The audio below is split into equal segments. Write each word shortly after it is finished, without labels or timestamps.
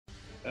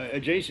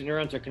adjacent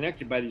neurons are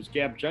connected by these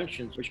gap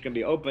junctions, which can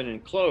be open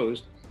and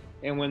closed.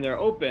 And when they're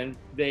open,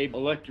 they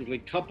electrically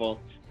couple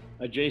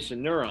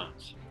adjacent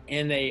neurons.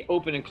 And they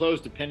open and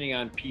close depending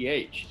on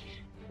pH.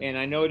 And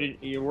I noted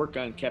in your work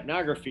on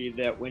capnography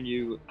that when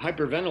you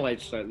hyperventilate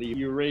slightly,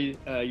 you raise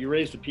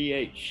the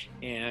pH,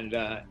 and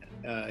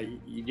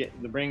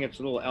the brain gets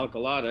a little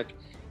alkalotic,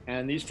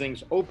 and these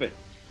things open.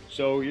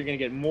 So you're going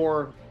to get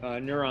more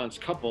neurons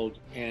coupled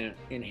and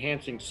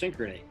enhancing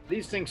synchrony.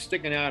 These things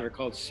sticking out are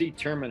called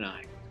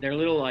C-termini. They're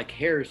little like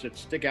hairs that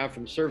stick out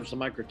from the surface of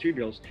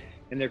microtubules,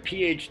 and they're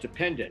pH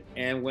dependent.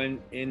 And when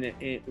in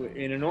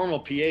a normal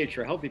pH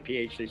or healthy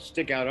pH, they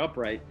stick out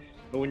upright.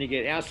 But when you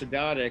get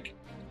acidotic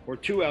or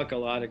too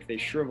alkalotic, they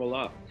shrivel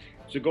up.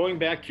 So going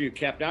back to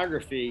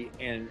capnography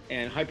and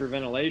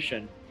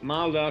hyperventilation,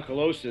 mild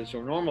alkalosis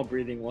or normal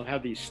breathing will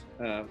have these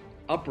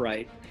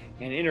upright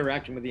and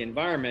interacting with the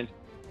environment.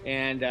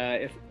 And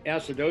if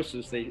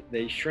acidosis,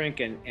 they shrink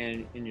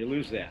and you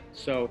lose that.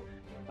 So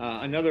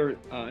another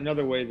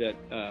way that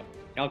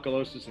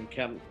alkalosis and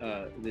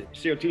the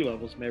CO2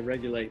 levels may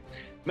regulate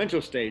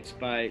mental states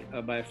by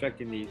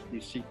affecting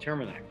these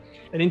C-termini.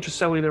 An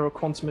intracellular or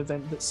quantum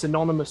event that's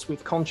synonymous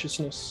with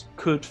consciousness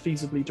could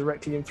feasibly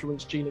directly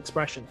influence gene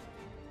expression.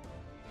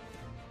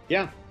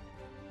 Yeah.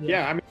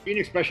 I mean, gene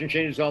expression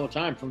changes all the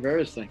time from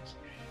various things.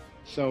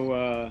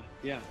 So,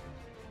 yeah.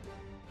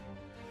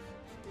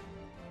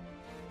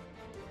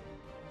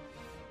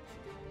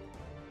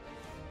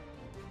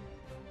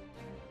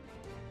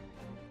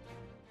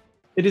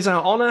 It is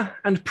our honor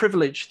and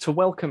privilege to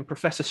welcome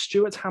Professor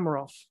Stuart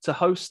Hameroff to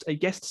host a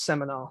guest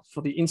seminar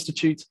for the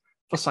Institute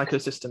for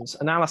Psychosystems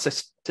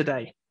Analysis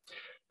today.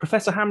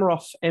 Professor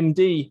Hameroff,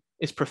 MD,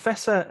 is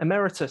Professor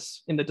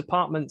Emeritus in the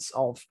departments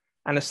of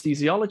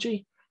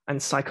anesthesiology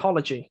and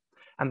psychology,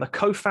 and the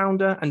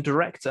co-founder and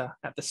director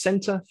at the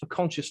Center for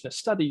Consciousness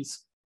Studies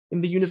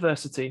in the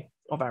University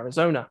of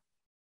Arizona.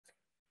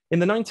 In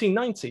the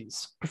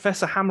 1990s,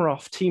 Professor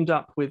Hameroff teamed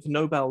up with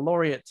Nobel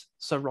laureate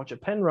Sir Roger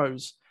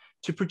Penrose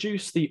to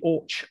produce the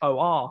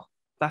ORCH-OR,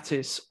 that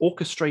is,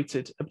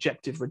 Orchestrated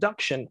Objective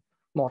Reduction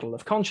model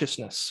of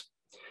consciousness.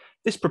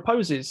 This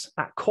proposes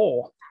at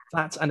core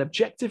that an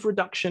objective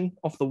reduction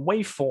of the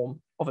waveform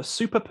of a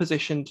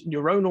superpositioned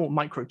neuronal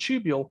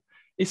microtubule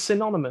is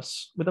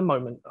synonymous with a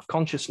moment of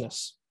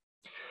consciousness.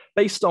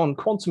 Based on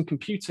quantum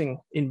computing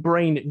in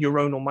brain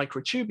neuronal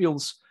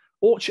microtubules,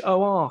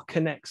 ORCH-OR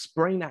connects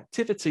brain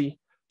activity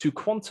to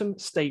quantum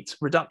state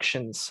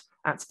reductions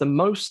at the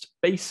most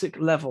basic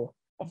level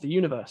of the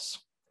universe,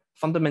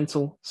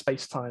 fundamental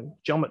space-time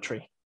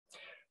geometry,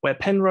 where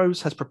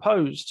Penrose has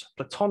proposed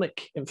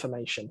Platonic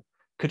information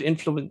could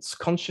influence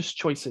conscious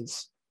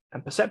choices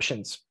and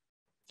perceptions.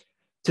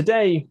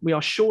 Today, we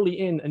are surely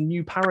in a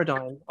new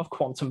paradigm of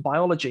quantum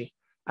biology,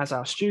 as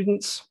our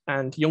students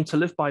and Jung To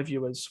Live By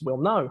viewers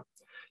will know,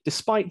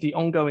 despite the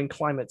ongoing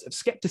climate of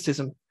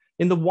skepticism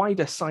in the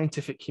wider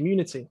scientific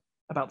community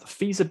about the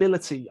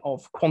feasibility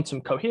of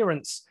quantum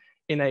coherence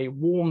in a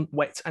warm,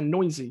 wet, and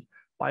noisy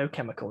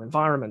biochemical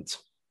environment.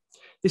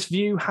 This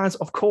view has,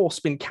 of course,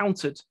 been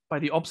countered by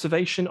the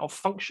observation of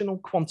functional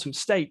quantum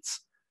states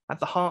at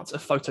the heart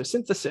of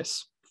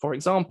photosynthesis, for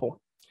example,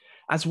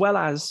 as well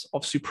as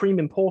of supreme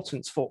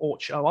importance for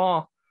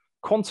ORCH-OR,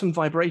 quantum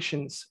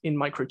vibrations in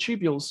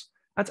microtubules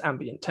at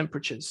ambient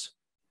temperatures.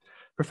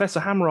 Professor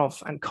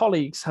Hameroff and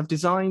colleagues have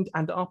designed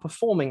and are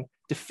performing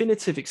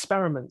definitive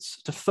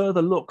experiments to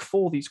further look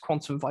for these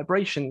quantum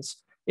vibrations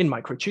in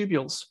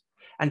microtubules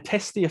and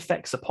test the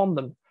effects upon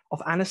them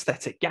of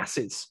anesthetic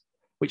gases,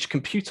 which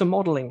computer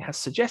modeling has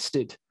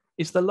suggested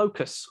is the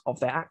locus of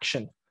their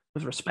action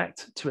with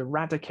respect to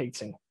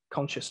eradicating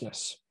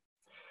consciousness.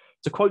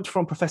 To quote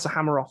from Professor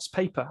Hameroff's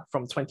paper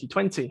from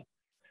 2020,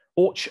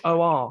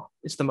 ORCH-OR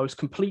is the most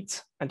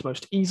complete and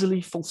most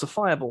easily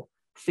falsifiable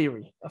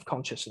theory of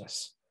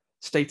consciousness,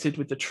 stated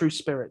with the true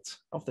spirit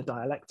of the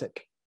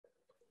dialectic.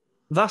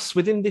 Thus,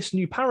 within this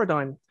new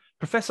paradigm,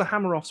 Professor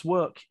Hameroff's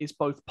work is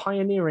both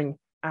pioneering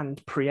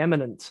and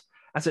preeminent,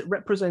 as it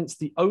represents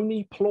the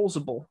only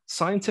plausible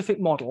scientific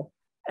model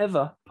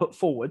ever put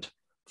forward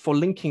for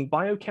linking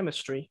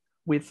biochemistry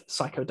with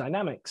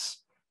psychodynamics,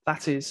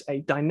 that is,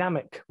 a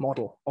dynamic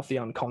model of the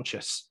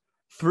unconscious,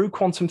 through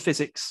quantum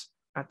physics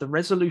at the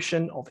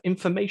resolution of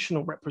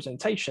informational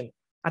representation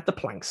at the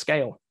Planck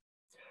scale.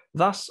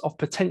 Thus, of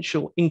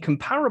potential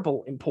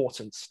incomparable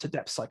importance to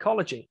depth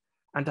psychology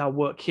and our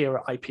work here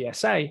at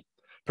IPSA,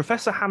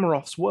 Professor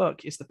Hameroff's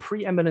work is the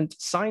preeminent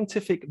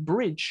scientific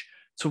bridge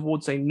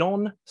towards a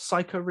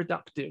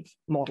non-psychoreductive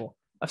model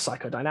of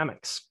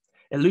psychodynamics,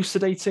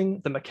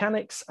 elucidating the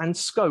mechanics and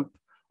scope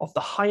of the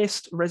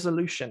highest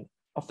resolution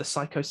of the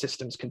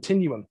psychosystems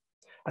continuum,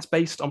 as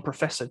based on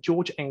Professor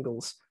George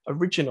Engel's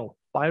original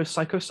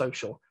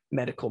biopsychosocial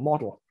medical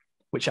model,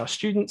 which our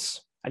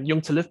students and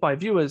Jung To Live By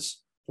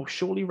viewers will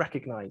surely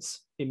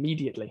recognize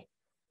immediately.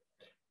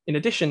 In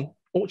addition,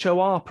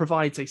 ORCH-OR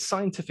provides a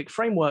scientific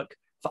framework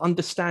for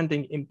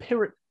understanding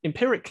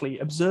empirically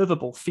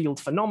observable field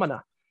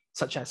phenomena,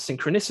 such as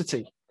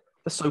synchronicity,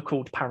 the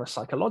so-called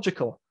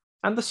parapsychological,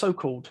 and the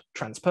so-called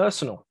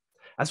transpersonal,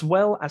 as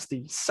well as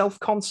the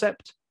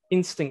self-concept,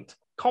 instinct,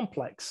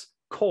 complex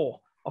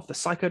core of the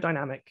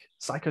psychodynamic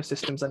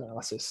psychosystems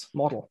analysis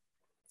model.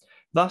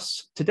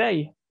 Thus,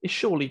 today is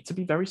surely to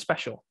be very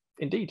special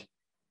indeed.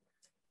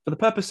 For the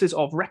purposes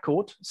of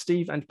record,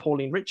 Steve and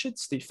Pauline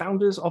Richards, the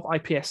founders of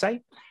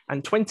IPSA,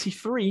 and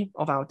 23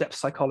 of our depth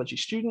psychology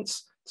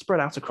students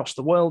spread out across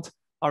the world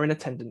are in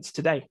attendance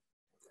today.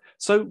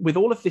 So with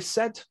all of this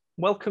said,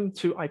 welcome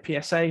to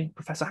IPSA,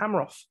 Professor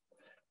Hameroff.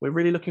 We're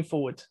really looking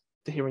forward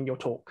to hearing your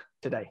talk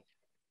today.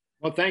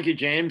 Well, thank you,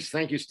 James.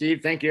 Thank you,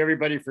 Steve. Thank you,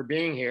 everybody, for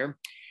being here.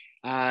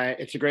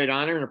 It's a great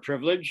honor and a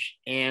privilege.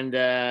 And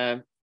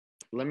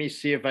let me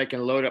see if I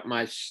can load up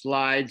my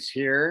slides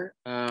here.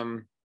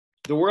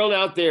 The world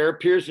out there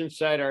appears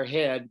inside our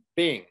head,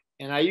 being.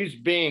 And I use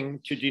being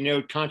to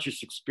denote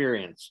conscious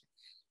experience,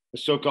 the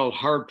so-called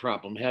hard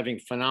problem, having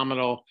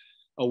phenomenal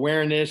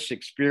awareness,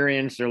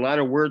 experience. There are a lot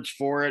of words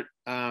for it.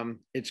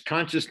 It's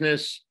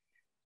consciousness.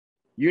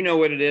 You know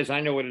what it is. I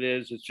know what it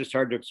is. It's just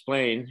hard to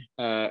explain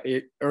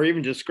or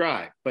even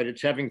describe, but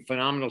it's having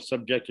phenomenal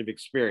subjective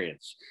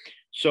experience.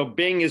 So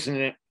being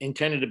isn't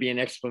intended to be an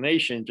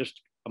explanation, just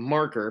a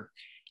marker,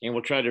 and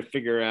we'll try to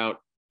figure out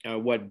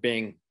what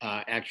being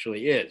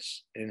actually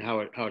is and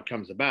how it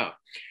comes about.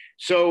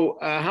 So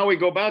how we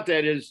go about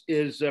that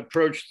is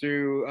approached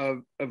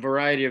through a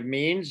variety of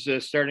means,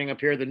 starting up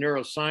here, the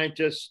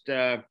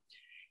neuroscientist.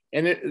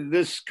 And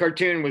this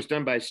cartoon was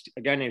done by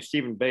a guy named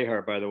Stephen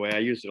Behar, by the way. I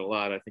use it a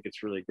lot. I think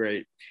it's really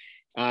great.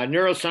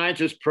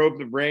 Neuroscientists probe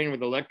the brain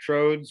with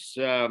electrodes.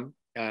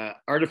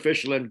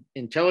 Artificial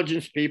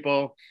intelligence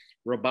people,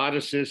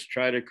 roboticists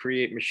try to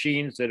create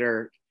machines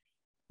that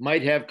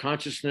might have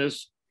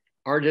consciousness.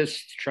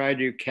 Artists try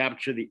to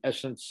capture the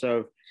essence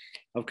of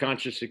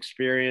conscious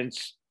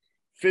experience.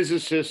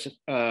 Physicists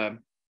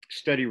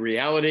study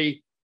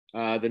reality,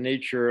 the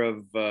nature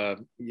of,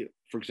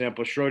 for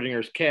example,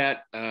 Schrodinger's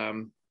cat,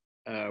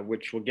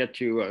 which we'll get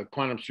to,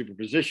 quantum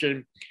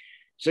superposition.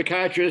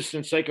 Psychiatrists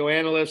and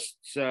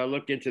psychoanalysts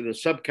look into the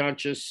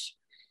subconscious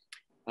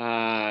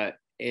and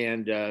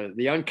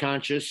the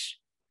unconscious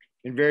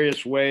in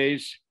various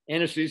ways.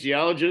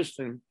 Anesthesiologists,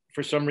 and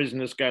for some reason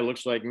this guy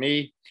looks like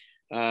me,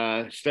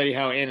 study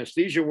how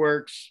anesthesia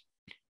works.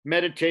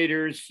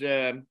 Meditators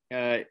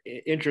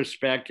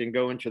introspect and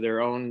go into their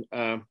own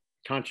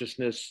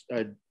consciousness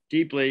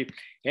deeply.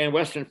 And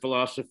Western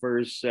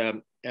philosophers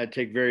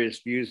take various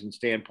views and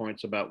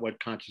standpoints about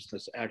what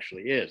consciousness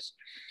actually is.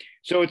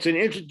 So it's an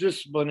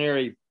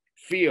interdisciplinary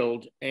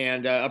field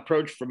and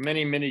approach from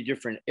many, many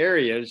different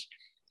areas.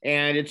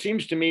 And it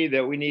seems to me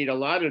that we need a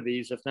lot of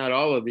these, if not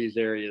all of these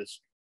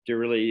areas, to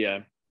really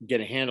get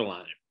a handle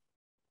on it.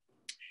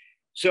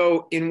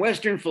 So in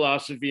Western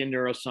philosophy and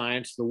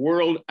neuroscience, the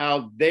world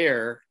out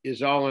there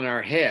is all in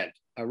our head,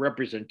 a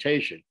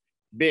representation,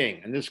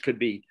 being. And this could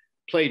be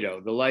Plato.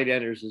 The light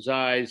enters his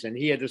eyes, and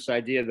he had this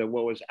idea that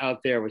what was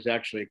out there was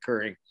actually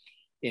occurring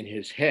in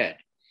his head.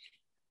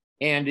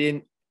 And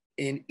in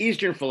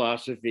Eastern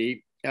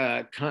philosophy,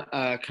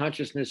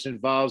 consciousness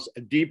involves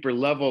a deeper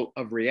level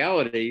of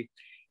reality,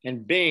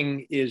 and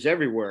being is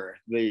everywhere.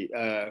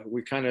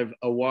 We're kind of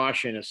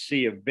awash in a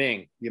sea of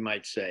being, you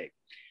might say.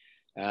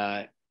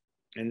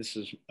 And this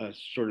is a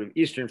sort of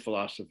Eastern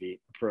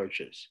philosophy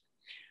approaches.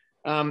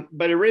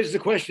 But it raises the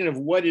question of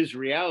what is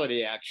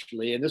reality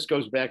actually? And this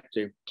goes back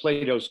to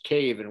Plato's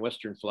cave in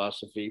Western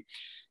philosophy.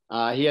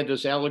 He had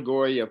this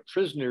allegory of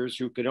prisoners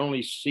who could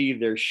only see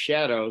their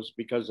shadows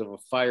because of a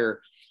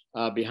fire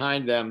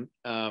behind them.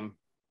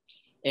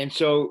 And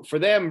so for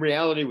them,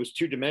 reality was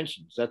two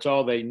dimensions. That's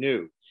all they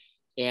knew.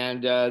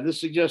 And this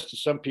suggests to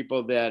some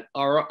people that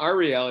our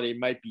reality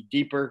might be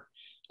deeper,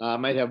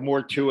 might have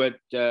more to it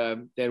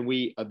than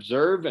we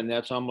observe. And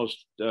that's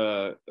almost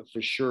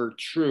for sure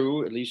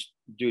true, at least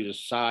due to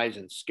size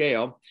and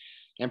scale,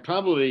 and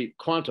probably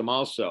quantum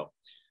also.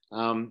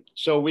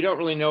 So we don't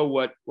really know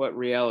what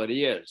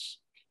reality is.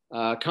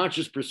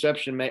 Conscious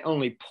perception may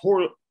only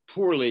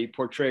poorly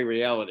portray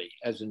reality,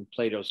 as in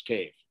Plato's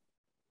cave.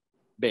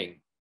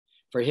 Bing.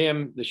 For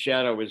him, the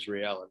shadow is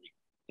reality.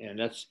 And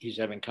he's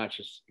having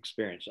conscious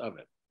experience of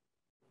it.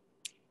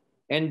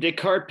 And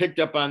Descartes picked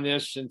up on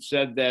this and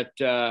said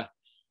that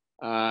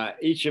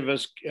each of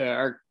us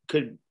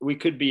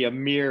could be a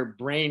mere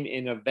brain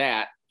in a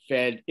vat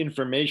fed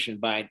information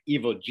by an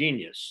evil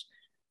genius.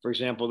 For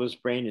example, this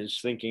brain is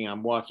thinking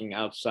I'm walking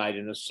outside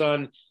in the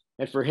sun.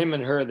 And for him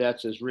and her,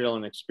 that's as real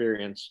an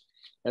experience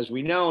as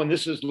we know. And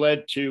this has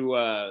led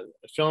to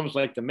films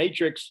like The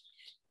Matrix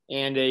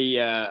and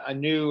a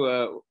new,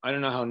 I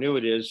don't know how new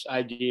it is,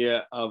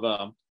 idea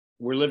of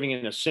we're living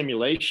in a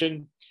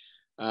simulation.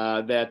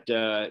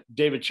 That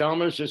David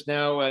Chalmers has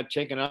now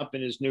taken up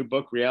in his new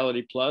book,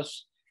 Reality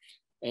Plus,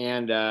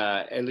 and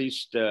at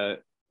least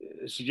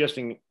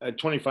suggesting a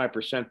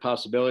 25%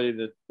 possibility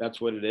that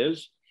that's what it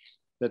is,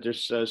 that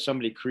there's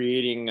somebody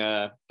creating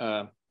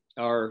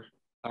our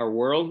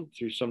world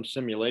through some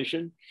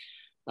simulation.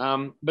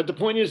 But the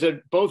point is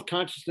that both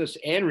consciousness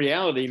and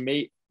reality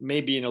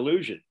may be an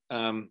illusion.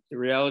 The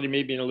reality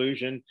may be an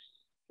illusion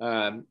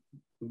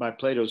by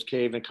Plato's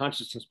cave, and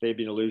consciousness may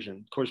be an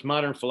illusion. Of course,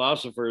 modern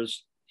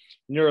philosophers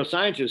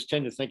Neuroscientists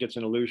tend to think it's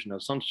an illusion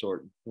of some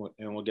sort,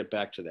 and we'll get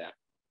back to that.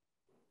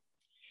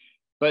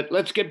 But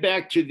let's get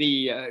back to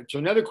to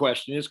another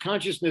question. Is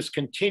consciousness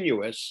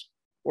continuous,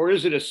 or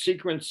is it a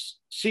sequence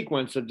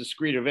of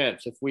discrete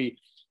events? If we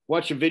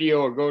watch a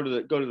video or go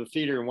to the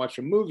theater and watch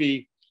a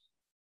movie,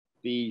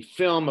 the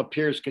film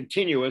appears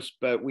continuous,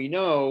 but we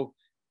know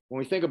when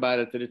we think about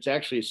it that it's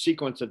actually a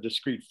sequence of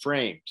discrete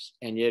frames,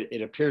 and yet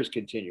it appears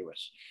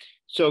continuous.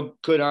 So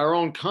could our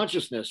own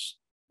consciousness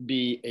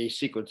be a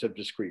sequence of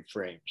discrete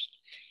frames?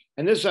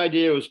 And this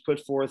idea was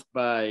put forth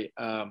by,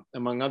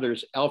 among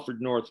others,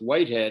 Alfred North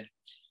Whitehead,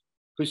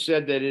 who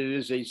said that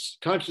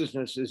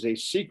consciousness is a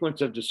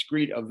sequence of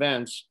discrete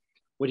events,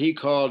 what he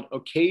called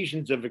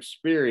occasions of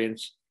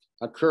experience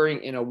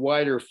occurring in a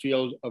wider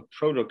field of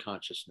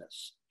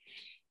proto-consciousness.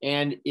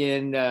 And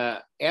in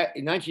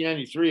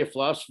 1993, a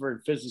philosopher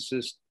and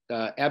physicist,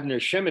 Abner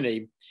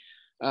Shimony,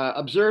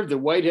 observed that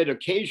Whitehead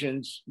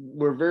occasions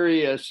were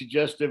very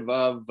suggestive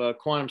of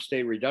quantum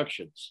state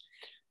reductions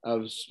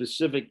of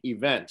specific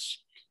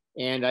events.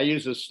 And I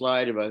use a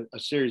slide of a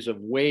series of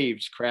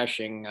waves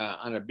crashing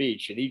on a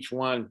beach, and each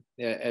one,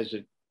 as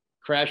it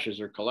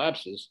crashes or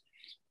collapses,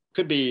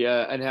 could be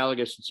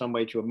analogous in some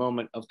way to a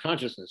moment of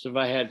consciousness. If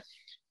I had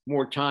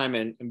more time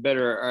and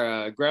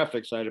better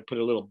graphics, I'd have put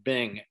a little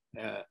bing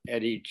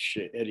at each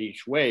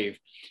wave.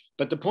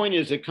 But the point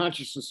is that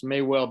consciousness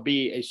may well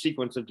be a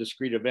sequence of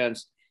discrete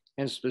events,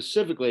 and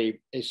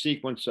specifically a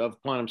sequence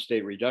of quantum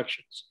state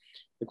reductions.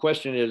 The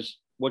question is,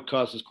 what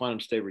causes quantum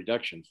state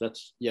reductions?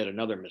 That's yet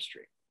another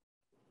mystery.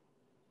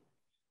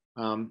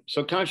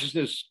 So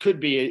consciousness could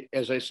be,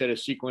 as I said, a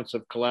sequence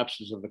of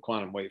collapses of the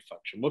quantum wave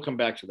function. We'll come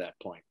back to that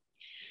point.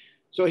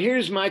 So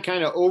here's my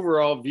kind of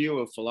overall view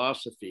of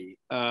philosophy,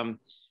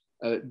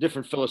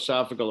 different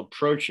philosophical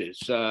approaches.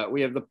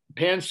 We have the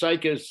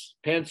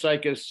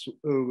panpsychists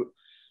who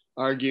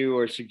argue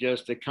or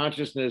suggest that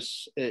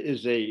consciousness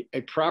is a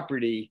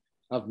property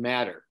of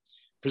matter,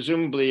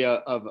 presumably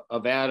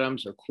of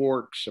atoms or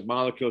quarks or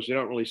molecules. They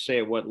don't really say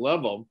at what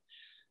level,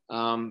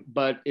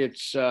 but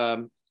it's,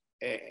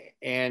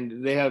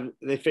 and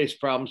they face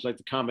problems like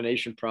the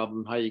combination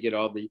problem, how you get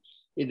all the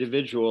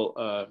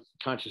individual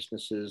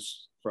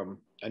consciousnesses from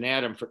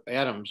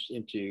atoms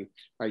into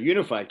our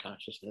unified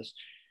consciousness.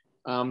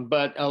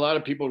 But a lot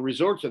of people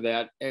resort to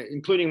that,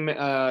 including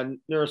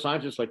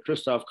neuroscientists like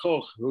Christoph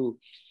Koch,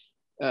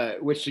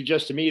 which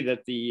suggests to me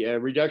that the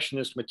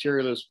reductionist,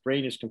 materialist,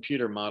 brainless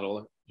computer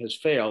model has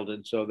failed,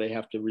 and so they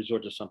have to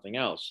resort to something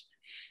else.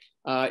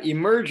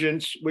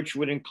 Emergence, which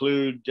would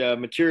include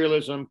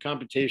materialism,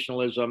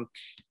 computationalism,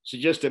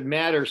 suggests that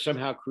matter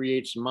somehow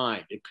creates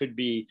mind. It could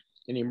be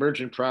an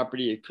emergent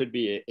property. It could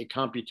be a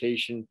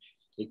computation.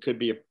 It could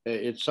be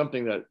it's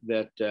something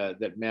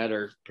that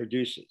matter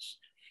produces.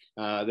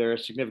 There are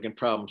significant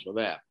problems with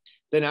that.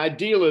 Then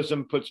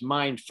idealism puts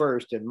mind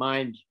first, and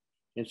mind,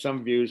 in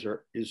some views,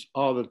 is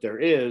all that there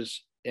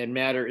is, and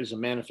matter is a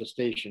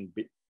manifestation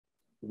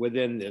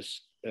within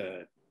this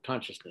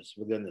consciousness,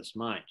 within this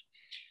mind.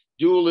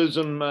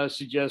 Dualism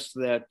suggests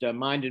that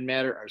mind and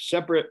matter are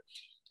separate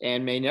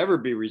and may never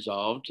be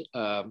resolved.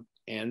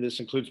 And this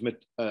includes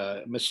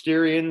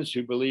Mysterians,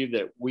 who believe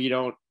that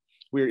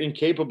we're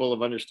incapable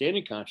of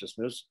understanding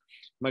consciousness,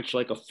 much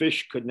like a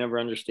fish could never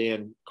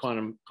understand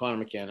quantum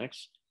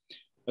mechanics,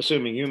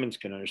 assuming humans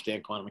can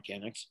understand quantum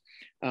mechanics.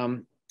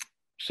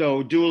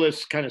 So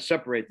dualists kind of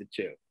separate the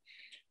two.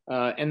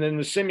 And then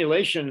the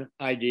simulation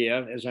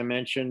idea, as I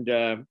mentioned,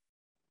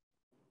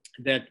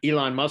 that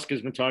Elon Musk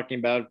has been talking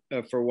about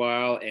for a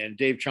while, and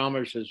Dave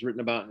Chalmers has written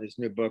about in his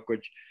new book,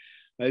 which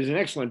is an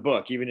excellent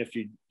book, even if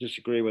you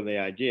disagree with the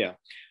idea,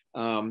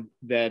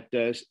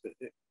 that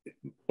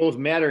both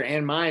matter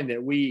and mind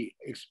that we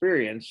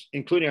experience,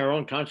 including our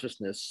own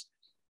consciousness,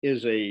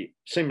 is a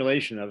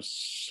simulation of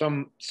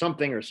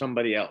something or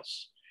somebody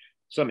else,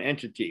 some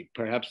entity,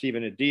 perhaps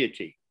even a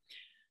deity.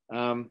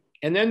 And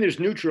then there's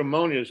neutral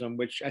monism,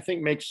 which I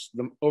think makes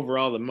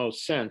overall the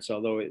most sense,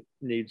 although it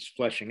needs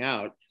fleshing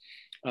out.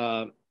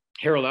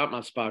 Harold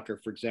Altmansbacher,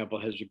 for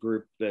example, has a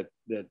group that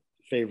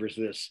favors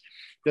this,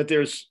 that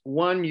there's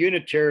one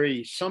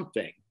unitary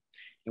something,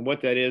 and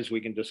what that is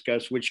we can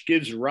discuss, which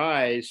gives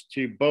rise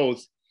to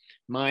both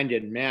mind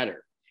and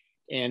matter.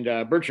 And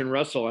Bertrand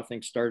Russell, I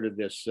think, started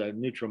this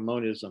neutral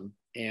monism,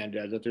 and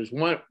that there's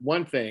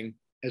one thing,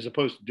 as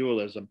opposed to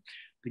dualism,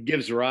 that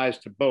gives rise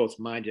to both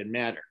mind and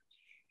matter.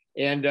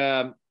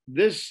 And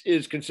this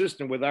is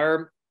consistent with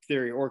our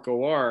theory,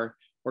 ORCH-OR,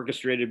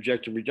 orchestrated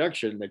objective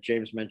reduction, that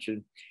James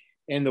mentioned.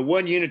 And the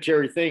one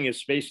unitary thing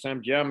is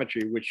space-time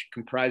geometry, which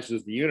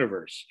comprises the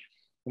universe.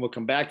 And we'll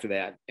come back to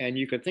that. And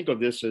you can think of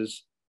this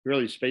as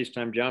really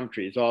space-time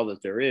geometry is all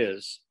that there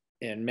is.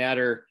 And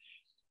matter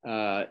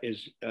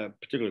is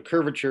particular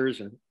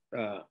curvatures and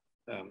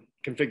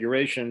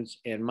configurations,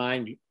 and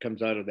mind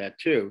comes out of that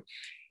too.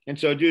 And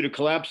so due to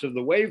collapse of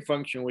the wave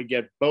function, we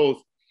get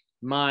both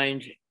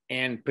mind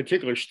and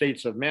particular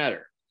states of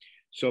matter.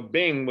 So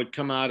Bing would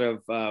come out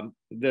of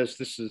this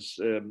is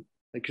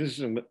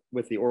consistent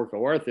with the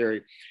ORCH-OR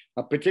theory,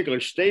 a particular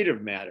state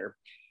of matter.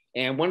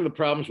 And one of the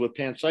problems with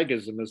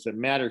panpsychism is that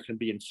matter can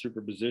be in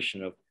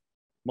superposition of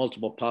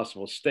multiple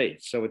possible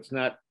states. So it's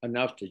not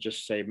enough to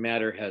just say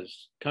matter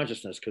has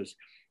consciousness, because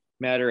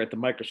matter at the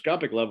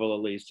microscopic level,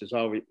 at least, is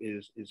always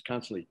is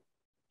constantly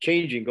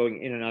changing,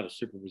 going in and out of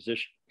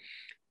superposition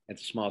at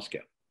the small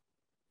scale.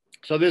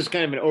 So this is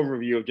kind of an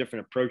overview of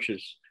different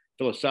approaches,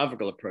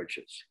 philosophical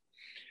approaches.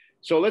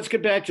 So let's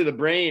get back to the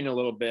brain a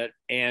little bit,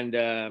 and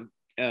the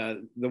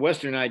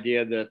Western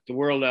idea that the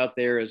world out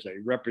there is a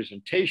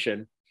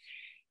representation.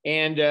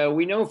 And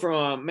we know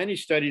from many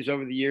studies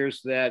over the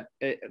years that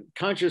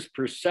conscious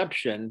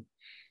perception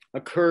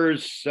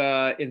occurs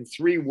in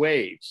 3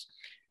 waves.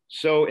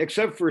 So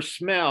except for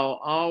smell,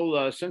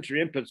 all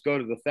sensory inputs go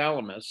to the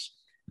thalamus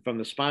from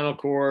the spinal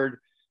cord,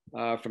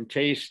 from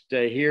taste,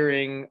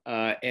 hearing,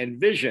 and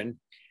vision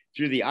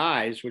through the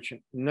eyes, which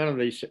none of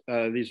these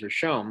are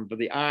shown, but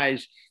the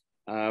eyes,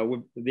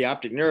 with the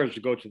optic nerves,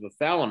 go to the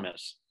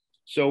thalamus.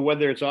 So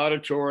whether it's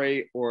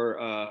auditory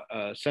or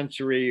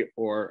sensory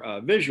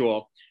or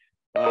visual,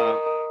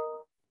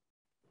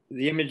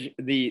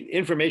 the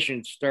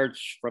information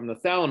starts from the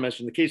thalamus.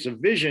 In the case of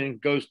vision,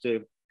 goes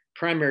to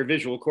primary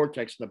visual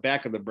cortex in the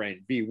back of the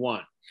brain,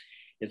 V1,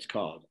 it's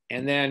called.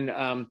 And then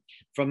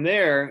from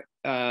there,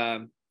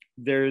 the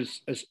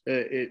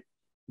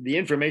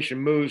information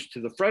moves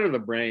to the front of the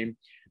brain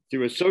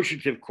through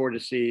associative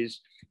cortices.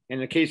 In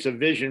the case of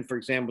vision, for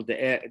example,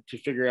 to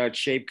figure out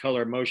shape,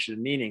 color, motion,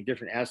 and meaning,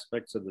 different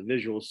aspects of the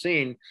visual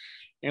scene.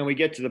 And we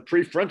get to the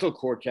prefrontal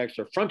cortex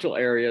or frontal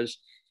areas.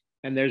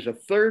 And there's a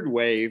third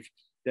wave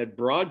that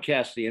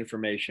broadcasts the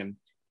information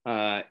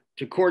to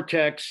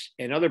cortex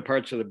and other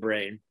parts of the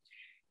brain.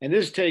 And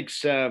this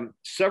takes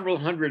several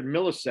hundred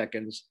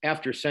milliseconds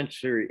after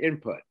sensory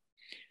input.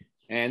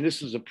 And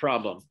this is a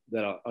problem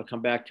that I'll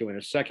come back to in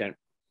a second.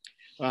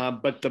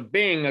 But the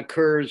bing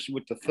occurs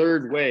with the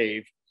third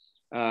wave,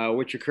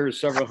 which occurs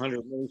several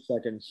hundred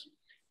milliseconds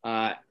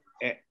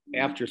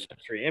after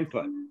sensory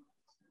input.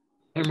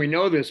 And we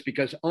know this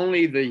because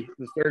only the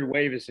third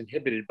wave is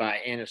inhibited by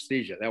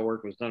anesthesia. That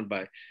work was done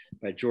by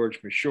George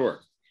Mashore.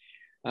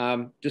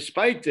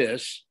 Despite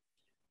this,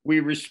 we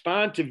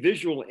respond to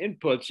visual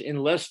inputs in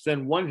less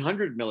than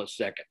 100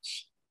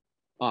 milliseconds,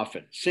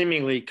 often,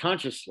 seemingly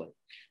consciously.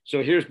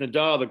 So here's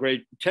Nadal, the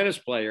great tennis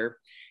player.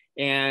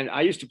 And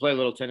I used to play a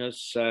little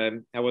tennis. I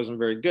wasn't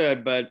very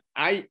good, but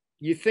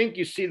you think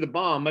you see the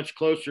ball much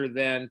closer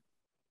than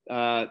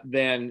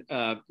the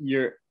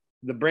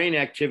brain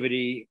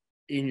activity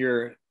in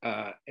your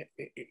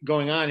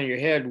going on in your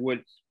head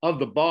of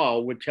the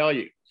ball would tell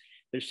you.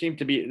 There seems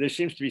to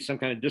be some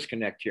kind of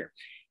disconnect here.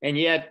 And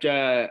yet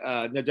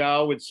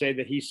Nadal would say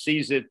that he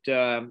sees it,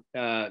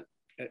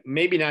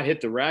 maybe not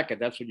hit the racket.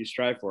 That's what you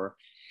strive for.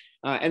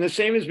 And the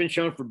same has been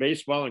shown for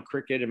baseball and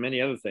cricket and many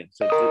other things.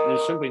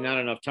 There's simply not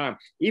enough time.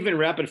 Even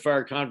rapid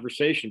fire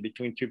conversation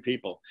between 2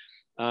 people.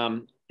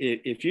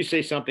 If you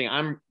say something,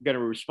 I'm going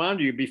to respond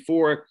to you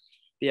before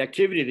the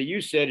activity that you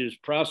said is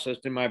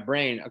processed in my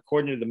brain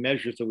according to the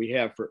measures that we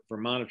have for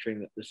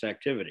monitoring this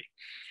activity.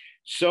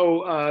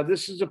 So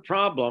this is a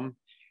problem.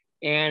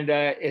 And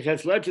it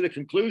has led to the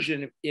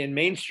conclusion in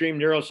mainstream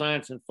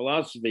neuroscience and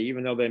philosophy,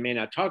 even though they may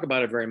not talk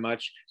about it very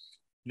much,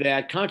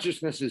 that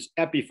consciousness is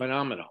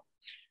epiphenomenal.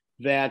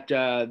 That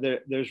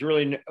there's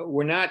really,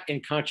 we're not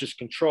in conscious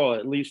control,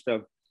 at least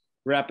of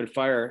rapid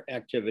fire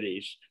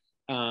activities,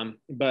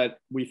 but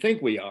we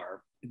think we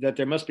are, that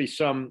there must be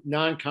some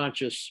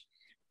non-conscious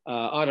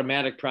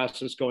automatic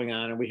process going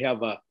on, and we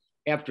have a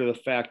after the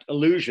fact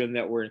illusion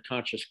that we're in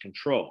conscious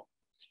control.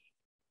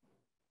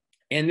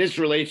 And this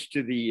relates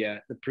to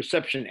the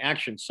perception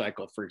action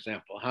cycle, for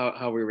example,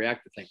 how we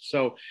react to things.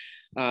 So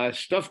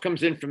stuff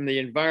comes in from the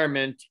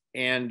environment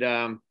and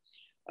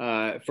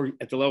at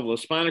the level of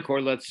the spinal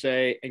cord, let's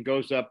say, and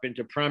goes up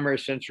into primary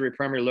sensory,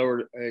 primary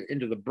lower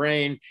into the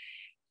brain,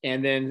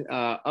 and then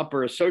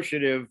upper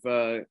associative,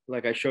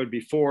 like I showed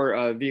before,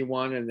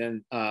 V1, and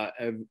then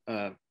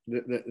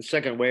the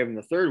second wave and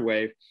the third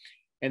wave.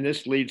 And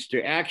this leads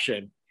to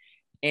action.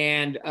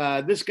 And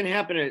this can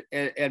happen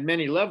at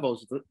many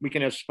levels. We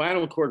can have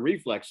spinal cord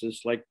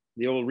reflexes, like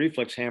the old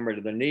reflex hammer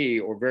to the knee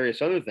or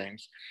various other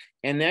things.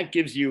 And that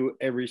gives you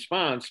a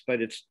response,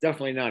 but it's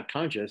definitely not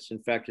conscious.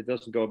 In fact, it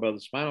doesn't go above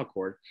the spinal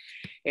cord.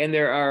 And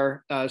there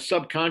are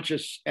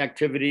subconscious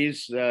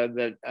activities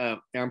that are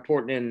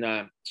important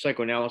in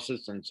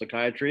psychoanalysis and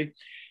psychiatry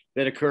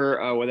that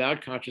occur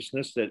without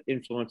consciousness that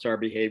influence our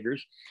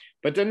behaviors.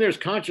 But then there's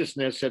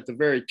consciousness at the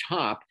very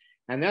top.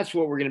 And that's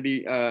what we're going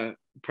to be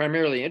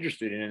primarily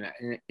interested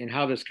in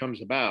how this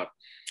comes about.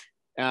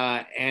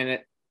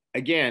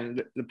 Again,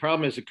 the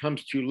problem is it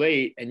comes too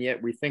late, and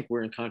yet we think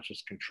we're in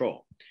conscious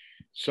control.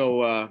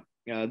 So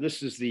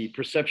this is the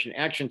perception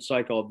action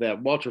cycle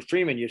that Walter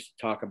Freeman used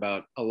to talk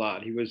about a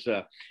lot. He was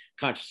a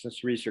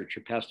consciousness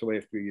researcher, passed away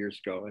a few years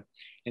ago.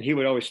 And he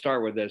would always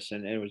start with this,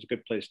 and it was a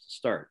good place to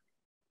start.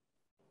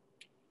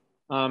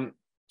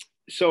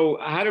 So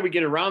how do we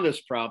get around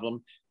this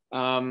problem?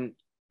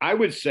 I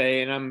would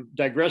say, and I'm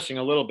digressing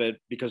a little bit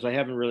because I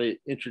haven't really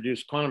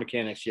introduced quantum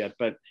mechanics yet,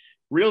 but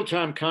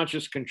real-time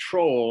conscious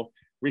control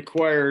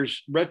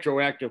requires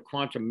retroactive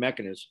quantum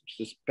mechanisms,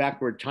 this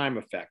backward time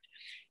effect.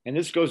 And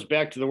this goes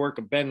back to the work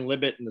of Ben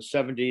Libet in the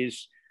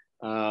 70s,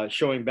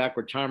 showing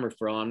backward time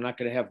referral. I'm not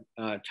going to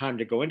have time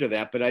to go into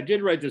that, but I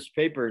did write this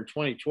paper in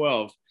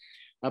 2012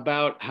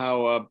 about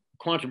how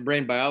quantum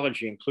brain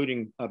biology,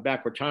 including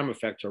backward time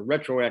effects or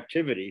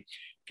retroactivity,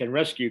 can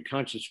rescue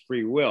conscious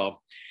free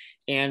will.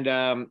 And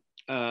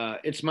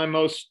it's my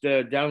most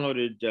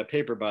downloaded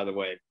paper, by the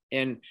way.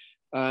 And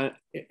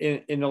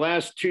in the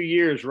last 2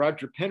 years,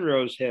 Roger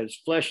Penrose has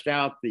fleshed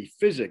out the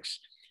physics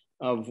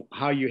of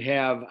how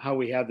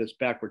we have this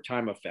backward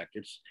time effect.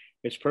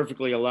 It's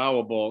perfectly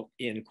allowable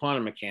in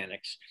quantum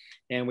mechanics,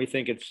 and we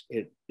think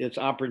it's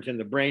operant in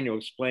the brain to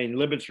explain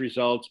Libet's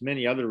results,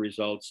 many other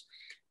results,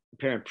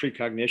 apparent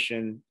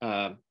precognition,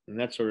 and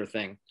that sort of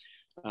thing,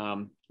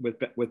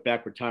 with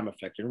backward time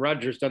effect. And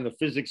Roger's done the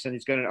physics, and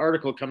he's got an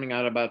article coming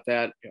out about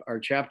that, our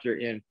chapter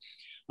in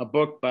a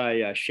book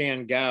by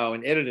Shan Gao,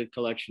 an edited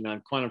collection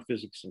on quantum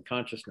physics and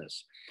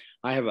consciousness.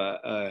 I have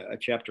a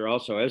chapter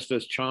also, as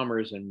does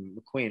Chalmers and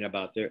McQueen,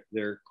 about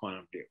their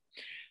quantum view.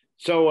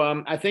 So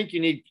I think you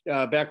need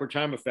backward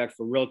time effect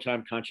for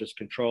real-time conscious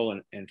control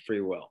and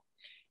free will.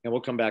 And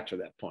we'll come back to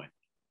that point.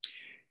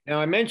 Now,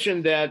 I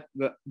mentioned that,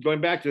 going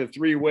back to the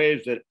 3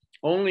 waves, that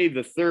only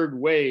the 3rd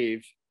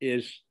wave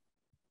is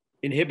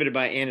inhibited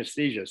by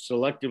anesthesia,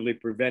 selectively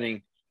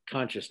preventing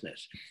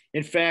consciousness.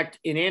 In fact,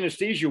 in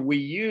anesthesia, we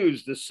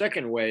use the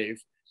 2nd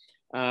wave,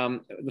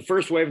 the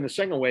 1st wave and the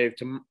 2nd wave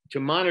to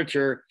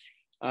monitor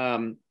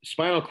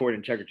spinal cord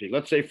integrity.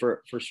 Let's say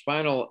for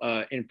spinal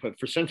input,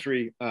 for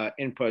sensory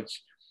inputs,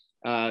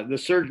 the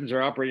surgeons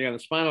are operating on the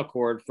spinal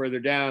cord further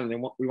down,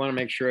 and we want to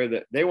make sure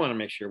that we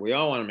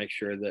all want to make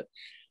sure that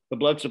the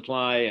blood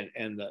supply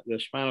and the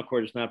spinal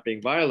cord is not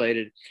being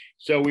violated.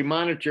 So we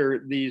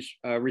monitor these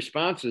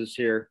responses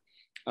here,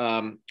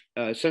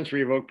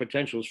 sensory evoked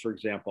potentials, for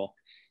example.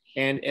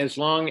 And as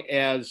long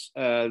as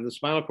the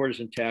spinal cord is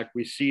intact,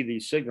 we see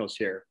these signals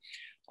here.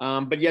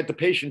 But yet the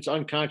patient's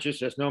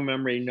unconscious, has no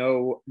memory,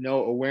 no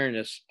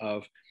awareness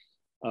of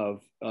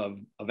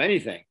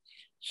anything.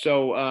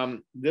 So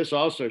this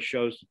also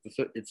shows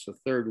that it's the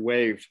 3rd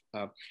wave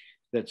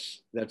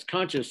that's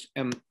conscious,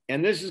 and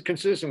this is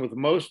consistent with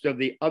most of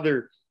the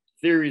other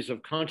theories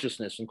of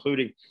consciousness,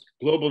 including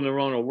global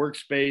neuronal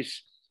workspace,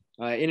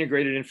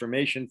 integrated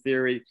information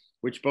theory,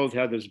 which both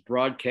have this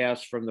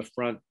broadcast from the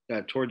front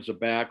towards the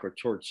back or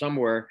towards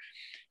somewhere.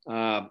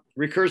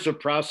 Recursive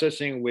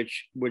processing,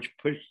 which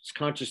puts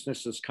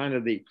consciousness as kind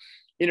of the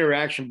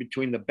interaction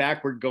between the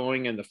backward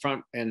going and the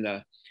front, and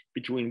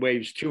between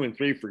waves 2 and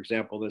 3, for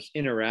example, this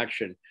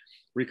interaction,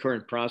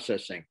 recurrent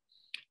processing.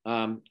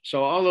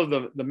 So all of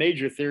the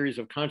major theories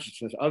of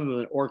consciousness, other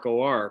than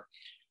ORCH-OR,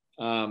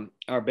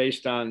 are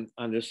based on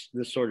this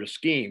sort of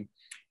scheme.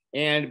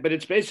 But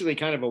it's basically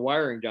kind of a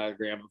wiring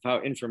diagram of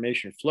how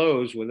information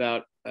flows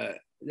without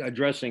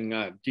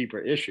addressing deeper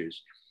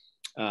issues,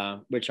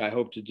 which I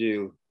hope to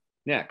do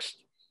next.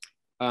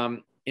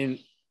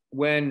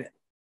 When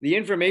the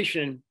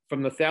information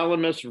from the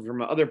thalamus or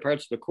from other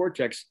parts of the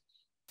cortex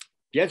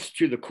gets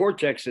to the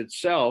cortex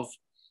itself,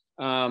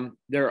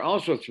 there are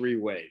also 3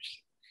 waves.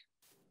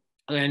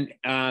 And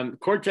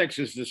cortex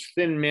is this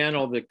thin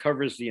mantle that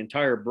covers the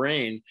entire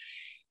brain.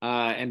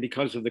 And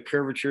because of the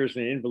curvatures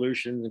and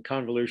involutions and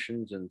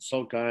convolutions and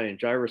sulci and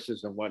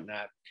gyruses and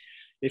whatnot,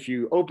 if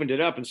you opened it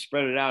up and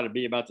spread it out, it'd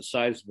be about the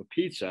size of a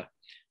pizza,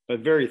 but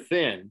very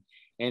thin.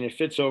 And it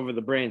fits over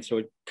the brain. So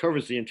it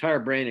covers the entire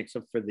brain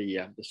except for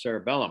the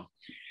cerebellum.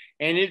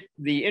 And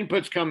the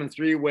inputs come in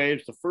 3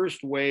 waves. The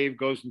first wave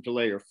goes into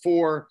layer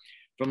 4.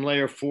 From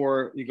layer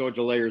 4, you go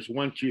to layers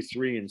 1, 2,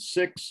 3, and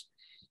 6.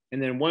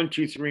 And then 1,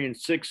 2, 3, and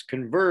 6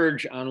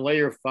 converge on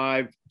layer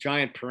 5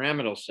 giant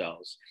pyramidal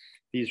cells,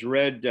 these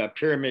red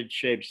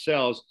pyramid-shaped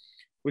cells,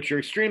 which are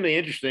extremely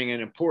interesting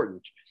and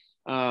important.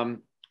 No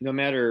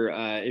matter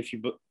if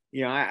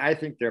I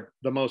think they're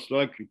the most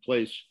likely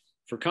place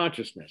for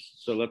consciousness.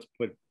 So let's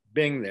put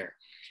Bing there.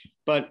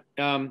 But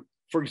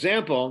for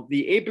example,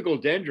 the apical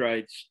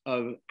dendrites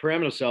of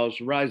pyramidal cells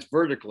rise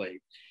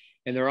vertically,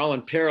 and they're all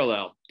in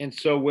parallel. And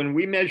so when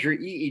we measure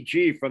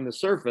EEG from the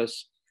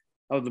surface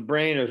of the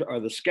brain or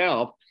the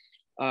scalp,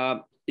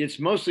 it's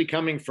mostly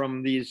coming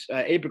from these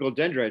apical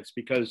dendrites,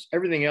 because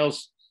everything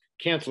else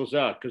cancels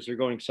out because they're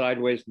going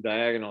sideways and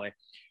diagonally.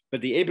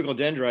 But the apical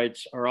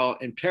dendrites are all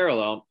in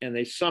parallel and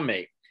they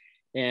summate.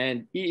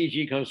 And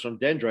EEG comes from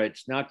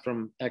dendrites, not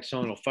from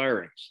axonal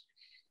firings.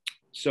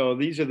 So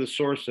these are the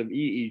source of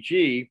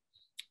EEG.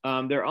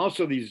 There are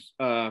also these,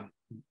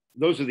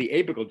 those are the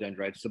apical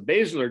dendrites. The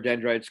basilar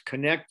dendrites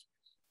connect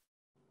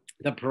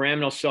the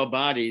pyramidal cell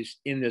bodies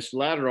in this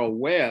lateral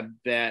web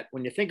that,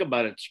 when you think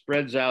about it,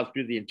 spreads out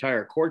through the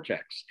entire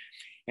cortex.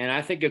 And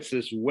I think it's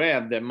this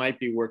web that might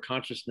be where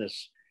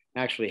consciousness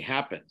actually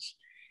happens.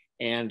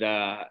 And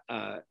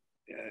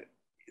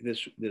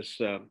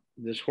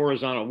this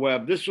horizontal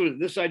web,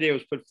 this idea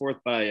was put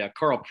forth by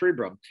Carl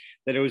Pribram,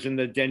 that it was in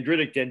the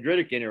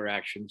dendritic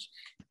interactions.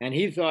 And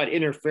he thought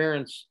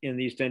interference in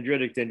these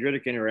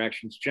dendritic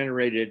interactions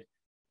generated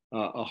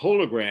a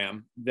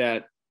hologram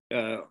that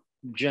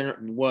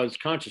was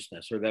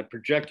consciousness, or that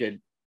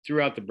projected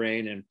throughout the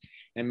brain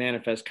and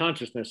manifest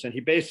consciousness. And he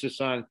based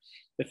this on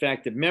the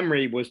fact that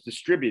memory was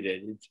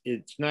distributed.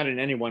 It's not in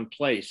any one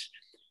place.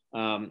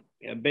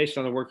 Based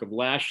on the work of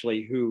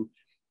Lashley, who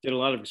did a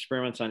lot of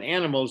experiments on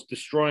animals,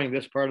 destroying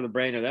this part of the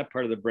brain or that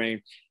part of the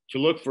brain to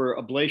look for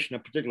ablation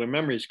of particular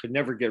memories, could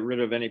never get rid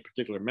of any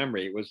particular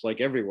memory. It was like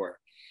everywhere.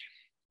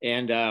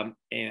 And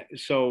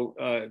so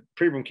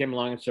Pribram came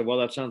along and said, well,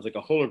 that sounds like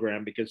a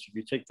hologram, because if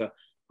you take the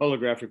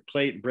holographic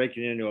plate and break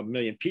it into a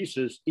million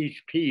pieces,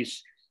 each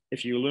piece,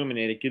 if you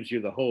illuminate it, gives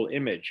you the whole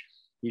image.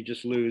 You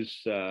just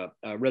lose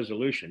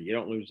resolution. You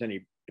don't lose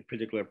any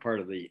particular part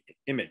of the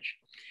image.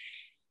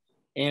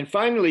 And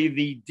finally,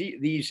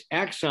 these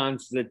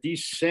axons that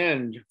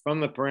descend from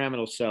the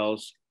pyramidal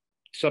cells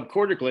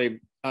subcortically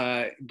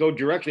go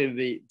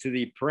directly to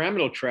the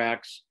pyramidal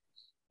tracts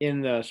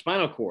in the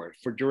spinal cord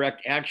for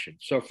direct action,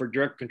 so for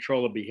direct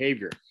control of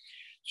behavior.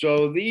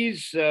 So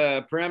these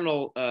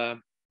pyramidal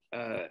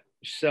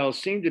cells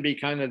seem to be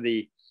kind of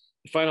the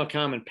final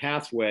common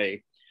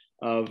pathway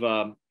of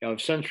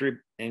sensory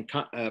and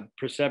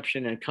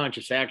perception and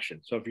conscious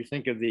action. So if you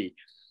think of the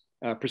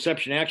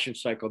perception action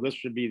cycle, this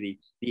would be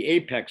the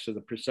apex of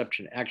the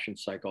perception action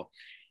cycle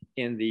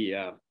in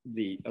the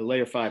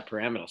layer 5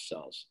 pyramidal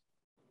cells.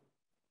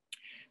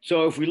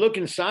 So if we look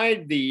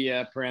inside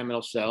the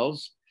pyramidal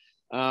cells,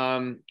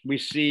 we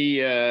see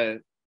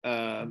here's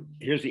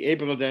the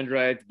apical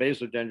dendrite, the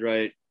basal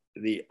dendrite,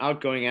 the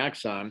outgoing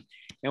axon,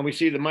 and we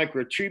see the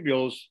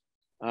microtubules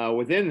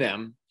within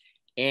them.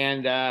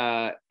 And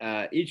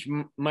each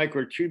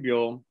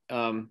microtubule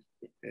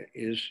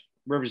is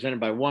represented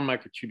by one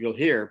microtubule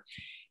here.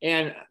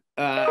 And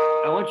I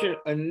want you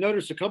to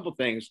notice a couple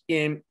things.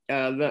 In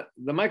the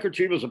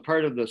microtubules are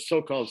part of the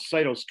so-called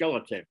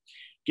cytoskeleton,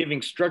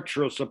 giving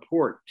structural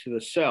support to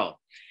the cell.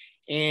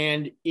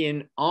 And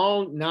in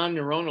all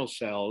non-neuronal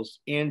cells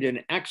and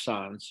in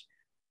axons,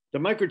 the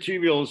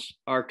microtubules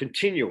are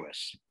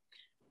continuous.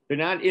 They're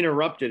not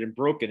interrupted and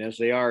broken as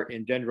they are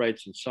in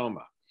dendrites and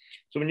soma.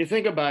 So when you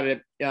think about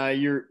it,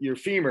 your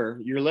femur,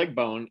 your leg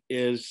bone,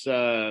 is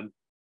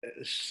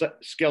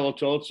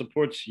skeletal. It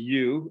supports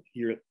you,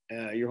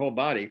 your whole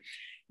body.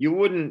 You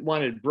wouldn't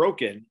want it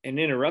broken and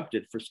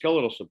interrupted for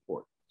skeletal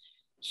support.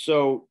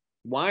 So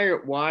why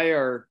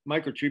are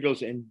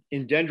microtubules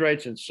in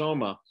dendrites and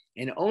soma,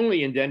 and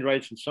only in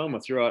dendrites and soma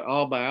throughout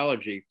all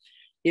biology,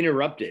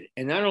 interrupted?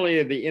 And not only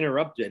are they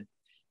interrupted,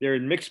 they're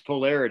in mixed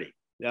polarity.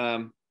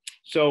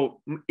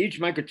 So each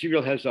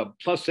microtubule has a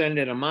plus end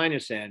and a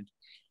minus end.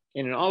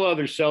 And in all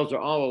other cells are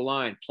all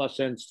aligned, plus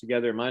ends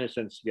together, minus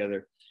ends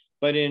together.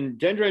 But in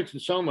dendrites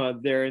and soma,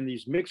 they're in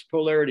these mixed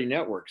polarity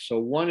networks. So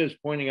one is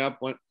pointing up,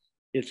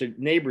 its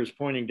neighbor is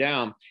pointing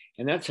down,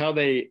 and that's how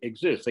they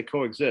exist. They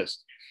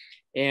coexist.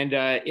 And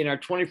in our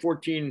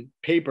 2014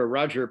 paper,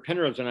 Roger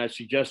Penrose and I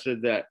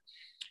suggested that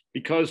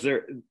because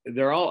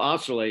they're all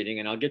oscillating,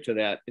 and I'll get to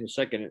that in a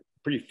second,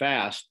 pretty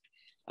fast,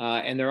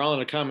 and they're all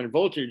in a common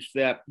voltage,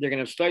 that they're going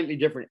to have slightly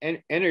different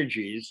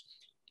energies,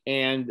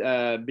 and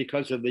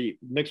because of the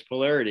mixed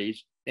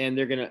polarities, and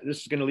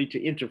this is going to lead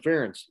to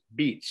interference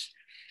beats,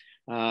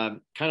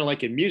 kind of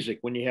like in music.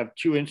 When you have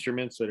two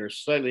instruments that are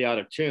slightly out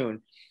of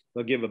tune,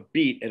 they'll give a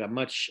beat at a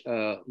much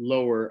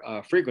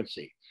lower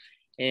frequency.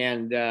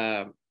 And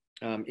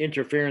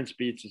interference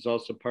beats is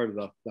also part of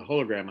the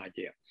hologram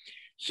idea.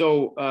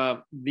 So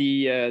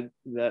the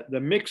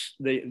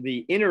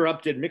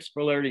interrupted mixed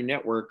polarity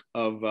network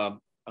of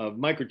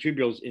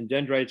microtubules in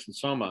dendrites and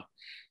soma,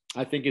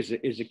 I think is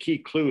a key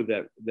clue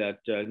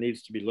that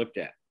needs to be looked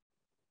at.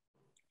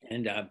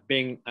 And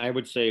I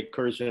would say,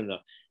 occurs in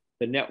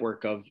the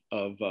network of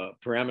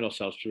pyramidal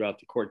cells throughout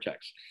the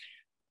cortex.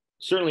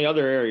 Certainly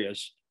other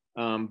areas,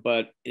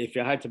 but if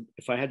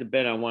I had to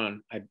bet on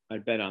one,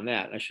 I'd bet on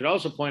that. I should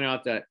also point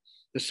out that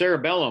the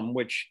cerebellum,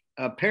 which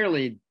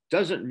apparently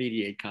doesn't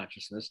mediate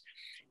consciousness,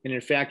 and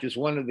in fact is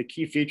one of the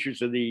key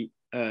features of the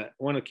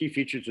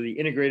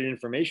integrated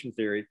information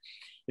theory,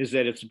 is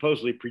that it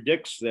supposedly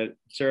predicts that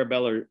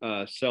cerebellar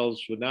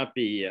cells would not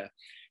be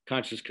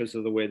conscious because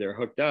of the way they're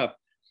hooked up.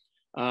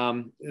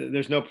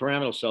 There's no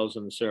pyramidal cells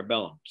in the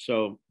cerebellum,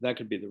 so that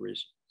could be the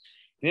reason.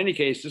 In any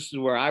case, this is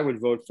where I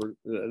would vote for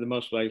the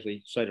most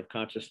likely site of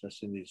consciousness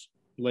in these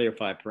layer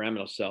 5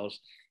 pyramidal cells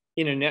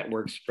in a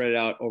network spread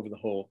out over the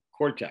whole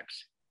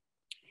cortex.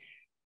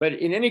 But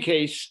in any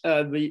case,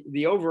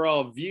 the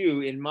overall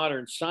view in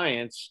modern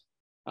science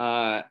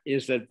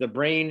is that the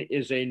brain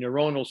is a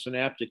neuronal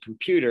synaptic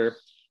computer.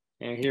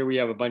 And here we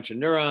have a bunch of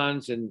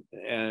neurons, and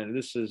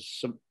this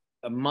is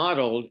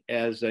modeled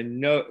as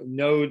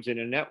nodes in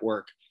a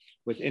network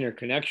with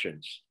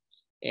interconnections.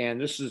 And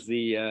this is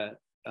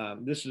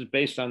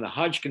based on the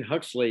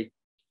Hodgkin-Huxley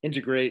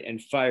integrate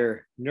and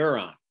fire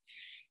neuron.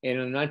 And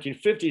in the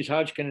 1950s,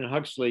 Hodgkin and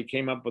Huxley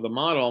came up with a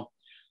model,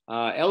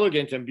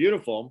 elegant and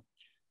beautiful,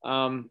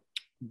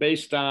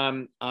 based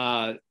on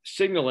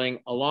signaling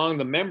along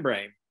the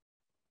membrane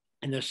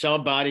and the cell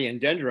body and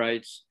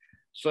dendrites,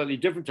 slightly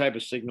different type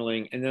of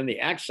signaling, and then the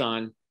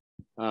axon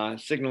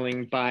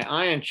signaling by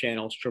ion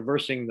channels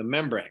traversing the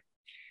membrane.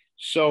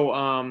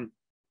 So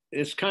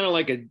it's kind of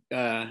like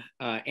a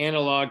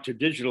analog to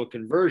digital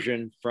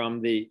conversion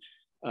from the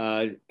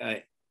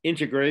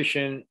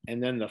integration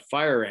and then the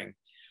firing,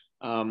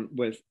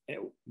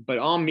 but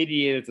all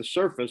mediated at the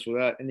surface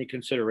without any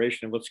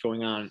consideration of what's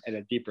going on at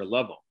a deeper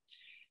level.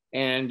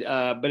 And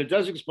but it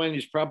does explain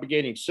these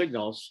propagating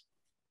signals.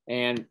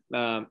 And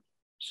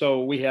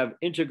so we have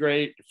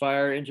integrate,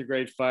 fire,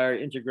 integrate, fire,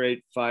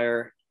 integrate,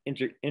 fire,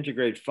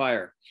 integrate,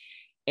 fire.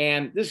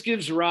 And this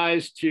gives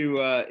rise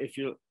to, if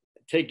you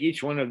take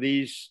each one of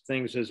these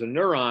things as a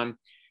neuron,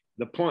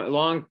 the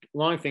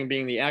long thing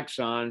being the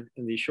axon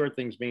and the short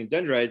things being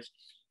dendrites,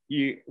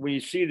 we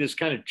see this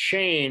kind of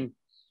chain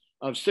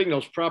of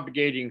signals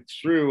propagating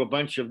through a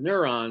bunch of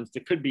neurons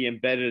that could be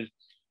embedded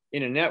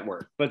in a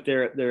network, but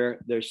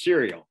they're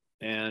serial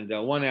and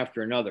one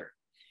after another.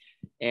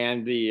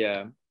 And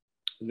the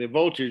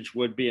voltage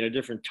would be at a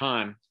different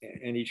time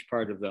in each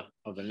part of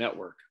the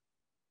network.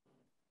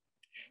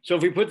 So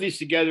if we put these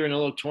together in a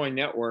little toy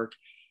network,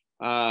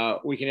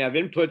 we can have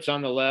inputs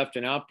on the left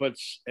and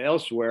outputs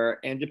elsewhere.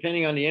 And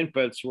depending on the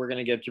inputs, we're going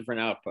to get different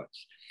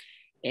outputs.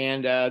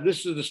 And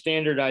this is the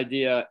standard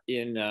idea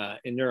in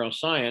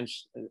neuroscience,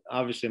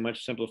 obviously a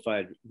much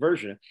simplified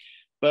version.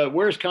 But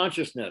where's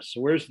consciousness?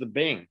 Where's the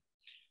Bing?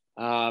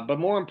 But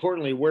more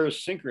importantly,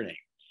 where's synchrony?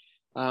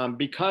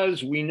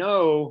 Because we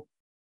know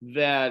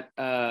that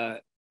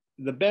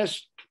the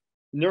best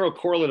neural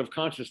correlate of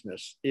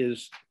consciousness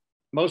is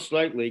most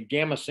likely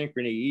gamma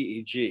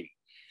synchrony EEG.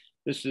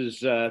 This is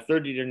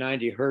 30 to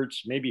 90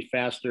 hertz, maybe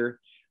faster.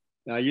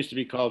 Used to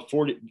be called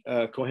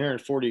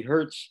coherent 40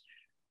 hertz.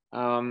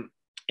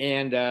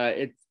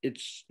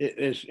 It's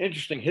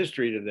interesting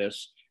history to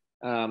this,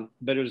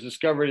 but it was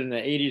discovered in the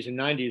 80s and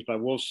 90s by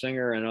Wolf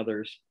Singer and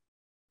others.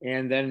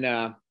 And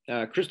then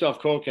Christoph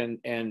Koch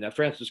and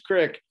Francis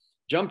Crick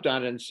jumped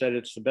on it and said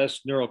it's the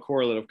best neural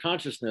correlate of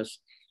consciousness.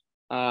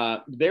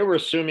 They were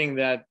assuming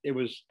that it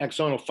was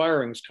axonal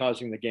firings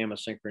causing the gamma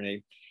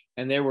synchrony,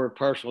 and they were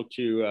partial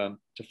to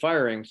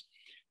firings.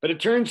 But it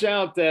turns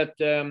out that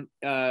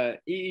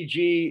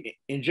EEG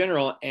in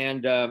general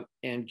and gamma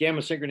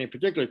synchrony in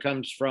particular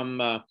comes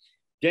from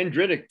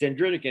dendritic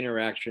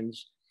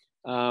interactions,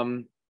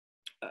 and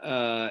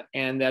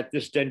that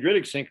this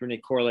dendritic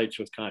synchrony correlates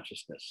with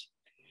consciousness.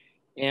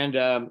 And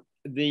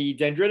the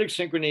dendritic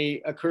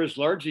synchrony occurs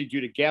largely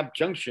due to gap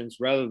junctions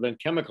rather than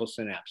chemical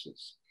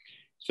synapses.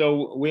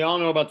 So we all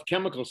know about the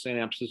chemical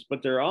synapses,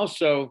 but there are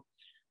also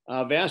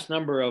a vast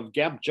number of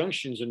gap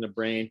junctions in the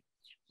brain,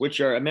 which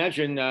are,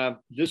 imagine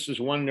this is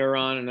one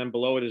neuron and then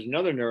below it is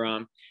another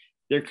neuron.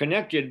 They're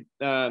connected,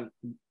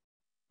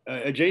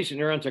 adjacent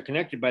neurons are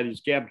connected by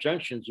these gap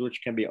junctions,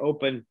 which can be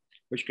open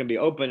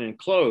and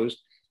closed.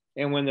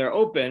 And when they're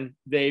open,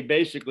 they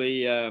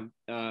basically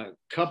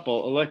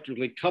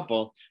electrically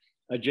couple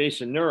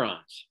adjacent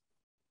neurons.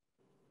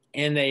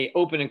 And they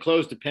open and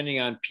close depending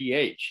on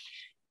pH.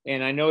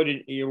 And I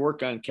noted in your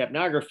work on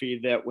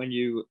capnography that when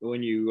you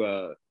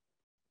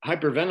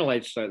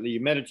hyperventilate slightly, you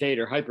meditate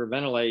or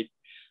hyperventilate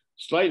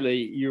slightly,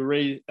 you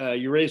raise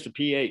the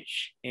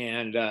pH,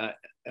 and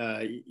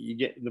you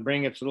get the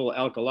brain gets a little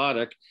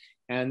alkalotic,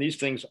 and these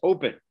things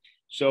open.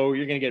 So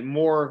you're going to get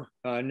more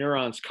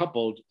neurons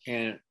coupled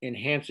and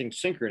enhancing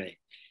synchrony.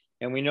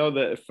 And we know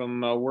that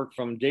from work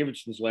from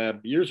Davidson's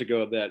lab years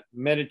ago that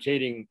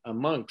meditating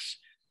monks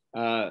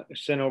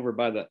sent over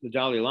by the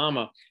Dalai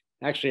Lama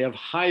actually have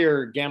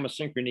higher gamma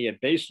synchrony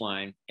at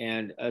baseline,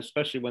 and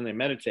especially when they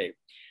meditate.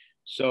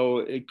 So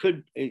it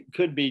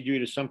could be due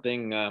to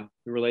something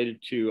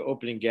related to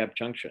opening gap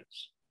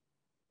junctions.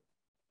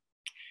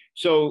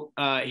 So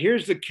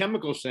here's the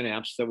chemical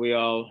synapse that we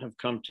all have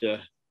come to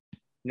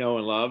know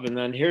and love. And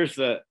then here's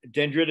the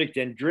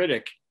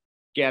dendritic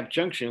gap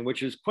junction,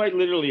 which is quite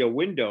literally a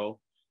window,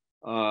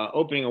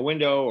 opening a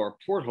window or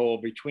porthole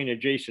between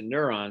adjacent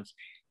neurons.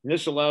 And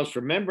this allows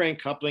for membrane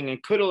coupling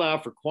and could allow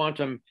for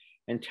quantum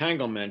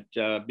entanglement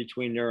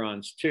between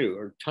neurons too,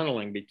 or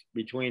tunneling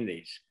between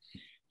these.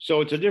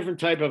 So it's a different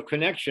type of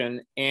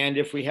connection. And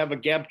if we have a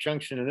gap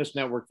junction in this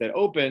network that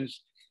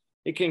opens,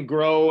 it can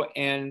grow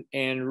and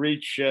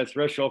reach a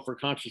threshold for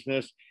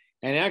consciousness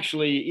and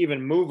actually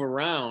even move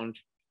around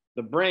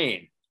the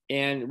brain.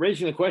 And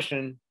raising the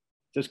question,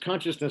 does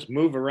consciousness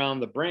move around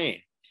the brain?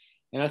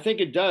 And I think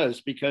it does,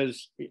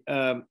 because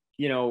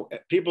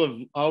people have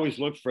always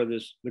looked for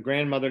the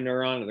grandmother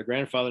neuron or the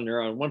grandfather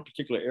neuron in one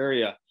particular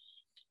area.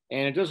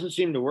 And it doesn't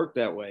seem to work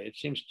that way. It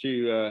seems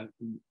to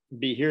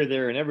be here,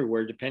 there, and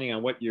everywhere, depending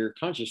on what you're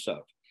conscious of.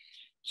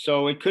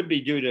 So it could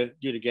be due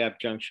to gap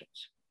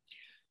junctions.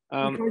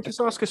 Can I just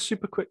ask a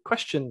super quick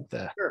question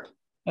there? Sure.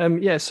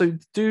 Yeah, so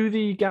do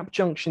the gap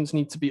junctions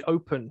need to be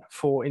open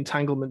for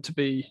entanglement to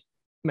be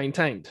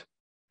maintained?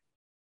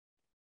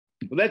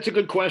 Well, that's a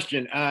good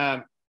question.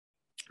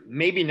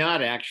 Maybe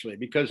not, actually,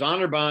 because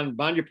Anirban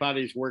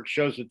Bandyapati's work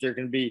shows that there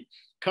can be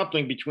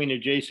coupling between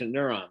adjacent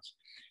neurons.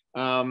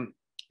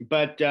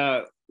 But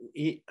I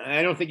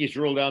don't think he's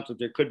ruled out that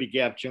there could be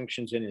gap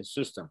junctions in his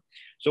system.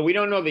 So we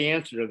don't know the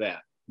answer to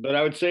that. But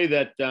I would say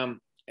that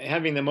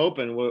having them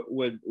open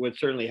would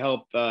certainly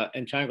help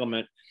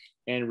entanglement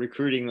and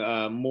recruiting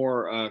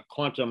more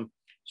quantum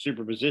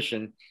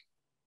superposition,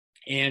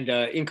 and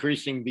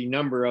increasing the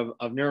number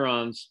of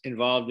neurons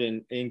involved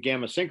in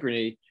gamma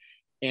synchrony,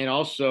 and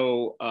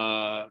also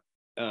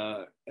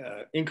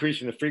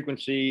increasing the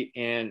frequency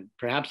and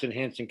perhaps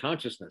enhancing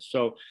consciousness.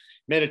 So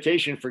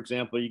meditation, for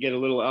example, you get a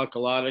little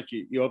alkalotic,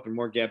 you open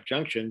more gap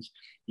junctions,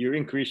 you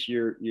increase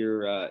your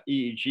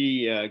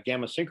EEG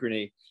gamma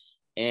synchrony,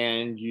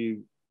 and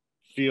you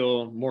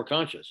feel more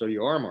conscious, or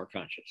you are more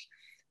conscious.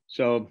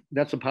 So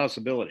that's a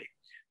possibility.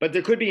 But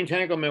there could be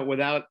entanglement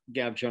without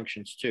gap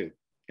junctions too.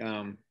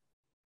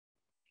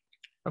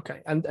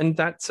 Okay, and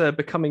that's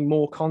becoming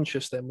more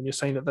conscious then, when you're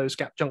saying that those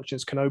gap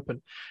junctions can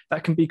open.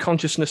 That can be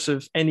consciousness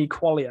of any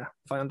qualia,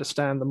 if I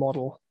understand the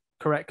model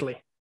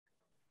correctly.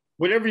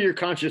 Whatever you're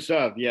conscious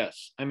of,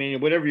 yes. I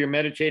mean, whatever you're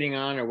meditating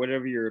on or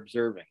whatever you're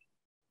observing.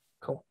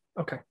 Cool.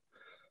 Okay.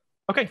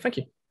 Okay, thank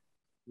you.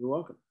 You're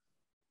welcome.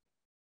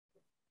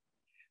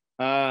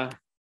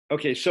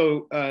 Okay,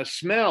 so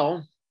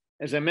smell,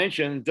 as I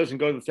mentioned, doesn't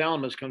go to the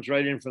thalamus, comes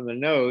right in from the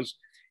nose.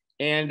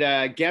 And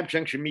gap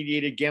junction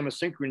mediated gamma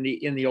synchrony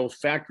in the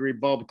olfactory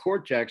bulb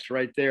cortex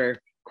right there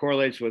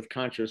correlates with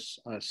conscious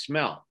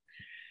smell.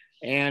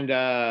 And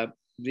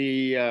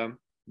the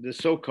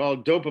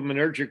so-called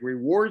dopaminergic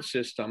reward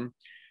system,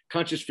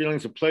 conscious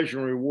feelings of pleasure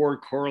and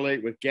reward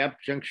correlate with gap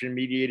junction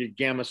mediated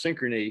gamma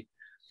synchrony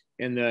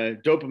in the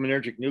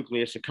dopaminergic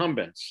nucleus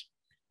accumbens.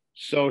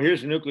 So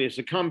here's the nucleus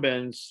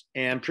accumbens,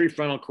 and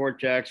prefrontal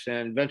cortex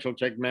and ventral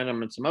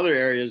tegmentum and some other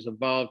areas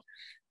involve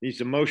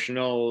these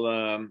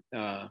emotional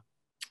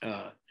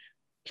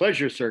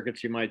pleasure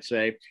circuits, you might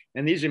say,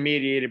 and these are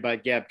mediated by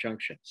gap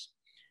junctions.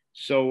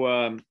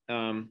 So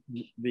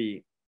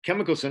the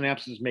chemical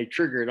synapses may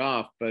trigger it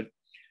off, but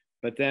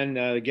then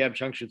the gap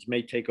junctions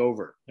may take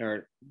over, or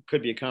it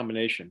could be a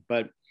combination.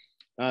 But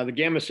the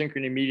gamma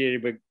synchrony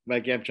mediated by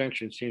gap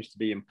junctions seems to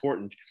be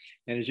important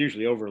and is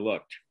usually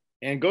overlooked,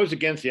 and goes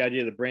against the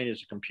idea the brain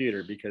is a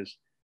computer, because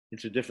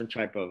it's a different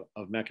type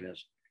of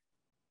mechanism.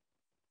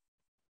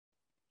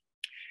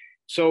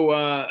 So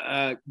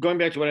going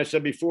back to what I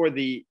said before,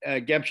 the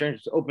gap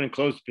junctions open and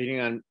close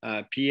depending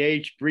on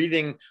pH.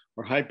 Breathing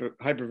or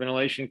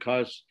hyperventilation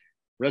cause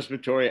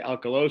respiratory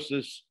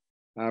alkalosis.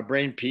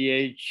 Brain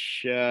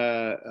pH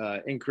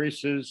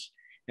increases,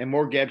 and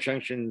more gap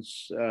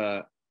junctions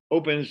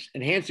opens,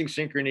 enhancing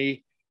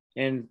synchrony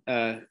and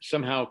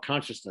somehow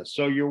consciousness.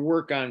 So your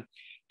work on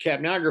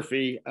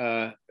capnography,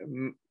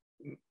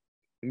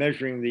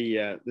 measuring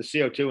the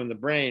CO2 in the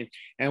brain,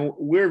 and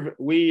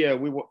we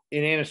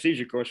in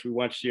anesthesia, of course, we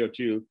watch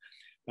CO2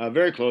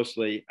 very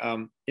closely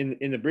in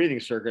the breathing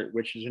circuit,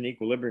 which is in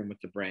equilibrium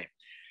with the brain.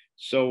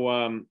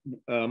 So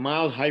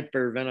mild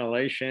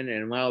hyperventilation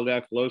and mild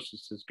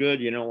alkalosis is good.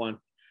 You don't want,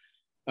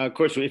 of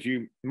course, if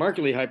you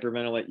markedly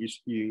hyperventilate,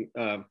 you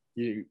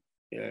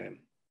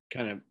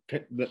kind of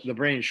the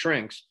brain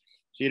shrinks.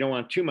 So you don't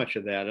want too much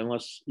of that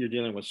unless you're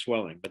dealing with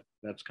swelling, but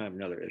that's kind of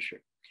another issue.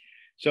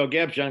 So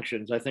gap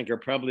junctions, I think, are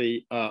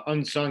probably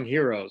unsung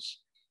heroes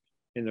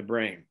in the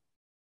brain.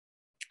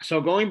 So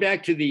going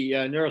back to the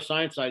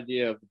neuroscience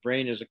idea of the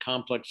brain as a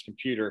complex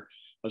computer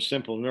of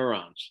simple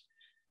neurons.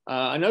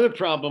 Another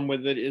problem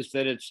with it is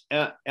that it's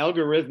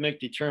algorithmic,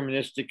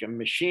 deterministic, and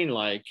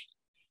machine-like.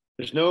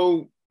 There's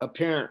no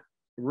apparent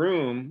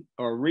room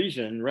or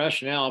reason,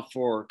 rationale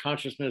for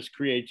consciousness,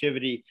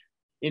 creativity,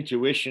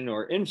 intuition,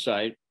 or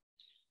insight.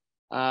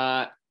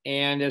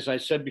 And as I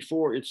said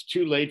before, it's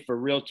too late for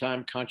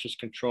real-time conscious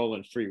control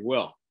and free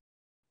will.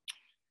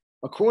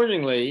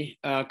 Accordingly,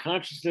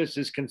 consciousness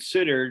is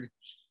considered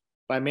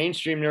by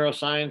mainstream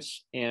neuroscience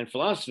and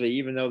philosophy,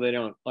 even though they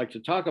don't like to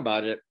talk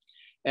about it,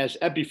 as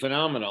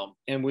epiphenomenal.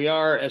 And we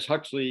are, as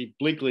Huxley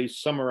bleakly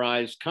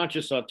summarized,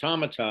 conscious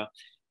automata,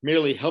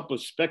 merely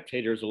helpless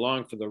spectators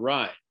along for the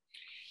ride.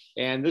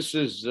 And this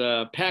is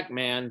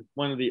Pac-Man,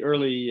 one of the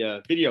early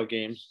video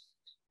games.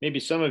 Maybe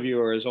some of you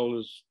are as old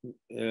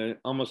as,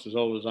 almost as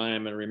old as I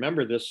am and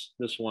remember this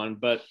one,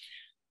 but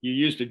you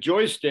used a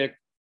joystick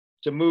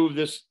to move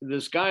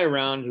this guy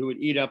around who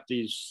would eat up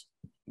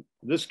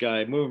this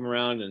guy, move him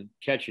around and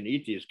catch and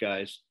eat these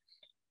guys.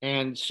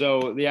 And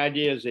so the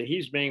idea is that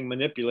he's being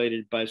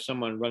manipulated by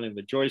someone running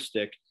the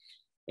joystick.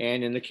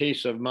 And in the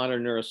case of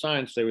modern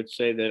neuroscience, they would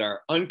say that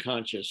our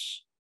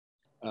unconscious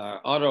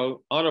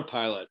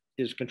autopilot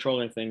is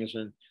controlling things,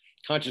 and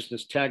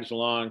consciousness tags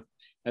along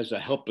as a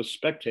helpless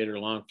spectator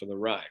along for the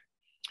ride.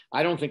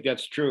 I don't think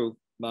that's true,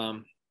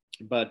 and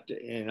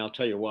I'll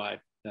tell you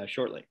why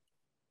shortly.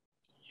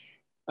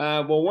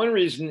 Well, one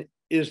reason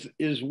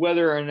is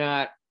whether or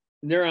not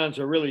neurons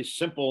are really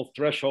simple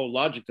threshold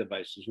logic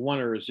devices, 1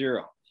 or a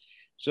 0.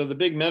 So the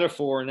big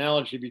metaphor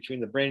analogy between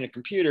the brain and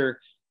computer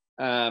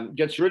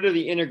gets rid of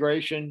the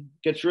integration,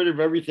 gets rid of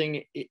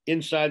everything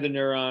inside the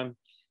neuron,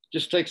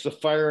 just takes the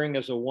firing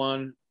as a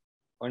 1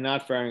 or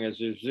not firing as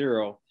a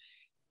 0.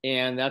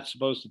 And that's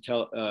supposed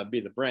to be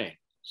the brain.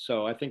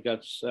 So I think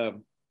that's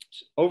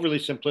overly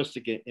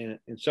simplistic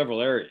in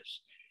several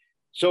areas.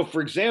 So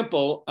for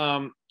example,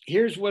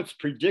 here's what's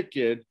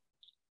predicted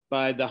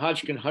by the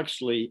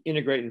Hodgkin-Huxley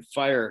integrate and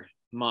fire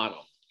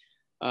model.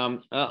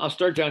 I'll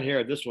start down here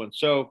at this one.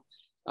 So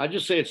I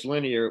just say it's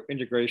linear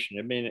integration.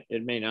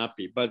 It may not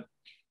be, but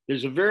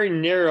there's a very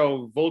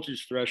narrow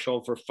voltage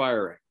threshold for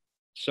firing.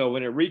 So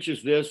when it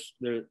reaches this,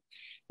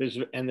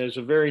 there's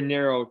a very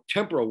narrow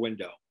temporal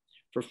window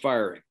for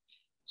firing.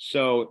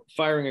 So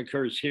firing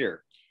occurs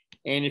here.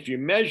 And if you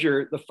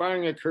measure, the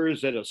firing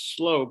occurs at a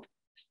slope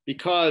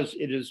because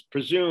it is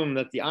presumed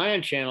that the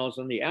ion channels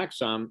on the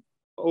axon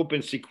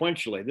open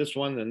sequentially, this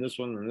one, then this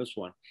one, then this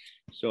one.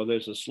 So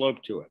there's a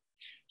slope to it.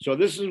 So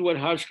this is what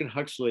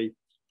Hodgkin-Huxley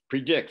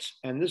predicts.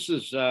 And this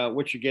is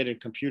what you get in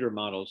computer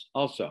models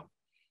also.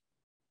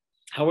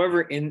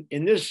 However, in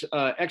this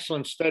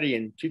excellent study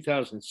in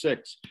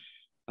 2006,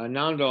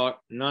 Nondorf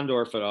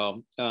et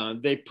al.,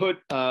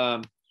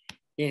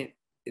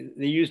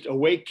 they used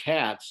awake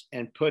cats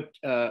and put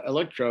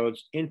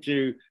electrodes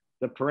into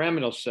the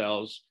pyramidal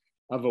cells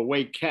of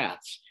awake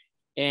cats.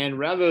 And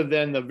rather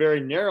than the very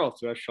narrow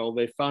threshold,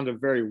 they found a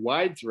very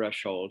wide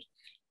threshold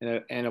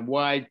and a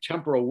wide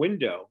temporal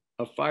window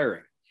of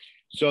firing.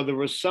 So there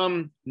was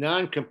some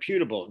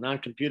non-computable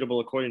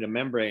according to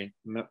membrane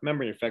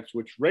effects,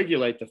 which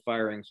regulate the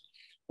firings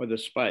or the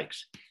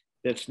spikes.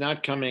 That's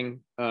not coming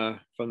from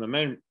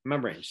the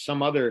membrane,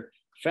 some other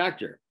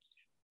factor.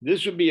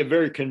 This would be a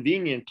very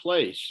convenient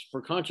place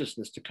for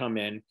consciousness to come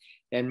in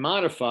and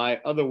modify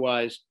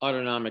otherwise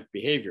autonomic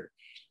behavior.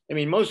 I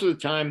mean, most of the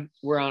time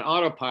we're on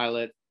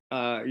autopilot.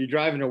 You're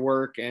driving to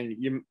work and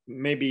you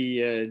may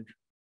be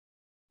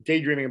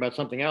daydreaming about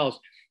something else.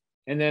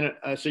 And then,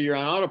 so you're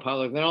on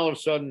autopilot, and then all of a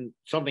sudden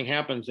something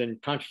happens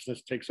and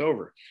consciousness takes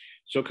over.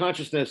 So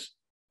consciousness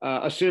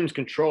assumes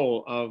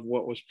control of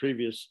what was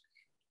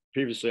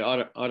previously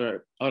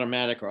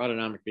automatic or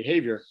autonomic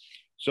behavior.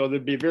 So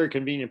there'd be a very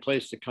convenient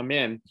place to come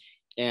in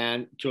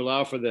and to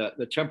allow for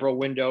the temporal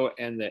window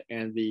and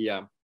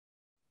the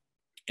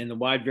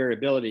wide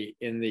variability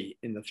in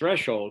the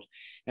threshold.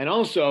 And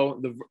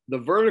also the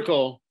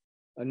vertical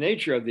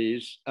nature of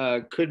these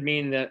could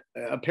mean that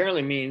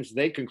apparently means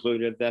they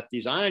concluded that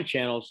these ion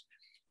channels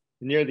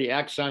near the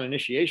axon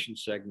initiation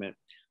segment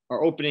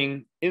are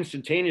opening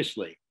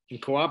instantaneously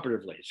and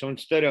cooperatively. So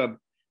instead of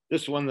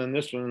this one, then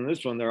this one, and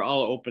this one, they're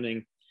all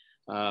opening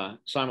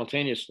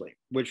simultaneously,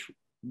 which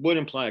would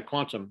imply a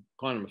quantum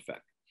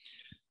effect.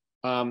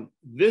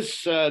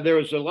 There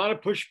was a lot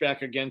of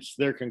pushback against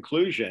their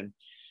conclusion.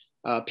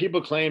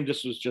 People claimed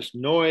this was just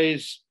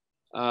noise,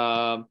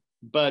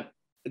 but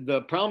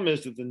the problem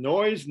is that the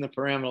noise in the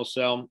pyramidal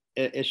cell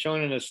is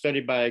shown in a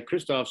study by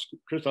Christoph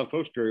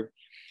Koch's group.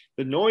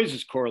 The noise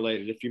is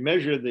correlated. If you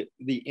measure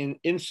the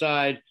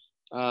inside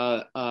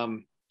of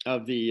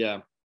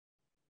the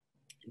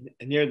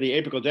near the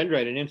apical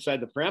dendrite and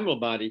inside the pyramidal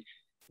body,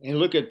 and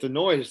look at the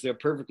noise, they're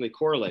perfectly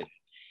correlated.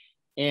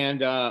 And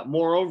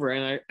moreover,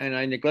 and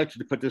I neglected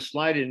to put this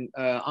slide in,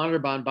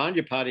 Anirban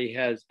Bandyapati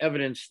has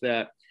evidence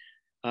that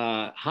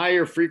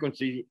higher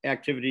frequency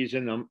activities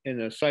in the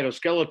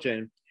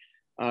cytoskeleton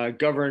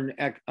govern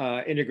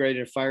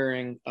integrated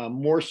firing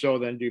more so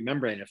than do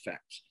membrane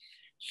effects.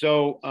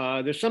 So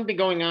there's something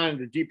going on at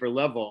the deeper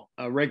level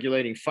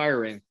regulating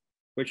firing,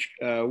 which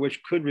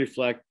could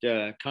reflect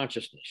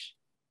consciousness.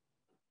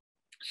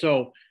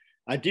 So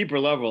a deeper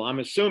level, I'm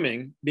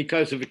assuming,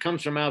 because if it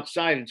comes from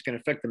outside, it's going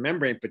to affect the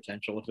membrane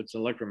potential if it's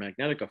an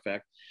electromagnetic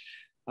effect.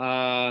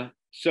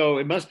 So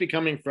it must be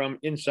coming from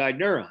inside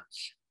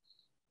neurons,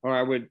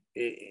 or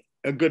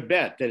a good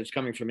bet that it's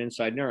coming from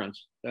inside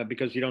neurons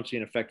because you don't see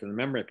an effect on the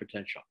membrane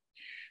potential.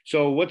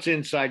 So what's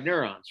inside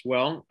neurons?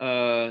 Well,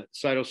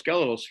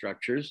 cytoskeletal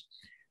structures.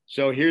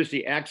 So here's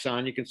the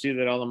axon. You can see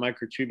that all the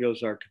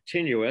microtubules are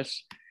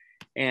continuous.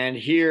 And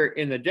here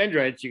in the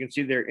dendrites, you can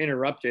see they're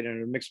interrupted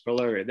in a mixed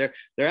polarity.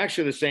 They're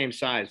actually the same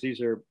size.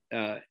 These are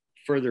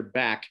further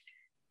back,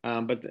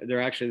 but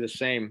they're actually the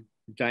same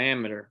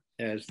diameter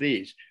as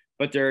these.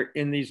 But they're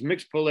in these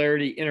mixed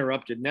polarity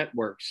interrupted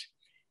networks.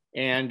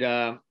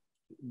 And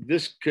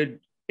this could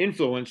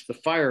influence the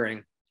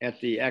firing at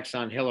the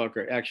axon hillock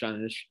or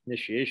axon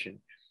initiation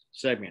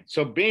segment.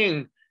 So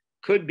Bing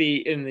could be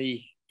in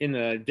the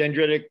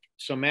dendritic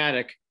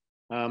somatic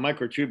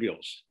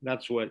microtubules.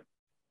 That's what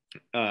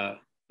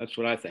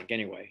I think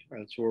anyway.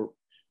 That's what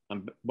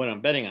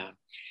I'm betting on.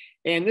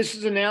 And this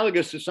is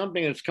analogous to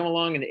something that's come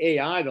along in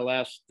AI the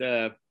last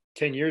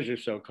 10 years or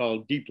so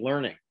called deep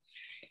learning,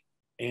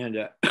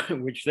 and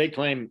which they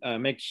claim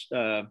makes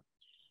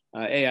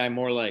AI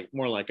more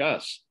like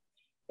us.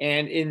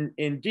 And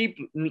in deep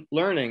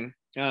learning,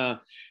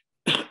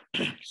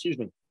 excuse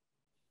me.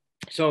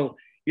 So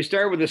you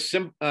start with this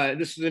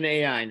is an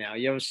AI now.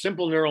 You have a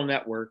simple neural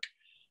network,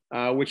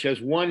 which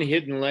has one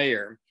hidden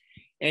layer,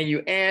 and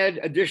you add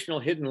additional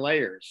hidden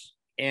layers,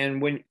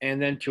 and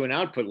then to an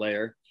output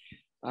layer.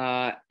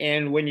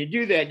 And when you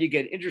do that, you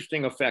get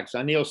interesting effects.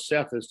 Anil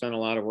Seth has done a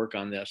lot of work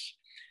on this.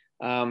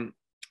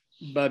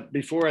 But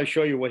before I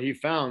show you what he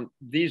found,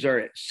 these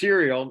are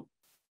serial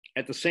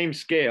at the same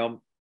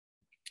scale,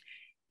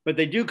 but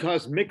they do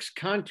cause mixed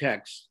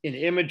context in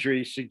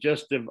imagery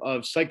suggestive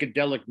of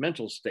psychedelic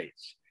mental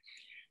states.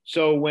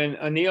 So when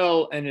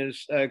Anil and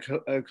his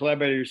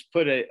collaborators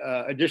put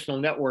additional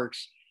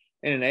networks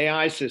in an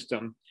AI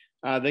system,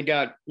 they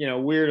got,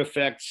 weird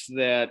effects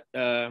that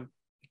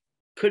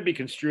could be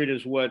construed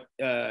as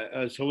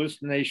as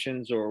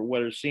hallucinations or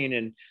what are seen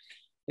in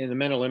the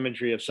mental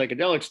imagery of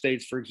psychedelic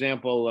states. For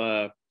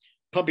example,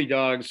 puppy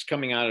dogs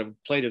coming out of a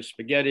plate of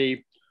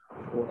spaghetti,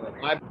 or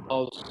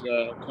eyeballs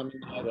coming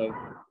out of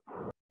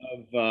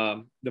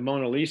the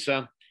Mona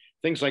Lisa,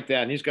 things like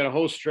that. And he's got a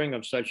whole string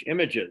of such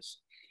images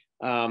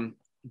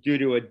due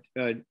to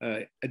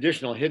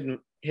additional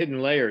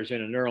hidden layers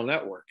in a neural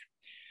network.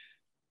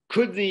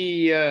 Could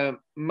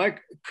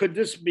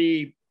this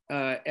be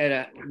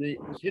these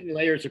hidden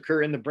layers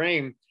occur in the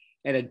brain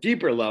at a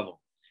deeper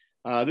level?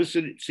 This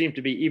would seem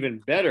to be even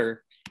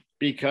better,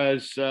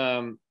 because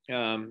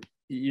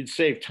you'd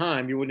save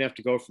time. You wouldn't have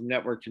to go from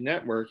network to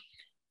network,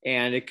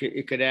 and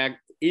it could act.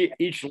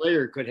 Each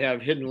layer could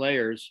have hidden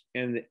layers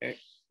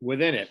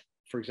within it.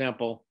 For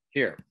example,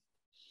 here.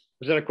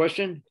 Was that a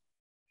question?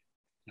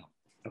 No.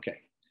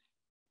 Okay.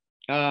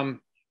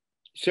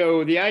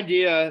 So the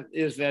idea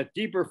is that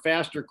deeper,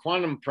 faster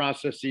quantum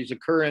processes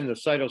occur in the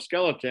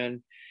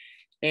cytoskeleton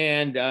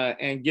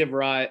and give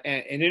rise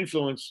and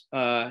influence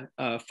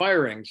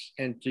firings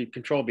and to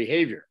control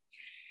behavior.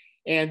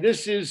 And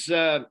this is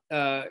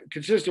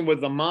consistent with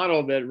the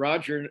model that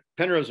Roger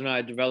Penrose and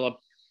I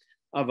developed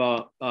of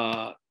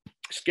a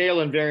scale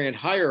invariant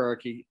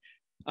hierarchy.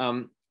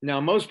 Now,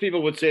 most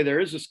people would say there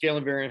is a scale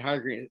invariant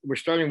hierarchy. We're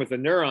starting with a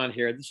neuron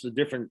here. This is a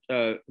different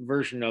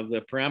version of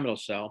the pyramidal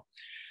cell.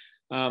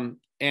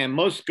 And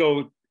most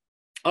go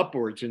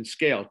upwards in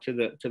scale to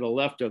the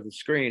left of the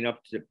screen, up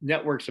to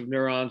networks of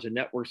neurons and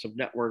networks of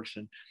networks,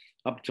 and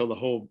up till the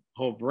whole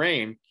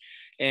brain.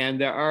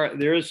 And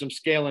there is some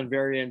scale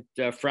invariant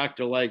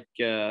fractal-like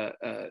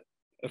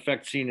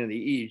effect seen in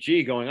the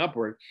EEG going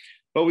upward,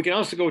 but we can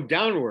also go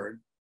downward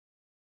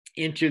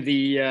into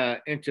the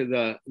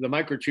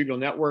microtubule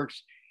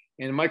networks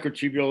and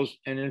microtubules,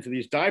 and into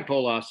these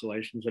dipole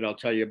oscillations that I'll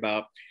tell you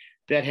about,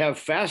 that have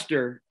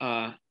faster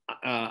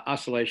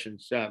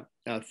oscillations,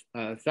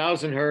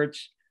 1,000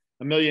 hertz,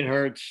 1,000,000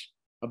 hertz,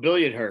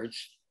 1,000,000,000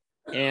 hertz,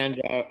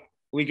 and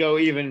we go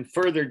even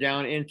further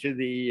down into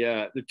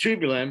the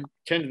tubulin,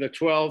 10 to the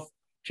 12th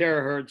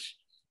terahertz,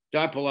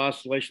 dipole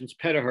oscillations,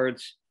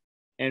 petahertz,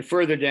 and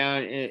further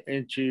down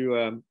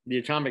into the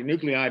atomic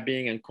nuclei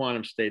being in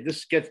quantum state.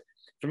 This gets,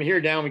 from here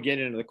down, we get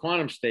into the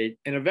quantum state,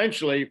 and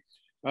eventually,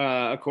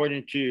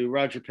 according to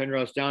Roger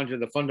Penrose, down to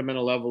the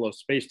fundamental level of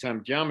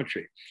space-time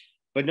geometry.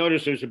 But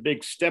notice there's a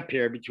big step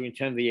here between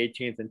 10 to the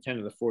 18th and 10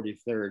 to the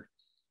 43rd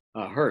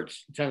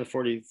hertz. 10 to the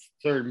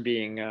 43rd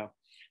being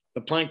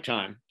the Planck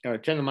time, or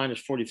 10 to the minus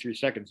 43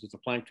 seconds is the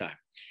Planck time.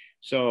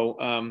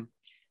 So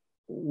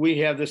we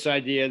have this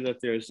idea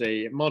that there's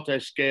a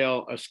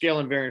scale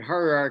invariant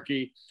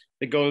hierarchy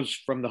that goes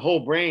from the whole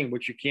brain,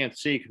 which you can't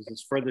see because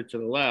it's further to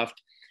the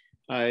left,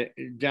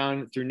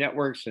 down through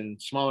networks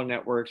and smaller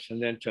networks,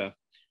 and then to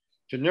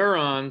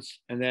neurons,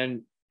 and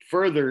then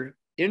further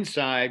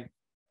inside,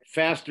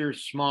 faster,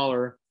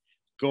 smaller,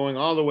 going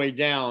all the way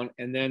down,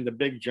 and then the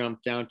big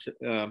jump down to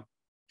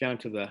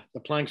the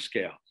Planck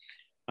scale,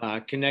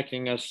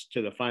 connecting us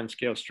to the fine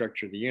scale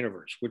structure of the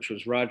universe, which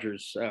was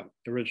Roger's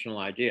original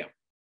idea.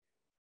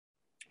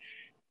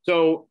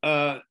 So,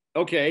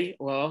 okay,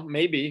 well,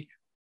 maybe,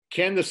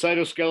 can the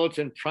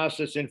cytoskeleton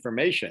process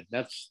information?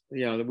 That's,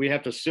 we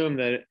have to assume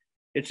that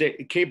it's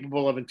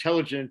capable of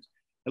intelligent,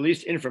 at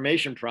least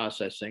information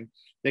processing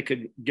that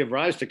could give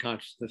rise to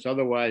consciousness.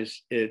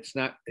 Otherwise, its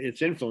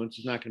influence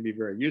is not going to be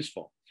very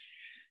useful.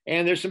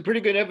 And there's some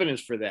pretty good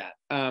evidence for that.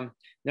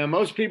 Now,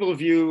 most people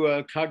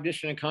view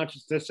cognition and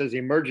consciousness as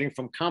emerging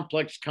from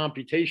complex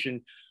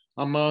computation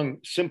among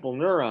simple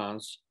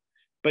neurons,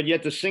 but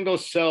yet the single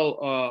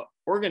cell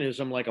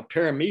organism, like a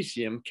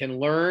paramecium, can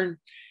learn.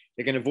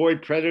 It can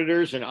avoid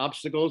predators and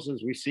obstacles,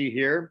 as we see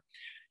here.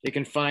 It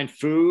can find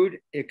food.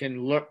 It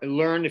can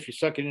learn. If you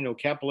suck it into a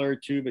capillary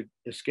tube, it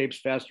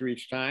escapes faster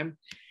each time.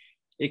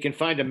 It can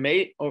find a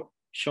mate,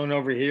 shown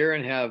over here,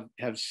 and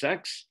have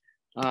sex,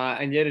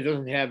 and yet it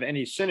doesn't have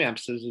any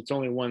synapses. It's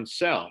only one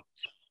cell.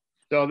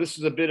 So this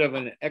is a bit of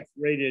an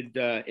X-rated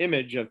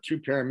image of two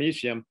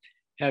paramecium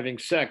having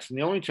sex. And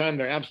the only time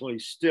they're absolutely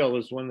still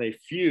is when they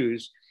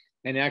fuse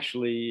and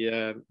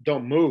actually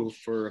don't move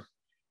for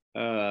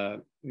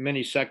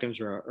many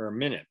seconds or a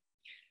minute.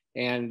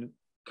 And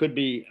could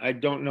be, I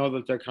don't know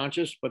that they're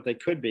conscious, but they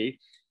could be.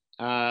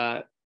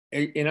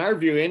 In our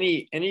view,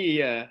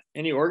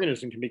 any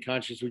organism can be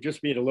conscious, would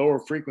just be at a lower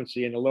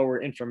frequency and a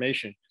lower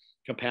information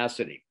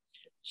capacity.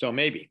 So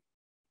maybe.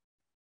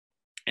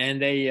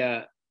 And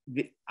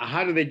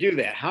how do they do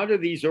that? How do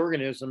these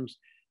organisms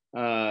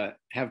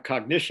have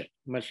cognition?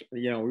 We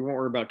won't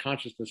worry about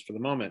consciousness for the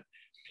moment.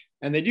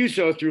 And they do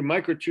so through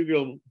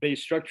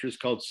microtubule-based structures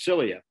called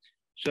cilia.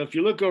 So if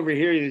you look over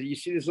here, you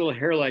see these little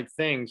hair-like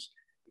things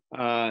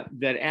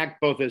that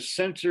act both as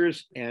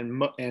sensors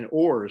and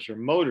oars or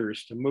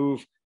motors to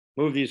move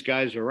these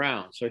guys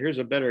around. So here's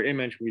a better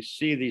image. We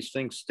see these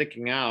things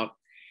sticking out.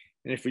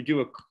 And if we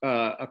do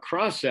a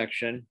cross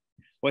section,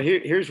 well,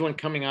 here's one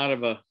coming out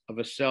of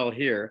a cell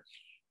here.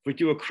 If we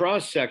do a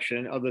cross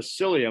section of the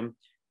cilium,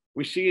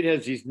 we see it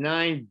has these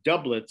 9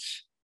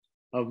 doublets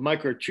of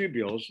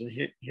microtubules, and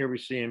here we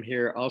see them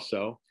here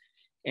also,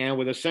 and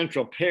with a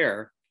central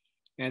pair.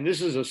 And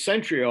this is a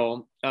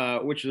centriole,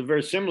 which is a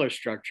very similar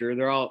structure.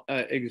 They're all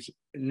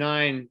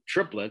 9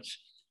 triplets,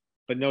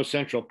 but no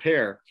central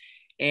pair.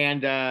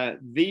 And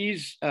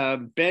these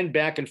bend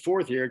back and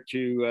forth here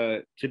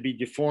to be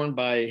deformed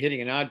by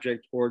hitting an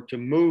object or to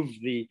move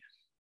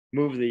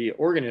the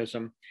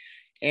organism.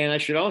 And I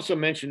should also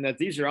mention that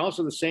these are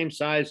also the same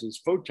size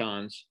as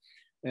photons,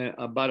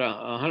 about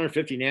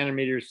 150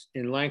 nanometers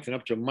in length and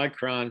up to a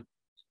micron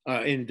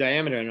in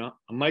diameter and a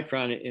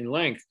micron in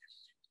length,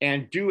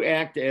 and do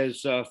act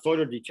as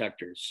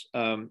photodetectors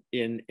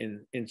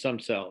in some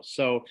cells.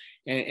 So,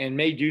 and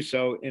may do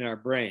so in our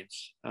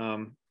brains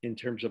in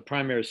terms of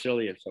primary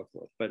cilia and so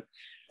forth. But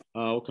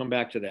we'll come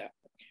back to that.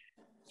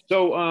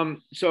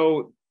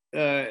 So,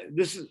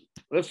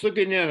 let's look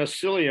in on a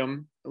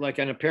cilium, like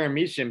on a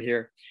paramecium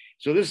here.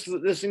 So this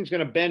thing's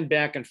going to bend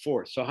back and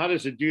forth. So how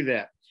does it do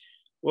that?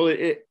 Well,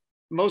 it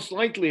most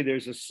likely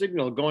there's a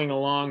signal going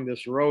along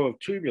this row of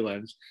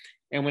tubulins.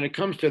 And when it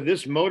comes to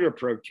this motor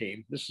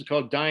protein, this is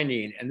called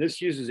dynein, and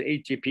this uses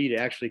ATP to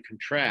actually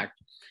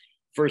contract.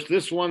 First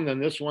this one, then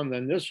this one,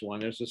 then this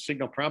one, as the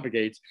signal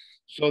propagates,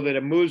 so that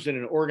it moves in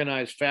an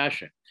organized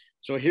fashion.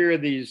 So here are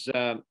these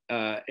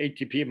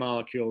ATP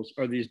molecules,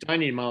 or these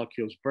dynein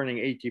molecules burning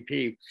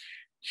ATP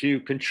to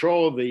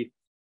control the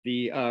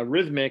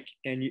rhythmic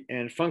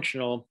and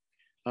functional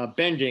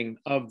bending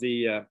of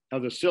the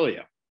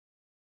cilia.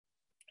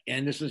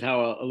 And this is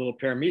how a little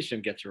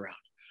paramecium gets around.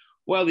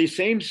 Well, these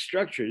same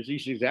structures,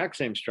 these exact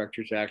same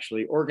structures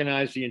actually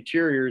organize the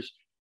interiors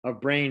of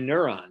brain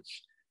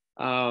neurons.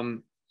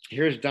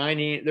 Here's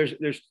dynein.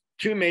 There's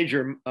 2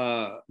 major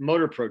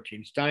motor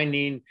proteins,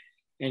 dynein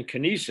and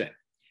kinesin.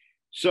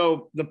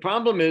 So the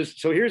problem is,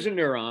 so here's a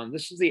neuron.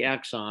 This is the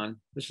axon.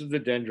 This is the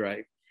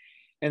dendrite.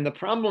 And the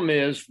problem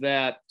is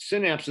that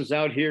synapses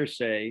out here,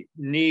 say,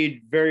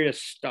 need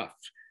various stuff,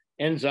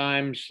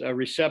 enzymes,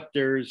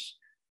 receptors,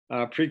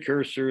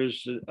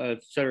 precursors,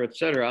 et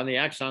cetera, on the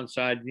axon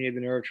side, you need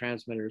the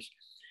neurotransmitters.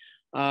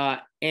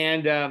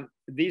 And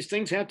these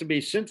things have to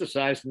be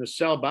synthesized in the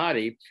cell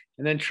body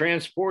and then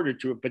transported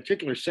to a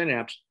particular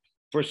synapse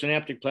for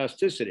synaptic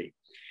plasticity.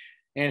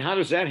 And how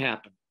does that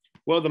happen?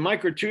 Well, the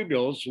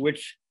microtubules,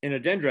 which in a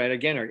dendrite,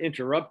 again, are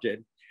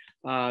interrupted,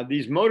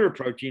 these motor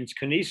proteins,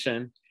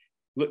 kinesin,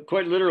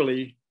 quite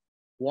literally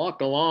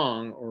walk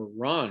along or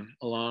run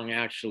along,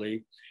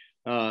 actually,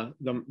 the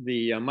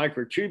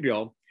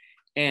microtubule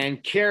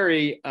and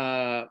carry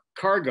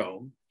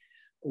cargo,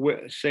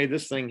 say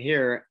this thing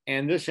here,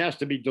 and this has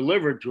to be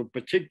delivered to a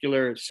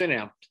particular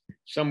synapse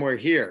somewhere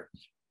here,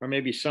 or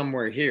maybe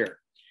somewhere here.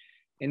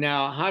 And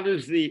now, how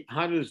does the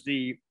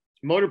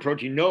motor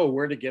protein know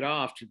where to get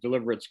off to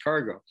deliver its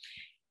cargo?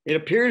 It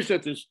appears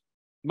that this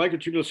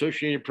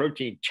microtubule-associated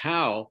protein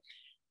tau,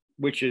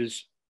 which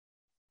is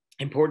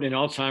important in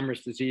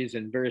Alzheimer's disease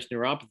and various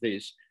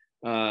neuropathies,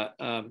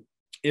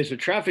 is a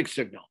traffic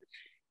signal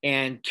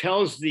and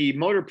tells the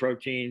motor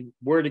protein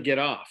where to get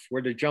off,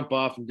 where to jump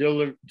off and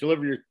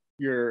deliver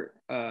your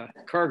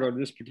cargo to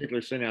this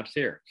particular synapse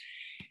here.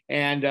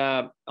 And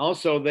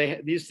also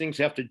these things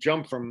have to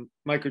jump from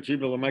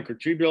microtubule to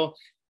microtubule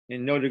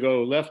and know to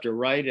go left or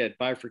right at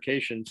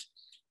bifurcations.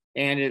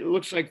 And it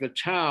looks like the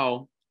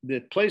tau,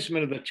 the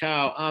placement of the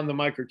tau on the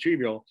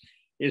microtubule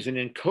is an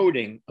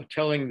encoding of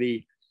telling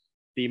the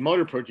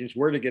motor proteins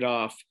where to get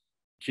off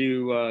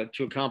to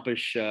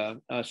accomplish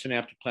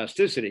synaptic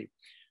plasticity.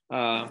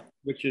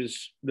 Which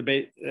is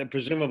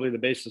presumably the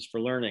basis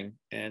for learning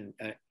and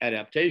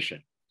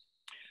adaptation.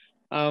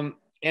 And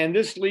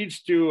this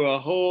leads to a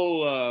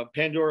whole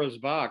Pandora's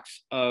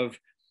box of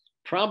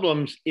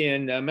problems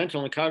in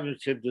mental and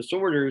cognitive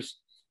disorders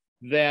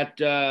that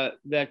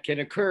can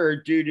occur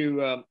due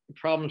to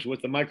problems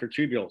with the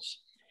microtubules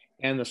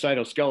and the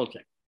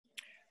cytoskeleton.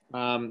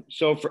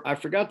 I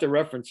forgot the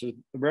reference.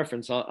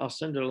 I'll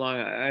send it along.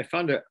 I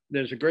found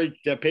there's a great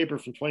paper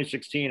from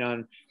 2016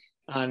 on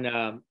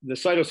the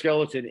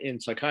cytoskeleton in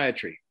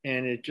psychiatry.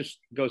 And it just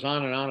goes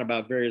on and on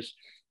about various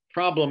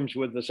problems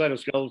with the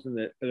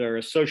cytoskeleton that are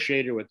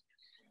associated with,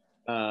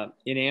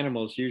 in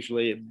animals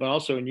usually, but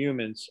also in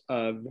humans,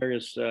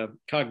 various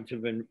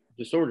cognitive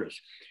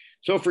disorders.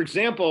 So for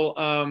example,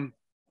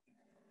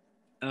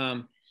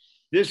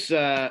 this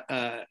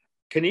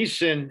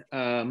kinesin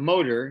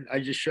motor, I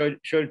just showed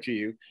it to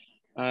you,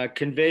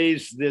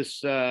 conveys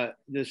this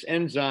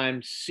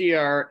enzyme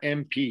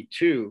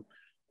CRMP2,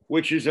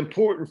 which is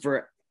important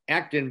for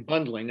actin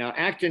bundling. Now,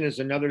 actin is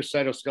another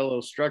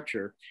cytoskeletal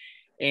structure,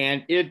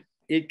 and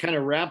it kind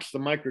of wraps the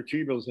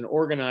microtubules and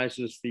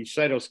organizes the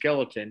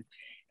cytoskeleton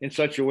in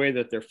such a way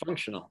that they're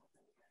functional.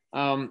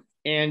 And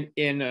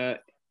in a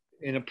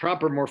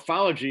proper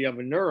morphology of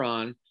a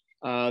neuron,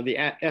 the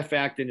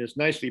F-actin is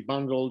nicely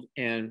bundled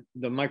and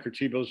the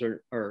microtubules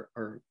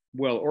are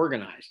well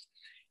organized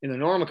in the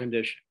normal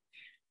condition.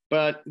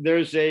 But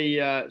there's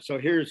so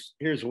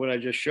here's what I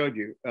just showed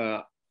you.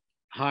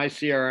 High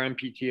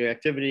CRMP2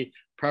 activity,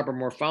 proper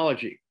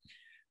morphology.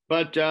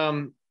 But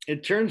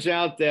it turns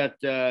out that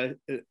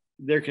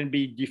there can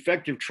be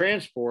defective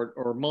transport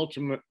or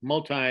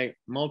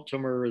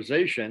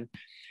multimerization,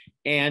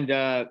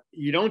 and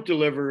you don't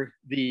deliver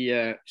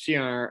the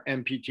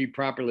CRMPT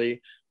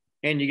properly,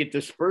 and you get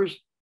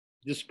dispersed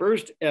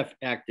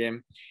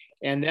F-actin,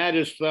 and that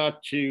is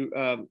thought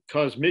to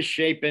cause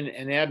misshapen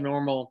and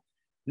abnormal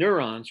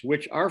neurons,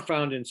 which are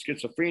found in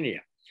schizophrenia.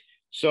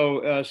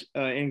 So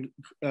in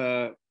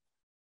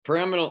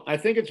pyramidal, I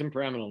think it's in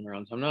pyramidal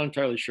neurons, I'm not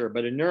entirely sure,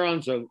 but in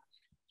neurons of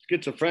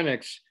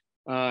schizophrenics,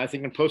 I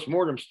think in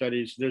postmortem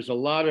studies, there's a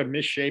lot of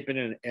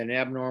misshapen and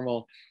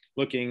abnormal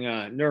looking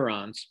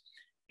neurons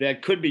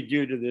that could be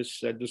due to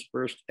this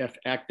dispersed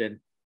F-actin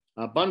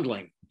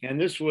bundling. And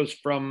this was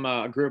from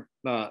a group,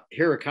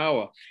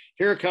 Hirakawa.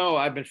 Hirakawa,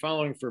 I've been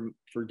following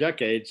for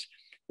decades,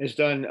 has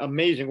done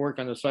amazing work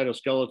on the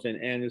cytoskeleton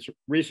and is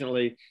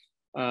recently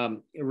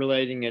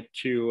relating it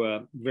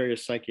to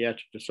various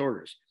psychiatric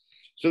disorders.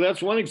 So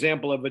that's one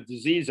example of a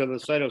disease of the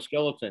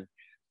cytoskeleton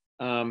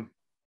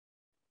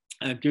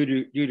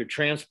due to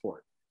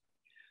transport.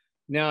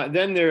 Now,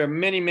 then there are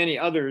many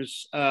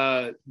others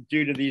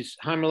due to these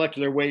high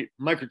molecular weight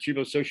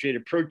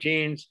microtubule-associated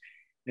proteins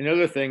and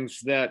other things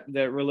that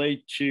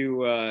relate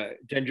to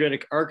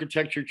dendritic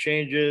architecture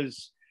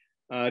changes,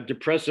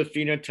 depressive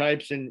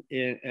phenotypes in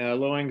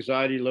low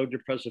anxiety, low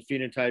depressive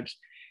phenotypes,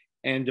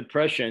 and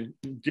depression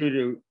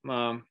due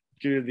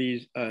to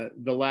these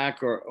the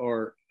lack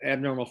or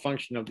abnormal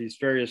function of these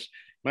various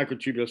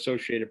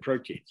microtubule-associated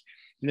proteins.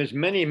 And there's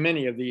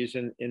many of these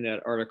in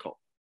that article.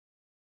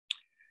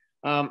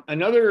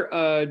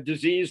 Another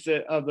disease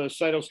of the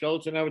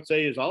cytoskeleton, I would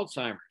say, is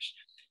Alzheimer's.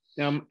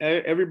 Now,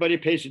 everybody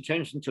pays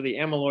attention to the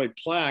amyloid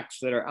plaques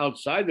that are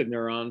outside the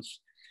neurons,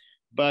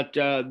 but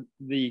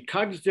the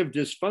cognitive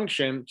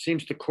dysfunction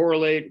seems to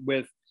correlate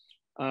with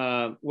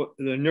the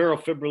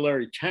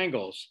neurofibrillary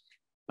tangles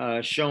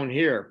shown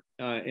here,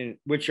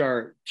 which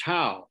are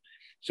tau.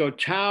 So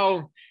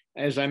tau,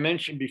 as I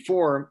mentioned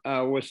before,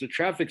 was the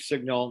traffic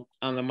signal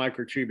on the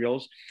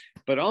microtubules,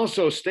 but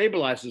also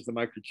stabilizes the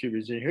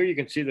microtubules. And here you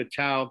can see the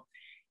tau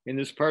in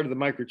this part of the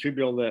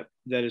microtubule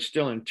that is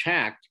still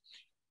intact.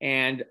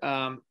 And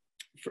the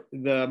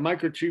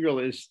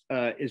microtubule is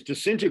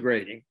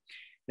disintegrating.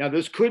 Now,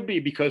 this could be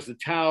because the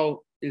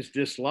tau is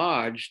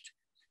dislodged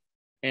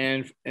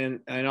and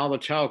all the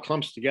tau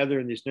clumps together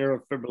in these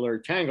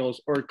neurofibrillary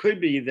tangles, or it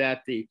could be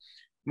that the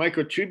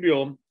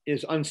microtubule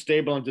is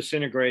unstable and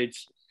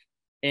disintegrates,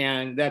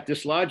 and that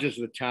dislodges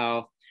the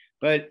tau.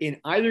 But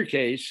in either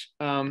case,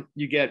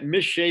 you get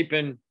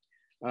misshapen,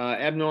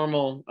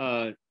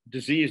 abnormal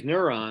diseased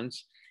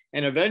neurons,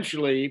 and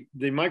eventually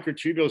the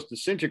microtubules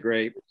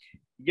disintegrate,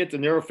 you get the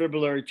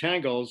neurofibrillary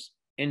tangles,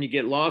 and you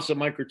get loss of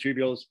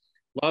microtubules,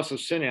 loss of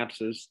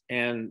synapses,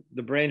 and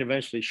the brain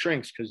eventually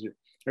shrinks because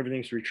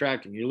everything's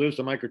retracting. You lose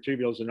the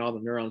microtubules and all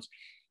the neurons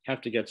have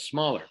to get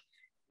smaller.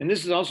 And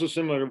this is also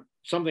similar to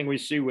something we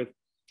see with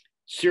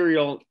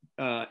serial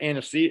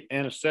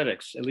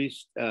anesthetics, at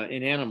least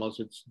in animals.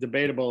 It's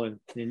debatable in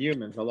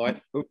humans, although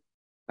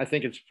I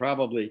think it's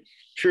probably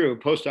true,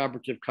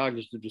 postoperative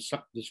cognitive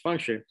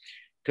dysfunction,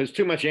 because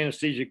too much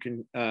anesthesia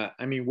can,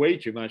 way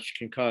too much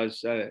can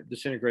cause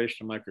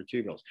disintegration of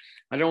microtubules.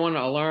 I don't want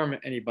to alarm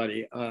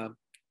anybody.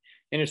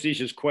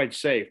 Anesthesia is quite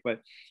safe,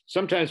 but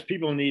sometimes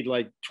people need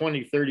like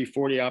 20, 30,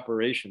 40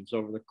 operations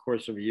over the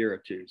course of a year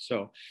or two.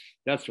 So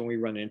that's when we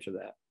run into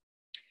that.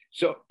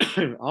 So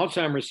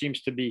Alzheimer's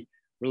seems to be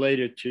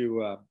related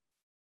to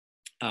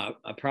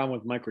a problem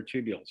with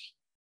microtubules,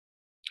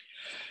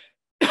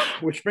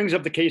 which brings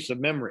up the case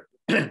of memory.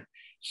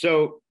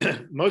 So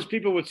most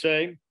people would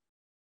say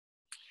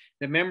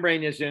the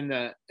membrane is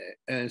in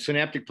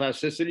synaptic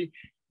plasticity.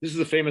 This is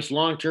the famous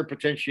long-term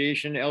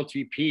potentiation,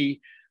 LTP,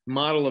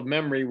 model of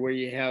memory, where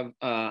you have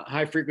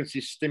high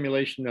frequency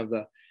stimulation of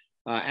the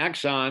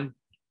axon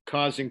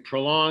causing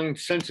prolonged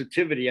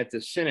sensitivity at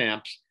the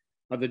synapse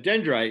of the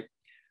dendrite.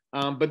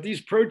 But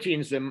these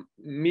proteins that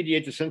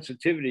mediate the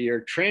sensitivity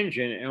are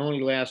transient and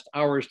only last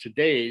hours to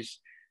days,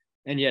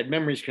 and yet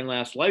memories can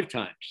last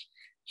lifetimes.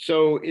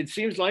 So it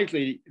seems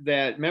likely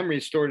that memory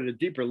is stored at a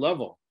deeper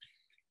level.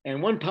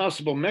 And one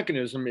possible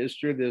mechanism is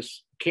through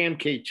this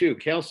CAMK2,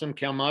 calcium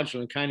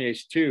calmodulin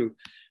kinase 2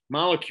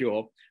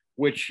 molecule,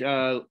 which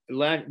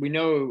we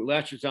know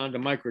latches onto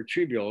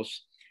microtubules,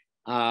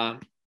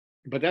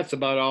 but that's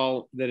about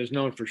all that is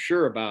known for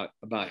sure about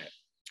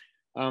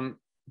it.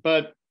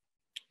 But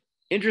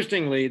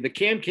interestingly, the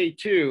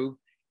CAMK2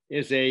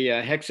 is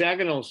a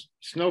hexagonal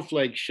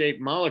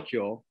snowflake-shaped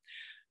molecule,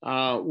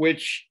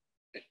 which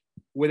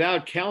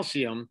without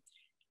calcium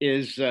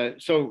is,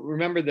 so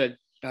remember that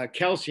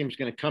calcium is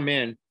going to come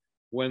in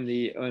when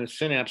a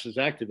synapse is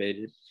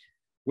activated.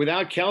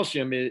 Without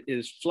calcium, it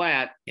is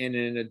flat and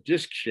in a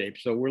disc shape.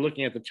 So we're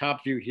looking at the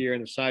top view here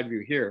and the side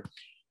view here.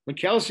 When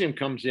calcium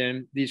comes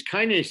in, these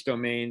kinase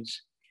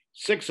domains,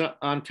 6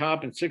 on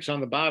top and 6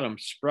 on the bottom,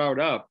 sprout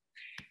up.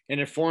 And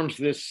it forms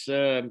this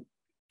kind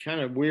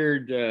of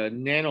weird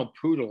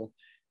nanopoodle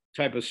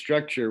type of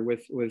structure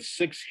with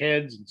 6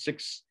 heads and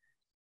 6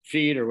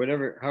 feet,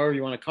 or however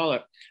you want to call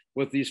it,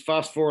 with these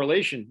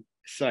phosphorylation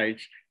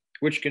sites,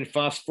 which can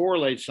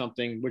phosphorylate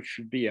something, which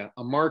should be a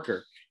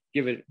marker,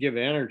 give it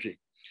energy.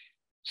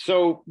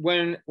 So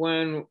when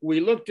we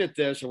looked at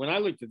this, or when I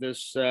looked at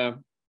this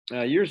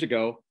years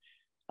ago,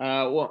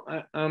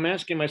 I'm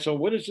asking myself,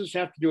 what does this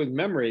have to do with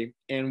memory,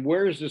 and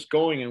where is this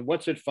going, and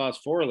what's it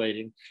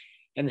phosphorylating?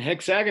 And the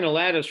hexagonal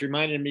lattice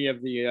reminded me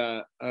of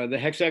the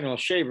hexagonal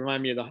shape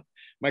reminded me of the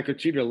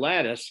microtubular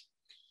lattice.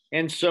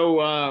 And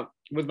so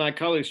with my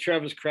colleagues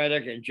Travis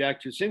Craddock and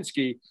Jack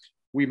Tusinski,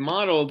 we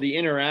modeled the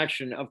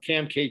interaction of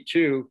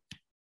CAMK2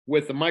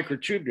 with the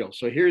microtubule.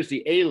 So here's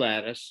the A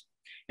lattice.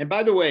 And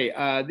by the way,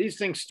 these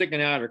things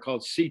sticking out are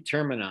called C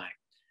termini.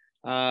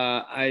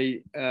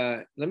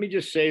 Let me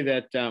just say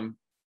that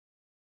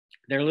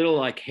they're little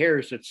like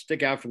hairs that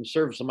stick out from the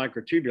surface of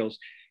microtubules,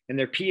 and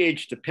they're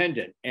pH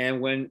dependent.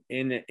 And when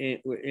in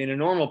a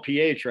normal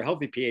pH or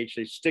healthy pH,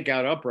 they stick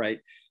out upright.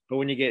 But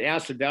when you get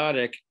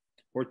acidotic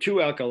or too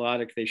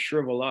alkalotic, they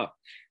shrivel up.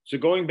 So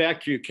going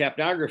back to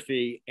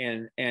capnography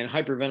and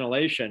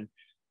hyperventilation,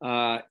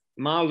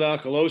 mild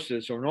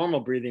alkalosis or normal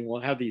breathing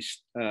will have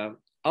these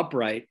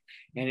upright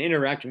and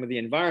interacting with the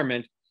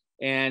environment.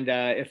 And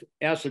if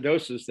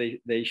acidosis,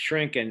 they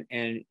shrink and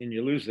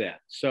you lose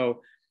that.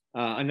 So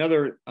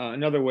another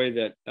way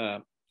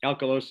that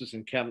alkalosis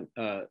and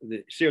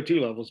the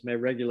CO2 levels may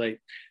regulate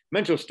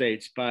mental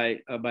states by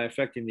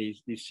affecting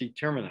these C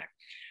termini.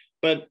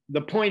 But the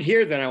point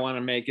here that I want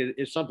to make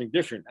is something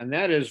different, and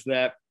that is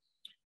that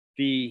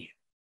the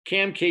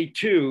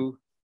CAMK2,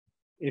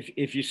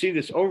 if you see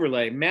this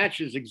overlay,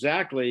 matches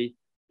exactly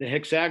the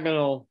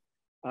hexagonal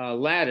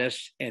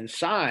lattice and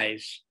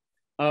size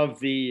of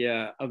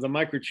the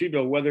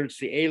microtubule, whether it's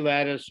the A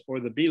lattice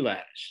or the B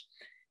lattice.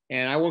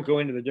 And I won't go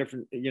into the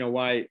different,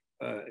 why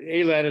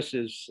A lattice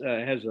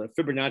has a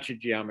Fibonacci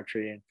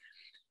geometry.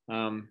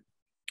 And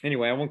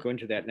anyway, I won't go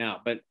into that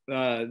now. But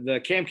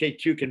the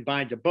CAMK2 can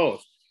bind to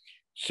both.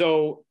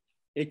 So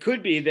it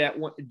could be that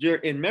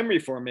in memory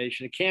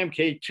formation, the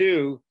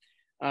CAMK2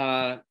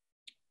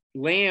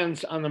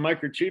 lands on the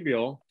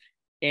microtubule,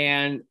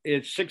 and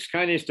its 6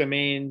 kinase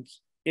domains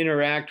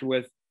interact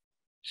with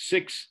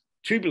 6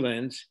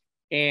 tubulins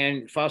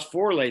and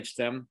phosphorylates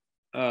them,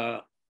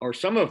 or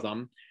some of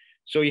them.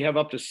 So you have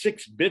up to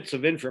 6 bits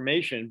of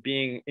information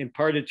being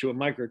imparted to a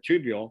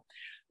microtubule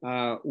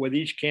with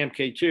each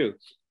CAMK2.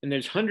 And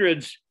there's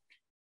hundreds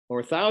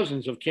or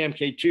thousands of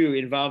CAMK2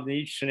 involved in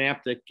each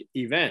synaptic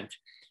event.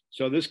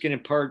 So this can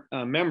impart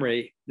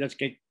memory that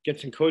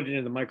gets encoded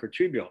into the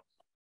microtubule.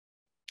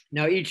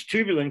 Now, each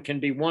tubulin can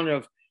be one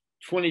of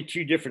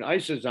 22 different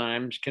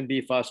isozymes, can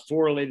be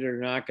phosphorylated or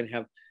not, can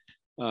have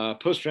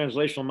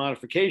post-translational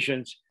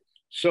modifications.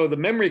 So the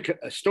memory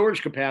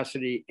storage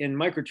capacity in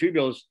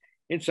microtubules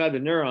inside the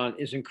neuron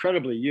is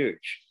incredibly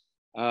huge.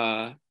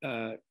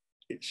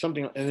 It's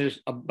something, and there's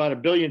about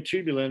 1 billion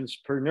tubulins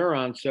per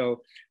neuron.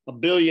 So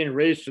 1 billion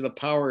raised to the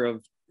power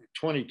of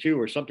 22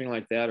 or something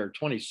like that, or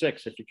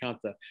 26 if you count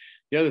the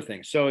other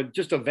things. So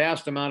just a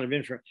vast amount of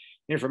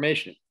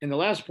information. And the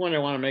last point I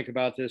want to make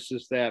about this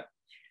is that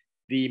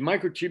the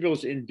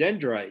microtubules in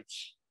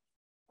dendrites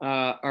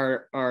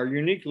are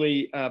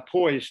uniquely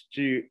poised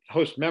to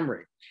host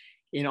memory.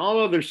 In all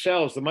other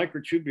cells, the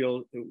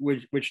microtubule,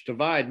 which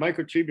divide,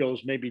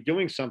 microtubules may be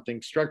doing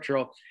something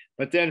structural,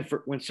 but then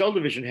when cell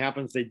division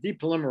happens, they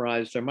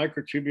depolymerize. Their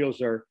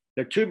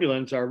their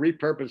tubulins are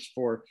repurposed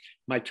for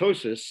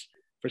mitosis,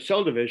 for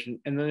cell division,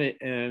 and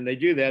then they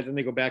do that, then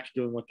they go back to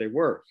doing what they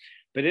were.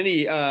 But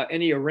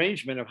any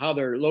arrangement of how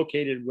they're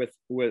located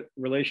with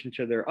relation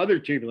to their other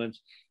tubulins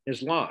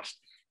is lost.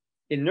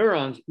 In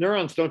neurons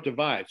don't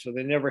divide, so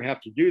they never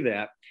have to do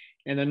that.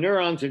 And the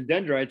neurons in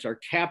dendrites are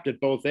capped at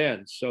both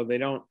ends, so they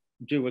don't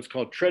do what's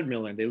called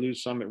treadmilling. They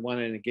lose some at one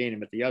end and gain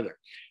them at the other.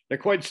 They're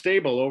quite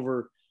stable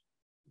over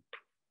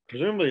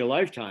presumably a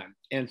lifetime,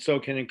 and so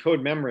can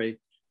encode memory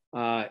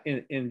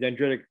in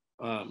dendritic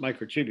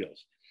microtubules.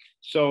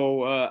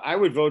 So I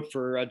would vote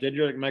for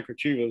dendritic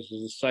microtubules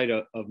as a site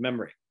of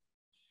memory.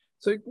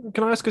 So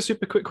can I ask a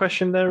super quick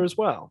question there as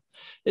well?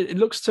 It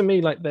looks to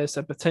me like there's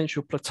a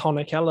potential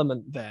platonic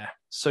element there.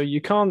 So you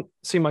can't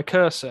see my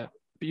cursor,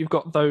 but you've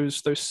got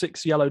those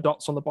 6 yellow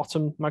dots on the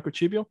bottom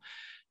microtubule.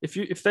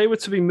 If they were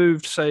to be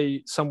moved,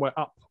 say, somewhere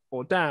up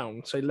or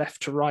down, say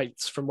left to right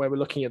from where we're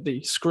looking at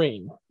the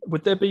screen,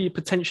 would there be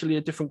potentially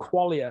a different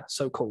qualia,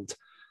 so-called,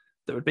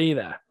 that would be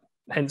there?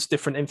 Hence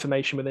different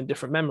information within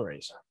different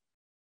memories?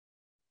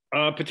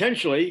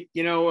 Potentially,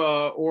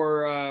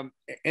 or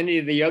any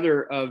of the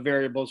other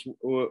variables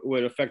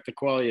would affect the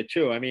qualia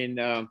too. I mean,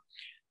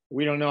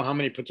 we don't know how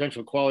many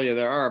potential qualia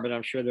there are, but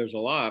I'm sure there's a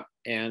lot,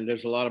 and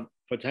there's a lot of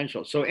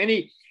potential. So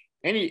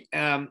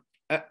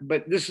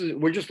but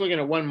we're just looking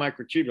at one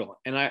microtubule,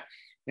 and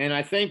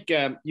I think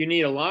you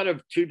need a lot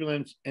of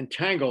tubulins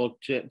entangled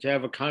to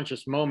have a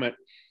conscious moment,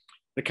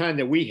 the kind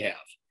that we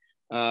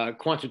have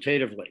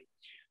quantitatively.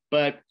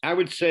 But I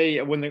would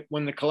say when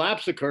the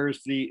collapse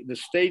occurs, the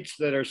states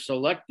that are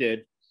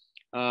selected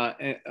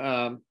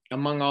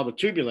among all the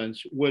tubulins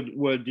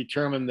would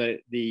determine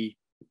the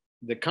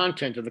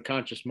content of the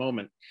conscious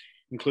moment,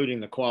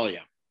 including the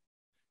qualia.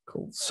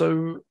 Cool.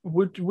 So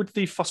would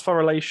the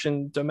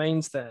phosphorylation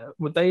domains there,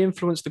 would they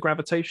influence the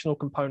gravitational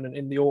component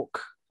in the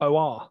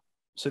ORCH-OR?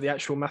 So the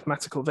actual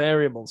mathematical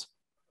variables?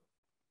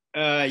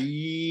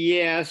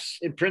 Yes,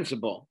 in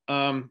principle.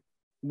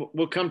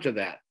 We'll come to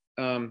that.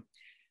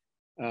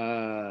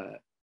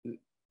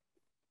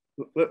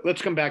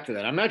 Let's come back to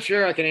that. I'm not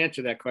sure I can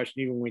answer that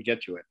question even when we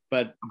get to it,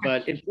 but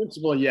in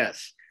principle,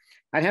 yes.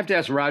 I'd have to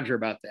ask Roger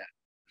about that.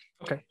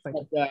 Okay, thank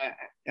you.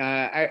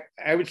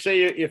 I would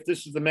say if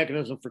this is the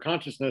mechanism for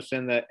consciousness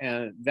and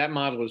that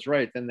model is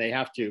right, then they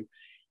have to,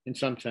 in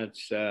some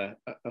sense,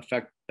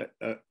 affect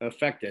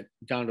it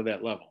down to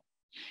that level.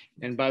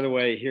 And by the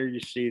way, here you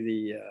see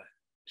the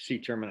C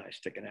termini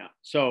sticking out.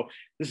 So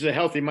this is a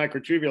healthy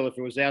microtubule. If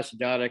it was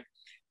acidotic,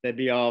 they'd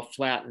be all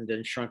flattened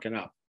and shrunken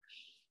up.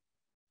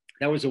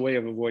 That was a way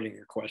of avoiding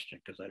your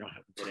question because I don't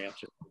have a good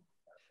answer.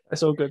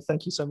 That's all good.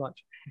 Thank you so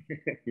much.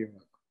 You're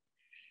welcome.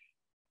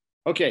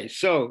 Okay,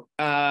 so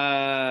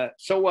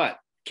what?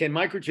 Can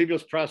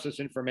microtubules process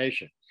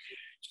information?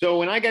 So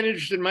when I got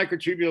interested in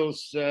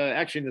microtubules,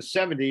 actually in the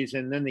 70s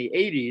and then the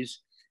 80s,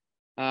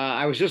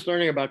 I was just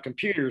learning about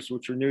computers,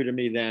 which were new to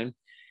me then,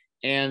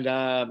 and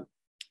I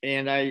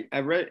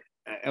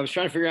was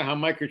trying to figure out how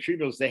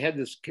microtubules, they had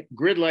this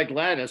grid-like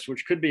lattice,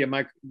 which could be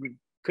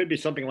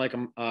something like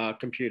a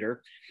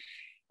computer.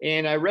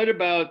 And I read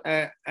about,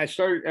 I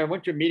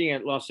went to a meeting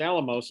at Los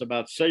Alamos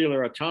about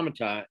cellular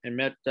automata and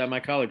met my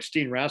colleague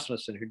Steen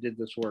Rasmussen, who did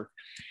this work.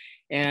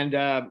 And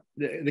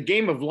the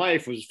game of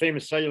life was a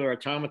famous cellular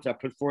automata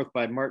put forth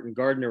by Martin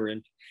Gardner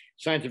in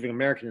Scientific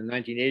American in the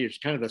 1980s. It's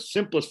kind of the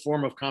simplest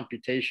form of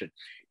computation.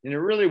 And it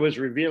really was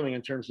revealing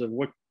in terms of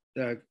what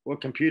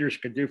computers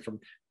could do from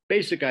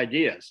basic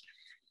ideas.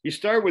 You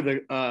start with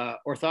an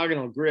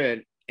orthogonal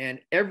grid, and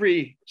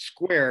every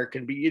square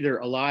can be either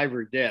alive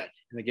or dead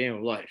in the game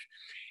of life.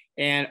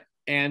 And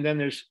then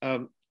there's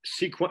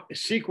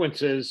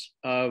sequences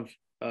of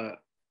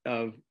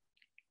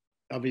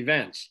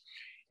events,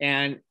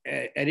 and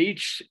at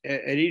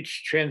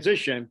each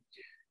transition,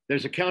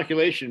 there's a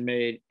calculation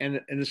made, and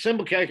the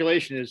simple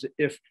calculation is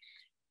if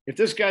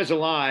this guy's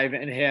alive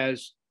and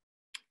has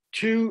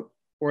 2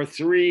 or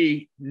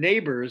 3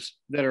 neighbors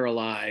that are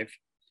alive,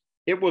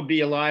 it will be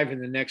alive in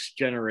the next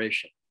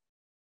generation.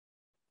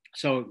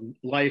 So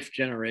life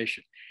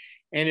generation.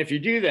 And if you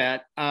do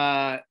that,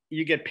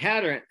 you get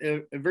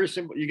very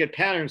simple. You get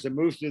patterns that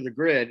move through the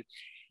grid,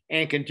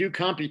 and can do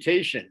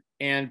computation.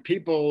 And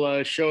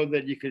people showed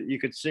that you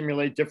could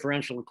simulate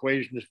differential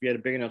equations if you had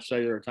a big enough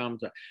cellular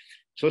automata.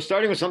 So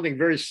starting with something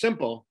very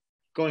simple,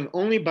 going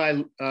only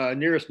by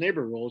nearest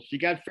neighbor rules, you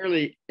got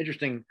fairly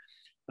interesting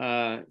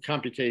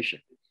computation.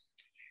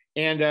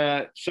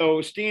 And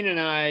so Steen and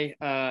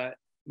I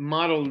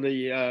modeled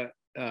the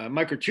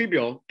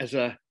microtubule as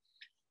a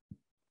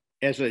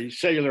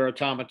cellular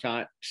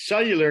automaton.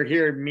 Cellular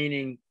here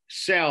meaning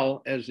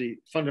cell as the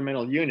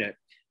fundamental unit,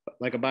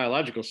 like a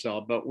biological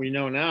cell. But we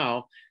know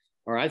now,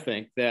 or I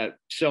think, that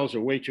cells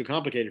are way too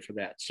complicated for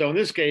that. So in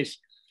this case,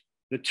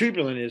 the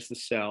tubulin is the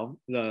cell,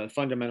 the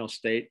fundamental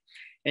state.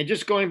 And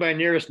just going by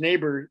nearest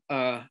neighbor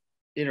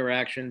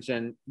interactions,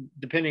 and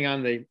depending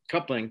on the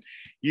coupling,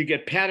 you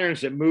get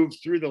patterns that move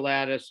through the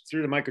lattice,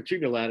 through the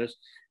microtubule lattice,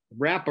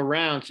 wrap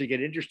around, so you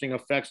get interesting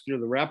effects through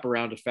the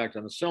wraparound effect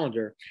on the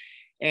cylinder.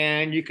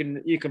 And you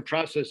can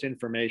process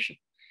information.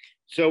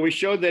 So we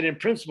showed that in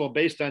principle,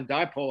 based on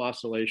dipole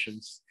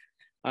oscillations,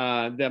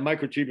 that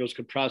microtubules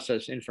could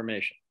process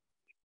information.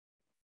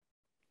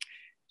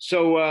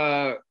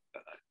 So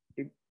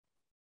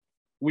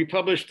we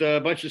published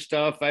a bunch of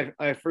stuff.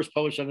 I first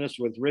published on this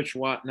with Rich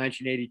Watt in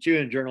 1982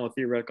 in Journal of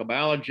Theoretical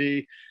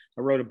Biology.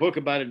 I wrote a book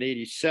about it in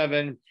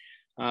 87.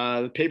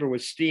 The paper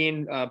with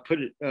Steen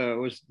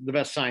was the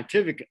best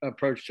scientific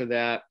approach to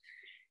that.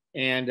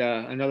 And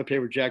another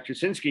paper with Jack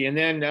Tuszynski. And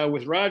then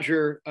with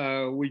Roger,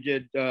 we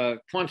did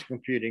quantum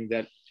computing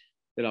that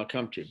I'll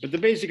come to. But the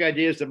basic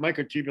idea is that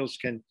microtubules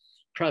can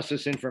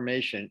process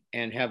information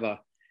and have a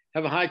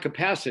high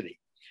capacity.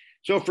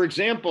 So for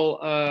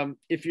example,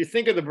 if you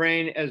think of the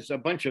brain as a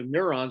bunch of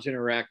neurons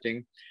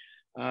interacting,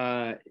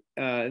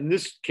 and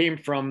this came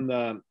from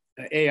the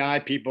AI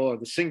people, or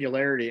the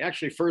singularity,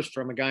 actually first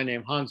from a guy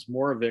named Hans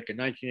Moravec in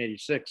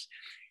 1986,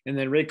 and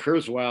then Ray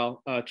Kurzweil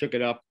took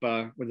it up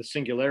with the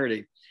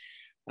singularity.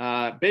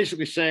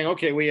 Basically saying,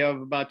 okay, we have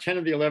about 10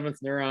 to the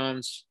 11th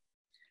neurons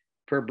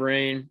per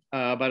brain,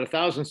 about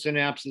 1,000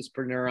 synapses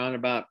per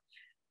neuron,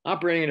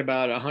 operating at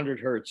about 100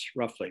 hertz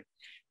roughly.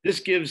 This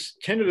gives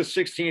 10 to the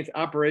 16th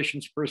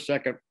operations per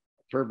second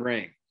per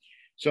brain.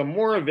 So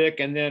Moravec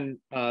and then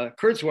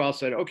Kurzweil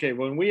said, okay,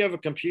 when we have a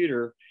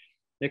computer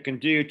that can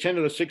do 10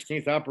 to the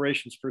 16th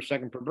operations per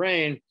second per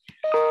brain,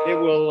 it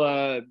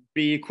will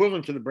be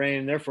equivalent to the brain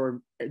and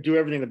therefore do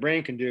everything the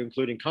brain can do,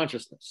 including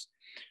consciousness.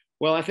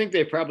 Well, I think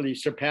they probably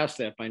surpassed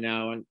that by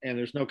now, and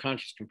there's no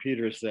conscious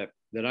computers that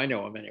I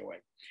know of anyway.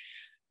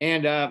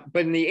 And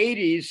but in the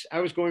 80s, I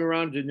was going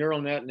around to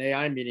neural net and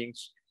AI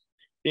meetings,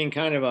 being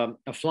kind of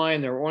a fly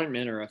in their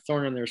ointment or a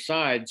thorn in their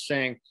side,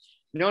 saying,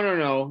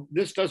 no,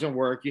 this doesn't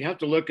work. You have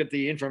to look at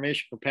the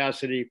information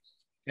capacity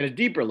at a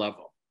deeper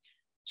level.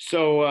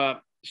 So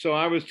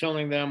I was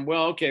telling them,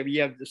 well, okay,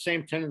 you have the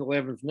same 10 to the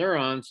 11th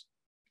neurons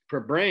per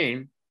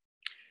brain,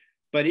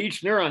 but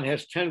each neuron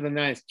has 10 to the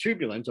 9th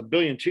tubulins, a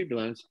billion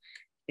tubulins,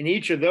 and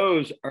each of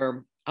those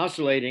are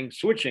oscillating,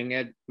 switching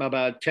at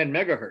about 10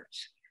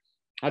 megahertz.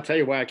 I'll tell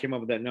you why I came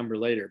up with that number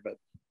later,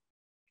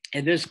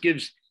 and this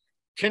gives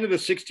 10 to the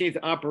 16th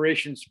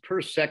operations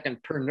per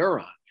second per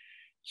neuron.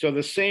 So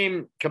the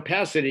same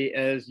capacity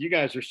as you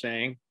guys are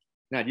saying,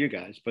 not you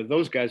guys, but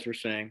those guys are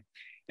saying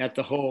at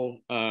the whole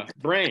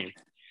brain.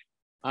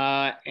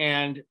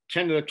 And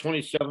 10 to the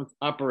 27th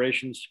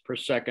operations per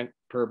second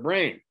per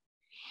brain.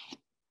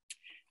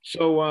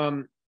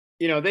 So,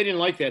 they didn't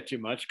like that too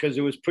much because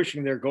it was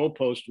pushing their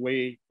goalpost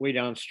way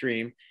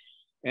downstream.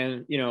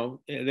 And,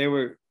 they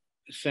were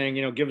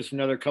saying, give us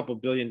another couple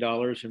 $1 billion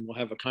and we'll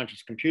have a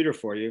conscious computer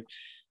for you.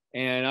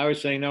 And I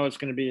was saying, no, it's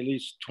going to be at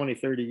least 20,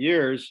 30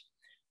 years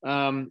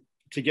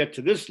to get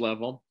to this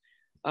level.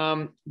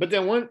 But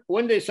then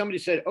one day somebody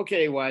said,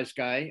 okay, wise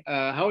guy,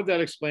 how would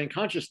that explain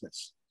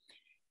consciousness?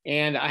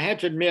 And I had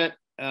to admit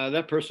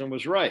that person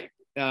was right.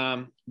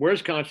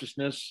 Where's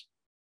consciousness?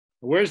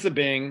 Where's the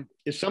being?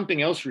 Is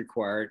something else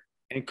required?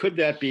 And could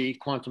that be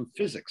quantum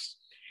physics?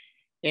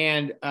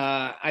 And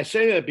I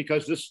say that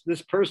because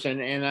this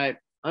person, and I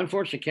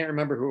unfortunately can't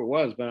remember who it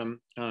was, but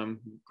I'm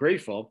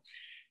grateful,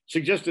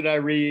 suggested I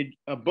read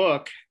a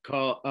book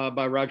called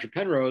by Roger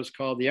Penrose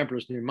called The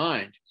Emperor's New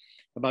Mind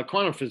about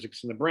quantum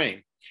physics in the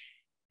brain.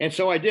 And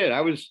so I did.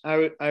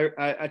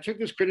 I took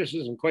this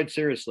criticism quite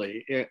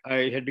seriously.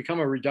 I had become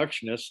a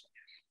reductionist,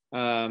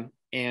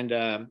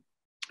 microtubules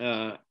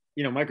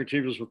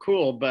were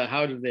cool, but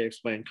how did they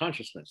explain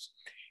consciousness?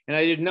 And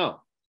I didn't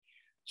know.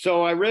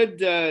 So I read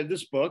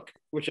this book,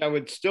 which I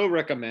would still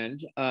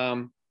recommend,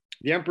 The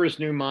Emperor's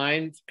New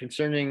Mind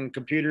Concerning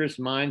Computers,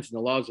 Minds, and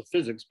the Laws of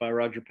Physics by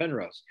Roger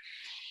Penrose.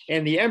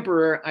 And the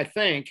Emperor, I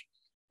think,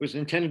 was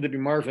intended to be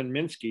Marvin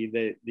Minsky,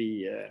 the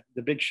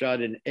big shot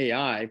in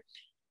AI,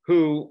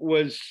 who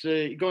was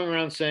going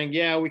around saying,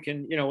 yeah, we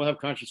can, we'll have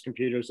conscious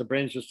computers. The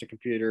brain's just a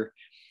computer,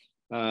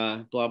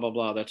 blah, blah,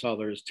 blah. That's all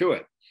there is to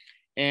it.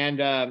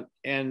 And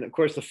of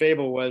course, the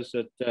fable was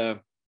that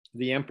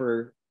the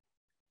emperor,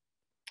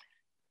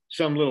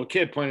 some little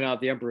kid pointed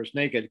out the emperor's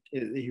naked.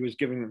 He was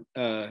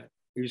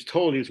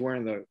told he was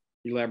wearing the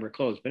elaborate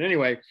clothes. But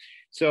anyway,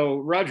 so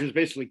Roger's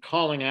basically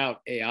calling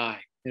out AI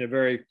in a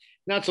very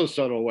not so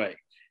subtle way.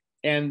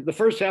 And the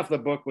first half of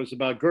the book was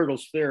about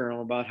Gödel's theorem,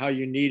 about how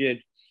you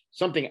needed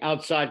something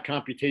outside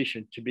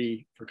computation to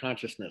be for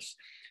consciousness,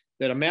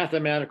 that a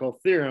mathematical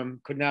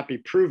theorem could not be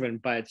proven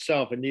by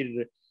itself. It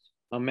needed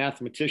a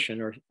mathematician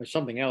or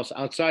something else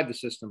outside the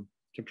system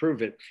to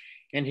prove it.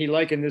 And he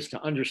likened this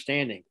to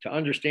understanding. To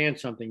understand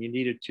something, you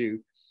needed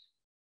to,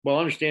 well,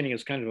 understanding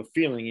is kind of a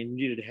feeling, and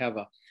you needed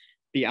to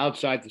be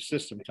outside the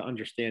system to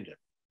understand it.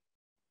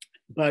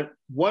 But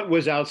what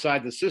was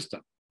outside the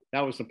system?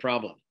 That was the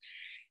problem.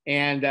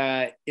 And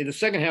in the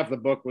second half of the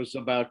book was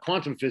about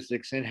quantum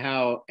physics and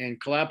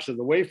collapse of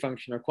the wave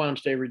function or quantum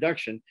state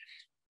reduction,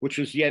 which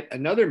was yet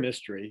another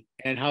mystery,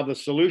 and how the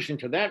solution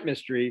to that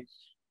mystery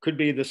could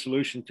be the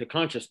solution to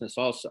consciousness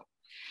also.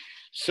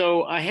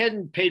 So I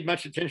hadn't paid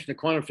much attention to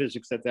quantum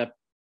physics at that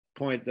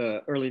point,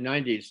 the early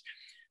 90s,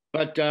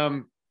 but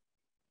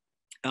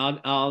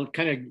I'll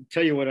kind of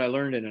tell you what I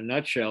learned in a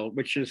nutshell,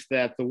 which is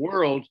that the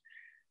world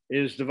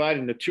is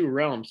divided into two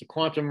realms, the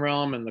quantum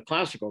realm and the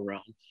classical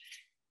realm.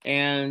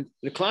 And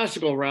the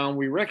classical realm,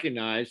 we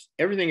recognize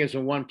everything is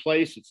in one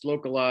place, it's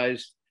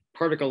localized,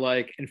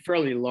 particle-like, and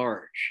fairly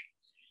large.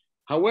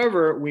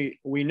 However,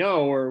 we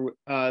know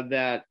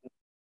that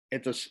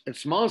at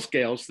small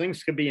scales,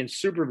 things could be in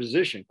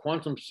superposition,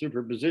 quantum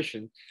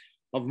superposition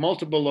of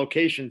multiple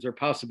locations or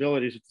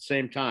possibilities at the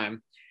same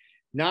time,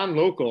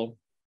 non-local,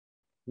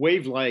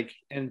 wave-like,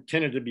 and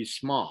tended to be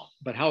small,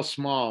 but how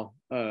small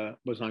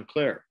was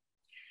unclear.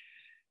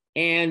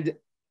 And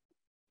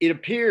it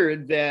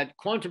appeared that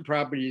quantum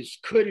properties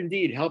could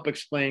indeed help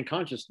explain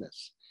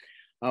consciousness.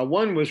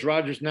 One was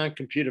Roger's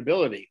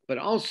non-computability, but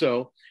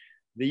also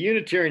the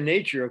unitary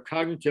nature of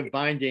cognitive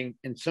binding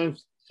and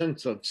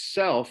sense of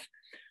self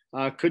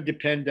could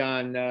depend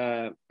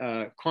on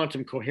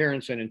quantum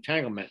coherence and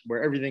entanglement,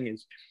 where everything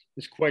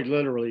is quite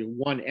literally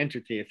one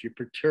entity. If you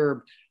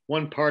perturb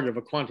one part of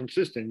a quantum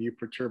system, you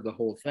perturb the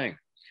whole thing.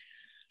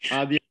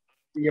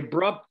 The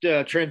abrupt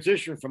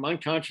transition from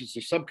unconscious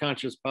or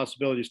subconscious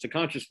possibilities to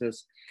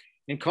consciousness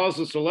and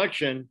causal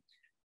selection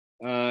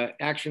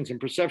actions and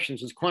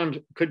perceptions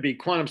could be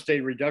quantum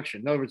state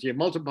reduction. In other words, you have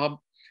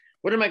multiple,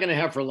 what am I going to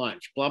have for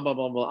lunch? Blah, blah,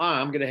 blah, blah.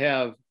 I'm going to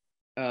have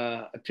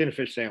a tuna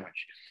fish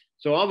sandwich.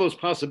 So all those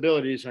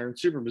possibilities are in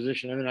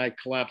superposition, and then I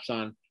collapse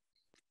on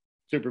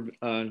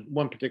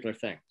one particular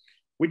thing.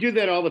 We do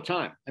that all the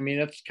time. I mean,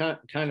 that's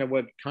kind of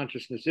what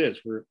consciousness is.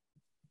 We're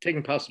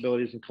taking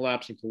possibilities and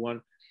collapsing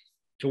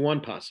to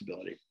one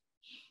possibility.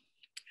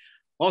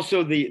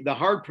 Also, the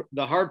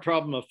hard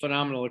problem of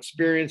phenomenal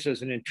experience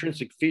as an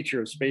intrinsic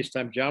feature of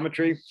space-time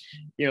geometry.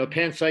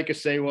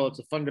 Panpsychists say, well, it's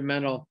a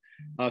fundamental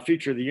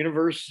feature of the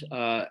universe.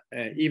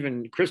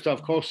 Even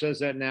Christoph Koch says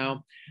that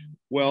now.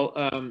 Well,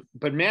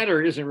 but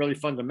matter isn't really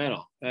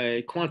fundamental.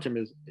 Quantum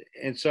is.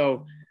 And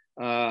so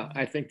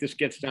I think this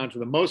gets down to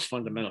the most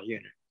fundamental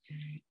unit.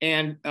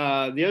 And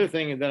the other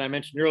thing that I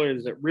mentioned earlier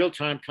is that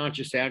real-time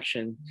conscious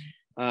action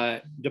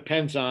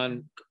depends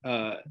on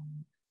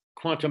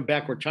quantum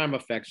backward time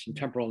effects and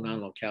temporal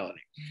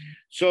non-locality.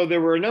 So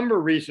there were a number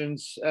of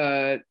reasons,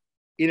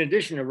 in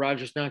addition to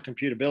Roger's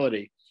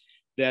non-computability,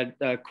 that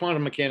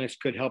quantum mechanics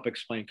could help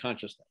explain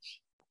consciousness.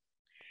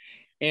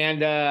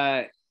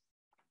 And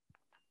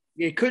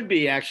it could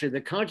be actually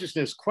that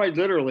consciousness quite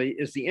literally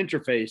is the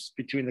interface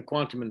between the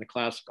quantum and the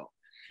classical.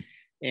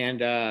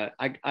 And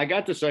I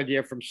got this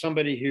idea from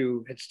somebody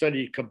who had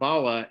studied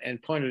Kabbalah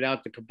and pointed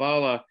out that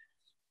Kabbalah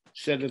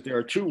said that there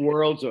are two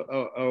worlds,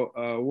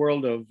 a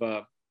world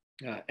of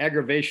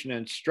aggravation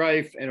and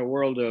strife and a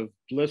world of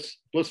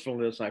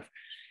blissfulness.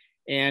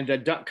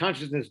 And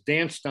consciousness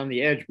danced on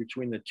the edge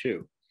between the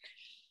two.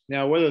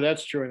 Now, whether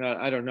that's true or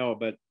not, I don't know,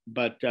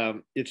 but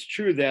it's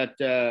true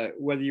that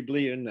whether you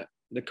believe in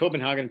the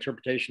Copenhagen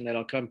interpretation that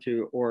I'll come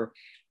to or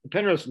the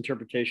Penrose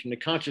interpretation, the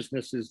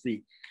consciousness is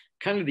the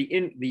kind of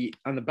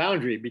on the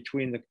boundary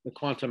between the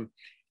quantum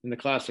and the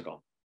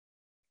classical.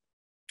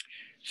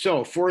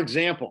 So, for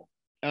example,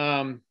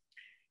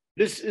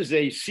 this is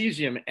a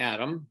cesium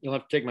atom. You'll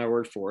have to take my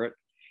word for it,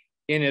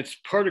 in its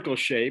particle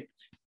shape,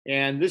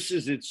 and this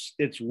is its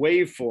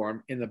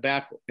waveform in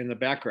the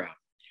background.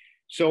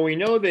 So we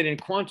know that in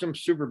quantum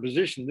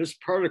superposition, this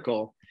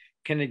particle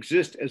can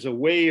exist as a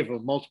wave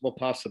of multiple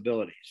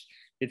possibilities.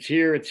 It's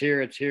here, it's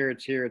here, it's here,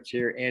 it's here, it's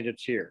here, and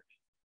it's here.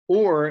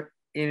 Or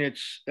in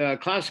its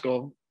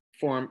classical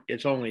form,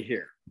 it's only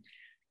here.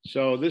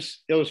 So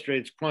this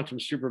illustrates quantum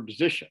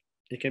superposition.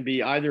 It can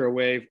be either a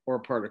wave or a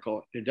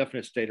particle in a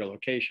definite state or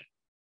location.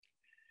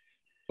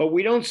 But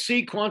we don't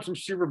see quantum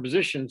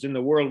superpositions in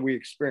the world we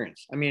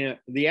experience. I mean,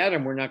 the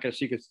atom we're not going to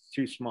see because it's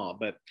too small,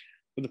 but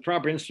with the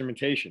proper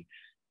instrumentation.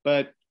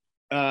 But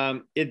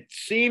it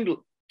seemed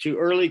to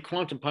early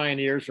quantum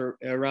pioneers or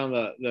around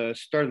the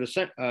start of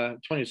the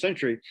 20th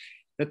century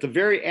that the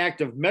very act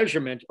of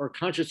measurement or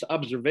conscious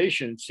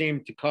observation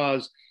seemed to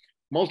cause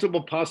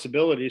multiple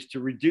possibilities to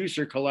reduce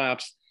or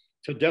collapse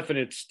to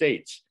definite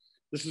states.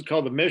 This is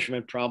called the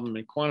measurement problem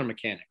in quantum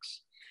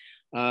mechanics.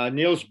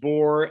 Niels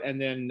Bohr and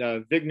then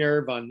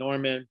Wigner von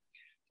Neumann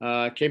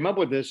came up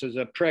with this as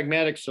a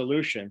pragmatic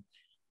solution.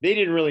 They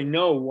didn't really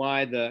know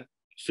why the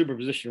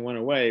superposition went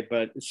away,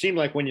 but it seemed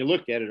like when you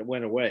looked at it, it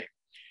went away.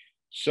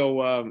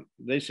 So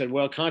they said,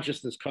 well,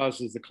 consciousness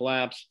causes the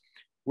collapse.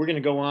 We're going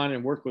to go on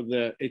and work with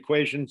the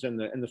equations and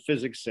the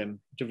physics and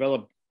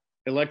develop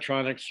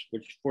electronics,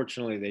 which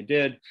fortunately they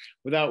did,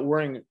 without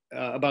worrying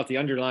about the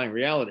underlying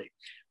reality.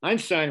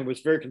 Einstein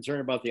was very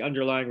concerned about the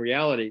underlying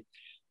reality,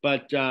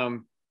 but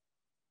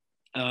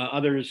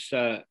others,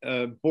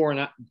 Bohr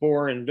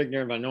and Wigner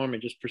and von Neumann,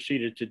 just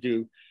proceeded to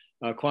do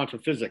quantum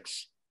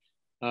physics,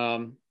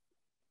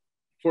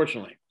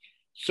 fortunately.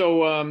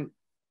 So,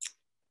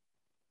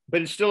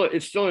 but it's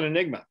still an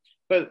enigma.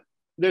 But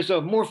there's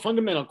a more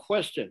fundamental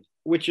question,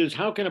 which is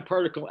how can a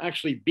particle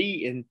actually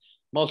be in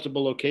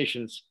multiple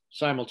locations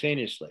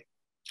simultaneously?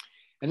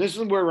 And this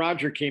is where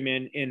Roger came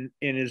in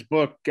his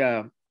book,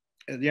 The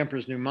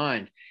Emperor's New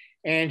Mind.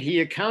 And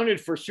he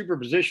accounted for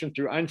superposition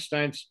through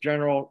Einstein's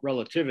general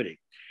relativity.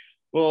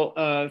 Well,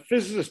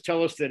 physicists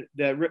tell us that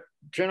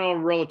general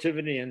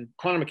relativity and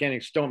quantum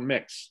mechanics don't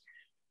mix.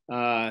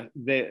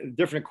 The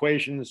different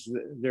equations,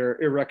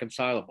 they're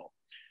irreconcilable.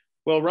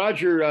 Well,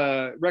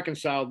 Roger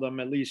reconciled them,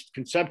 at least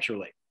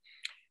conceptually.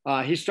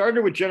 He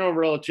started with general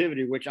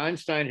relativity, which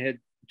Einstein had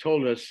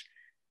told us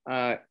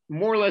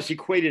more or less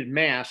equated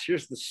mass.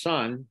 Here's the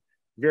sun,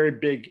 very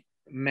big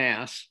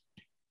mass,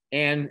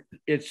 and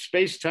its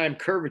space-time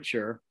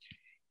curvature.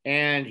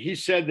 And he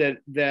said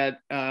that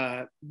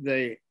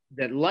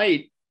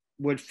light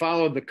would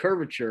follow the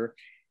curvature,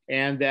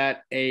 and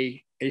that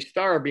a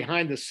star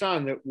behind the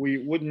sun that we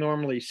wouldn't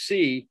normally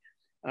see,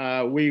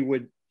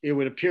 it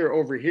would appear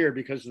over here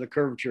because of the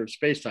curvature of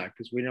space-time,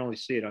 because we'd only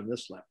see it on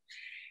this level.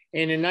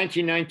 And in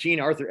 1919,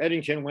 Arthur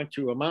Eddington went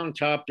to a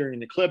mountaintop during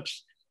an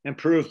eclipse and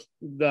proved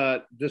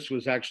that this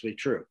was actually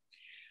true.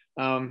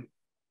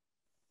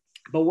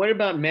 But what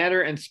about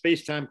matter and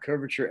space-time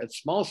curvature at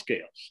small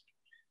scales?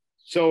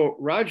 So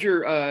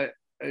Roger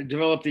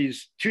developed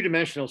these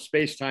two-dimensional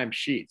space-time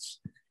sheets,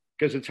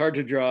 because it's hard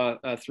to draw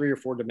 3 or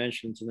 4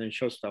 dimensions and then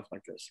show stuff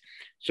like this.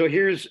 So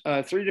here's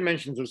 3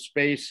 dimensions of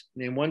space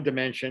in 1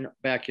 dimension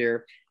back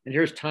here, and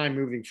here's time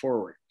moving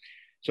forward.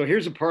 So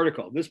here's a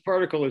particle. This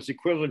particle is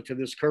equivalent to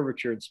this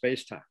curvature in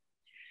space-time.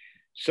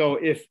 So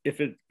if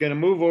it's going to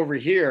move over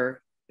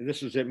here,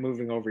 this is it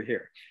moving over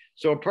here.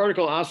 So a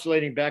particle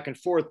oscillating back and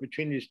forth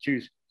between these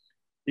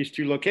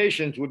two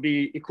locations would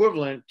be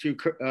equivalent to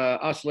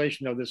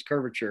oscillation of this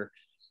curvature,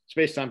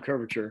 space-time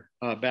curvature,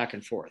 back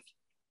and forth.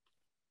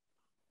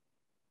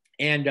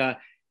 And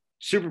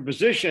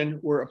superposition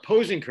were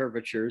opposing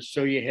curvatures.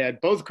 So you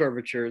had both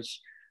curvatures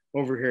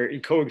over here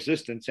in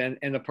coexistence and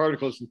the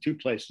particles in 2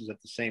 places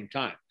at the same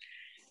time.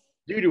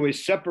 due to a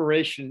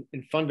separation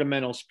in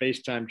fundamental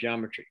space-time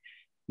geometry.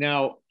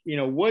 Now,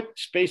 what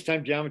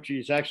space-time geometry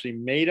is actually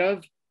made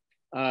of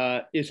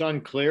is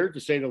unclear, to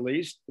say the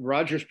least.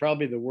 Roger's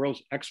probably the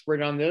world's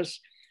expert on this.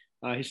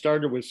 He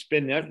started with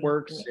spin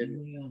networks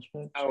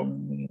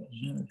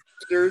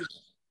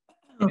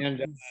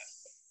and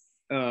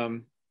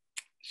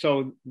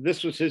so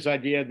this was his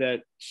idea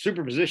that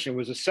superposition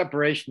was a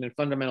separation in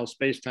fundamental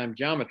space-time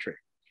geometry.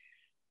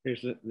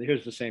 Here's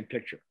the same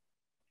picture.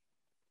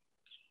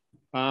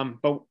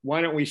 But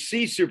why don't we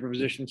see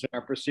superpositions in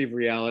our perceived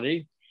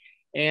reality?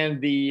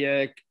 And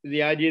the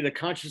idea that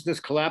consciousness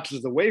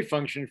collapses the wave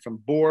function from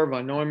Bohr,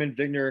 von Neumann,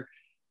 Wigner,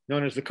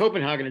 known as the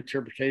Copenhagen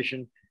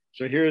interpretation.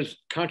 So here's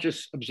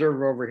conscious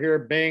observer over here,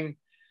 Bing,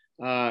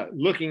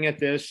 looking at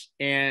this,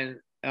 and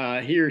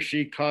he or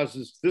she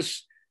causes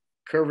this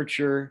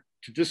curvature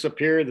to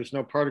disappear. There's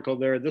no particle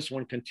there. This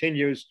one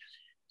continues.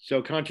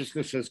 So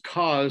consciousness has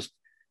caused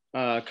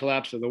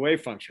collapse of the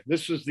wave function.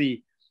 This is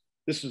the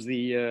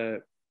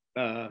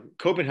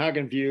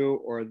Copenhagen view,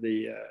 or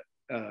the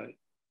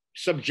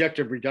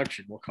subjective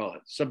reduction, we'll call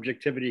it.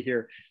 Subjectivity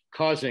here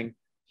causing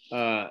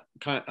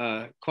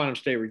quantum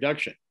state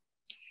reduction.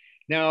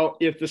 Now,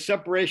 if the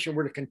separation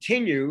were to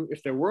continue,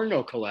 if there were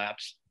no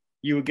collapse,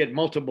 you would get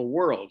multiple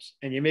worlds.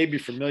 And you may be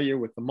familiar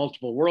with the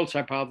multiple worlds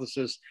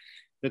hypothesis,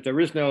 that there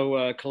is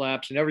no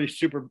collapse, and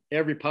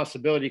every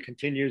possibility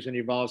continues and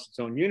evolves its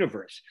own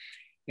universe.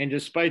 And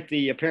despite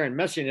the apparent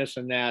messiness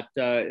in that,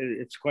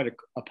 it's quite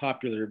a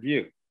popular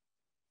view.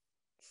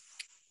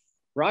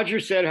 Roger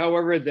said,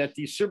 however, that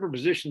these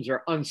superpositions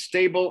are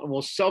unstable and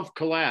will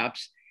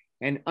self-collapse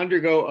and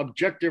undergo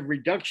objective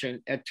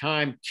reduction at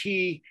time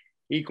t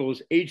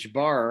equals h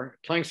bar,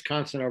 Planck's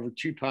constant over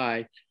 2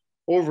 pi,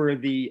 over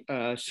the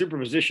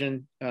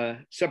superposition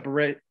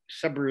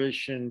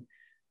separation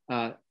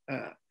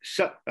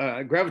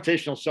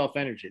gravitational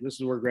self-energy. This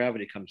is where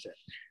gravity comes in.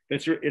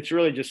 It's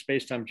really just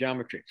space-time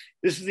geometry.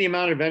 This is the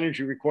amount of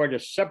energy required to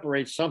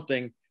separate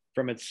something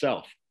from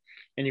itself.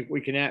 And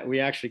we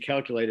actually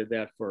calculated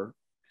that for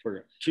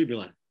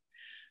tubulant.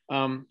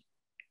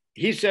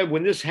 He said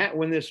when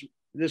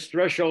this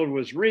threshold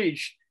was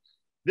reached,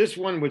 this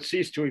one would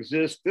cease to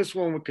exist, this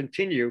one would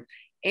continue,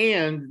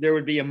 and there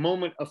would be a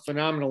moment of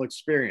phenomenal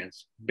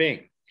experience,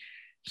 Bing.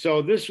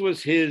 So this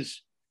was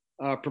his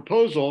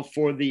proposal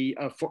for the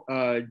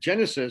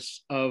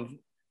genesis of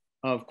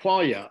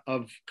qualia,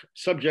 of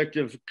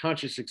subjective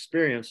conscious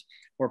experience,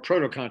 or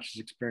proto-conscious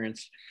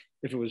experience,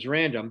 if it was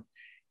random,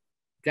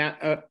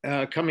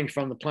 that coming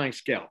from the Planck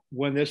scale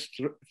when this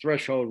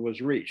threshold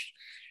was reached.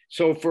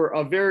 So for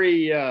a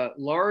very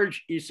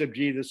large E sub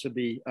g, this would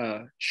be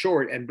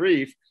short and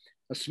brief.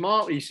 A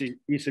small E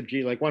sub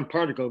g, like one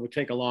particle, would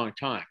take a long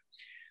time.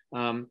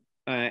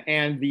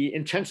 And the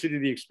intensity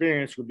of the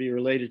experience would be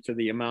related to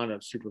the amount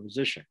of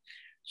superposition.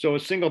 So a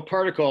single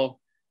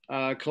particle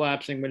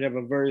collapsing would have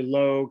a very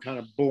low, kind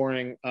of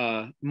boring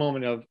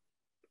moment of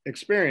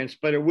experience,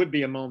 but it would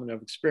be a moment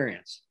of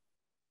experience.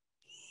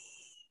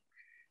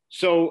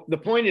 So the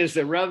point is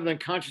that rather than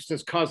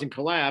consciousness causing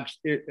collapse,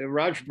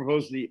 Roger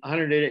proposed the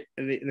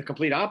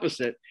complete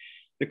opposite.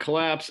 The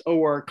collapse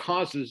OR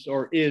causes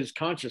or is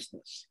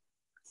consciousness.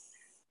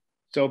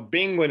 So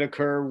Bing would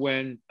occur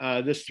when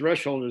this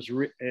threshold is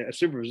a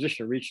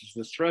superposition reaches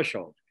this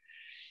threshold.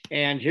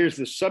 And here's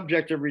the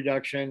subjective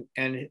reduction,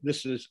 and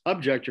this is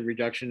objective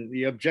reduction,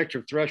 the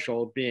objective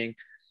threshold being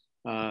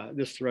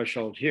this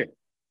threshold here.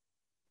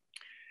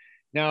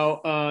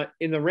 Now,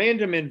 in the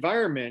random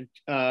environment,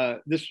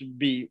 this would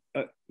be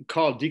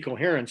called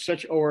decoherence.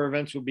 Such OR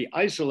events would be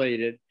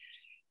isolated,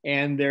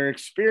 and their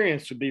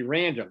experience would be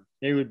random.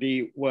 They would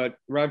be what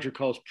Roger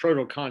calls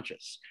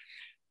proto-conscious.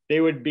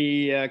 They would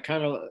be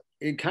kind of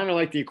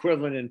like the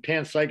equivalent in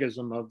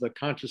panpsychism of the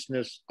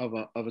consciousness of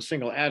a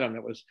single atom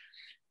that was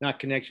not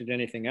connected to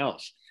anything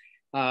else.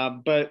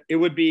 But it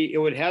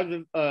would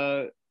have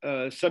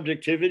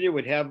subjectivity, it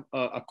would have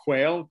a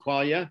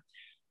qualia,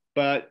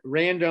 but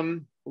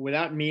random,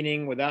 without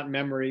meaning, without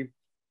memory,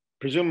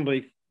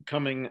 presumably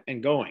coming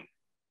and going.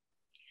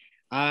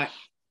 I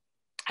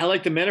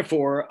like the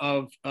metaphor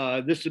of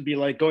this would be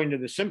like going to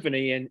the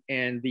symphony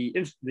and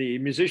the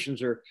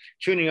musicians are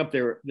tuning up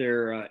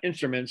their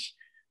instruments.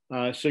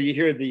 So you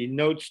hear the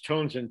notes,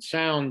 tones, and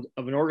sound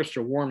of an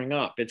orchestra warming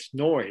up. It's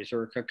noise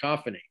or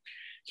cacophony.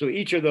 So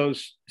each of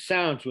those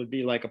sounds would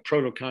be like a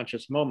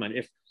proto-conscious moment,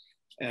 if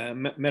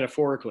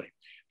metaphorically.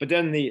 But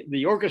then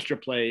the orchestra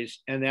plays,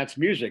 and that's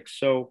music.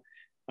 So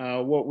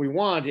what we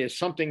want is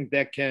something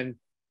that can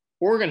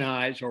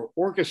organize or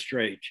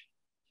orchestrate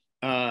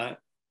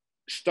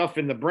stuff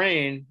in the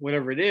brain,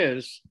 whatever it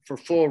is, for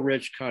full,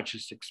 rich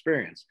conscious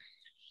experience.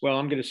 Well,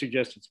 I'm going to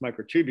suggest it's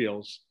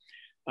microtubules.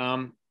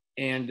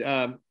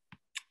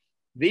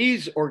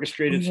 These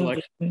orchestrated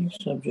selections.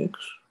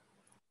 Subjects.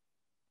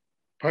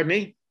 Pardon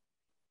me?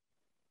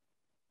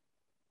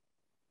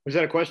 Was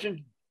that a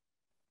question?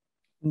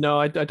 No,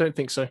 I don't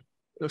think so. It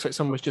looks like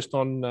someone was just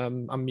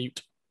on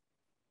mute.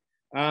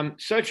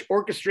 Such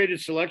orchestrated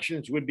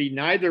selections would be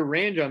neither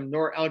random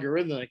nor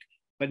algorithmic,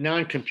 but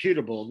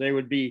non-computable. They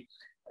would be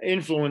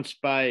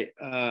influenced by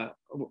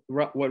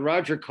what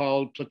Roger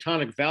called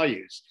platonic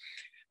values.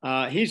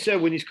 He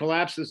said when these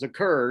collapses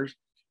occurs,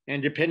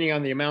 and depending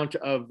on the amount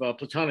of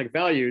platonic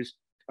values,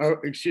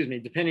 or excuse me,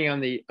 depending on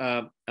the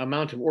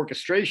amount of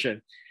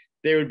orchestration,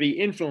 they would be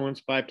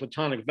influenced by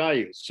platonic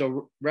values.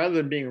 So rather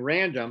than being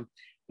random,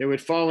 they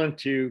would fall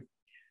into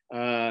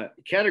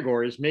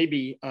categories,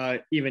 maybe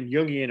even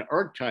Jungian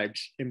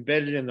archetypes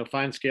embedded in the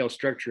fine scale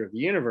structure of the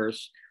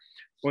universe,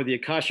 or the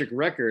Akashic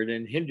record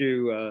in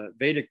Hindu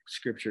Vedic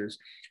scriptures,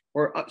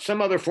 or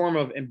some other form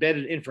of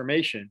embedded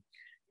information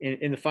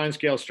in the fine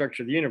scale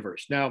structure of the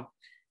universe. Now,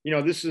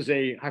 this is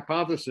a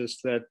hypothesis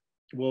that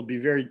will be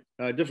very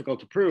difficult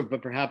to prove,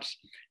 but perhaps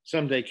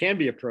someday can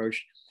be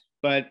approached.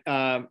 But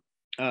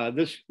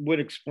this would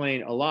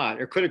explain a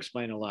lot, or could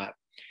explain a lot.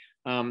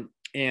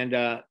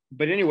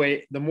 But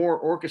anyway, the more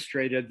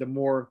orchestrated, the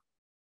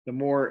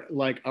more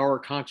like our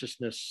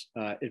consciousness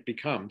it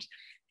becomes.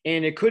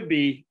 And it could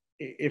be,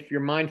 if you're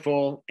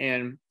mindful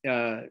and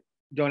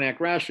don't act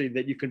rashly,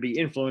 that you can be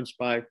influenced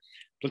by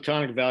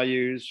platonic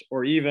values,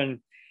 or even,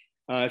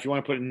 if you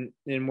want to put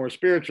in more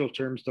spiritual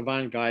terms,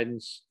 divine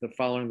guidance, the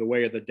following the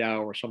way of the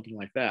Tao, or something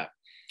like that.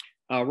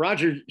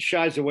 Roger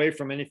shies away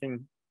from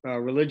anything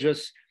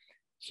religious,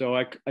 so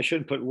I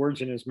shouldn't put words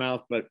in his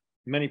mouth, but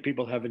many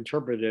people have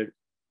interpreted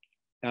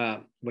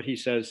what he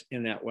says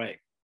in that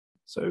way.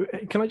 So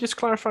can I just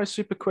clarify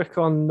super quick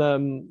on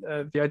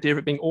the idea of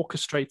it being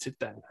orchestrated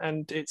then,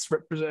 and its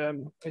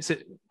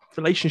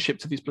relationship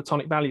to these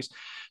platonic values?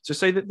 So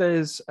say that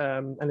there's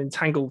an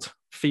entangled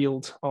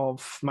field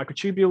of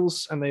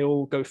microtubules, and they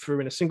all go through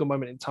in a single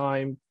moment in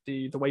time,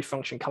 the wave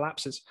function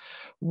collapses.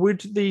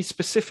 Would the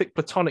specific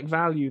platonic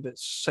value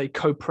that's, say,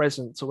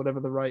 co-present, or whatever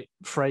the right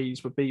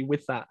phrase would be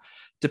with that,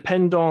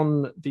 depend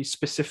on the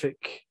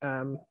specific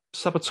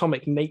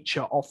subatomic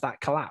nature of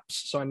that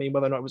collapse? So I mean,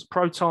 whether or not it was a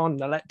proton,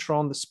 an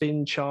electron, the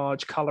spin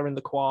charge, color in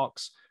the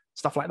quarks,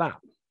 stuff like that.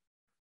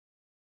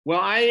 Well,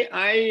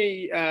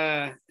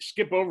 I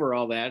skip over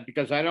all that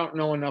because I don't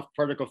know enough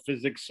particle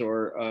physics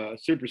or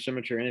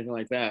supersymmetry or anything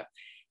like that,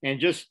 and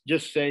just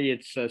say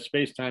it's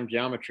space-time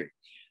geometry.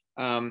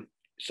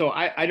 So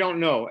I don't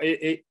know.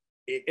 It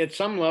at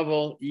some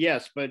level,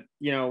 yes, but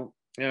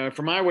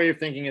for my way of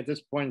thinking at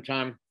this point in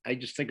time, I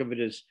just think of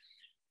it as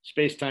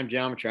space-time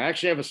geometry. I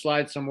actually have a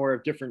slide somewhere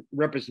of different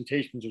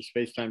representations of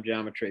space-time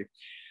geometry.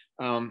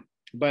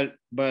 But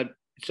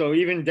so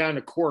even down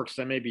to quarks,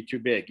 that may be too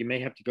big. You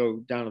may have to go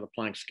down to the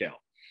Planck scale,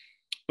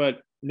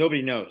 but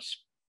nobody knows.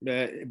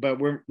 But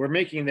we're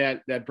making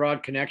that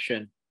broad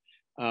connection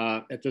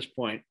at this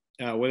point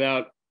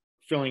without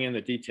filling in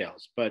the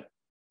details. But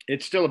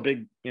it's still a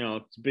big,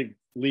 it's a big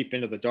leap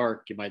into the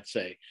dark, you might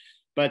say.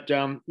 But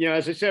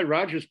as I said,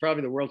 Roger's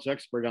probably the world's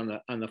expert on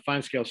the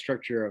fine scale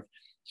structure of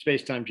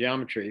space-time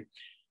geometry.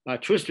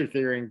 Twistor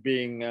theory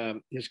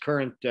being his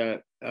current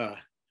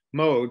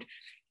mode.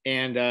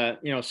 And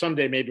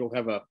someday maybe we'll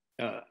have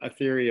a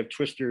theory of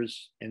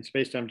twistors and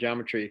space-time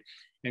geometry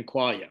and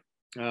qualia,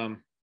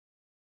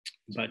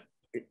 but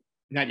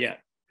not yet.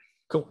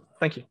 Cool,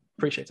 thank you,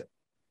 appreciate it.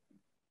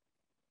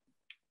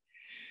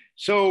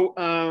 So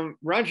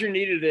Roger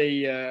needed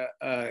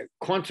a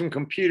quantum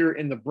computer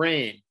in the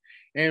brain,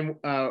 and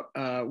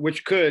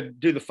which could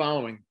do the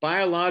following: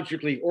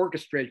 biologically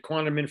orchestrate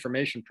quantum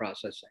information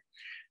processing.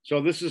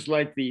 So this is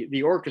like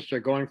the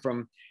orchestra going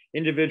from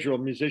individual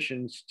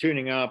musicians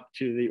tuning up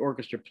to the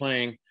orchestra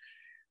playing,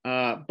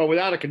 but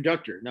without a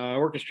conductor. Now, an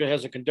orchestra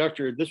has a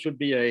conductor. This would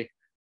be a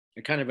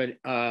kind of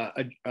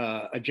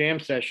a jam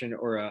session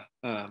or a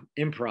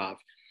improv.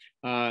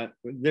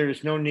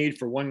 There's no need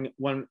for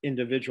one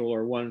individual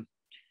or one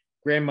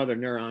grandmother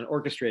neuron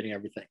orchestrating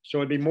everything. So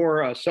it'd be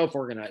more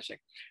self-organizing,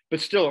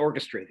 but still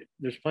orchestrated.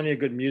 There's plenty of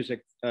good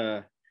music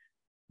that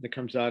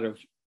comes out of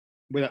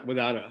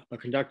without a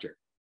conductor.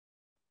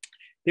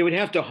 They would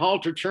have to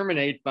halt or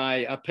terminate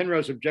by a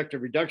Penrose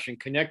objective reduction,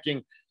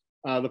 connecting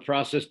the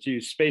process to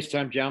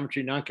space-time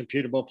geometry,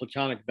 non-computable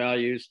platonic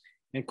values,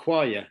 and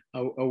qualia,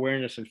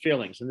 awareness and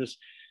feelings. And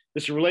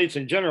this relates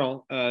in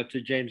general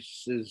to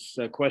James's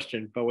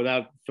question, but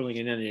without filling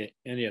in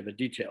any of the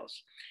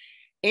details.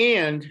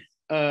 And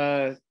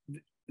they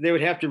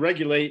would have to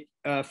regulate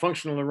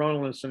functional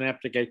neuronal and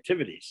synaptic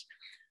activities.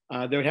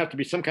 There would have to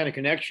be some kind of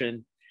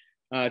connection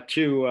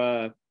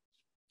to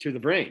the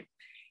brain.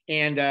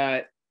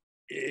 And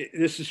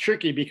this is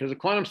tricky because a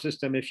quantum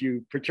system, if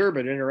you perturb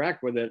it,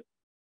 interact with it,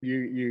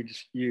 you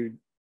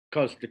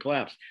cause it to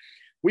collapse.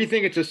 We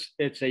think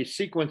it's a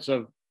sequence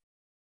of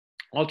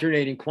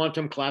alternating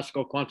quantum,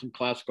 classical, quantum,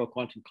 classical,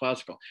 quantum,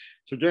 classical.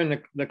 So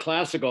during the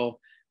classical,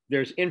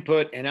 there's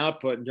input and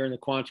output, and during the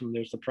quantum,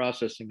 there's the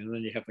processing, and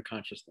then you have the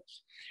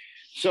consciousness.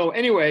 So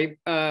anyway,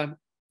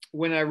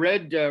 when I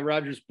read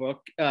Roger's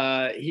book,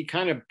 he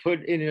kind of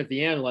put in at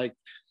the end, like,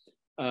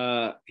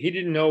 he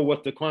didn't know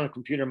what the quantum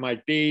computer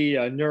might be.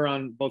 A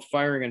neuron, both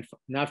firing and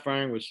not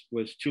firing,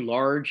 was too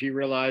large, he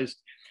realized.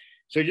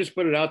 So he just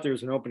put it out there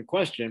as an open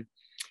question.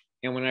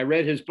 And when I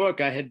read his book,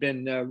 I had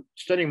been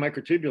studying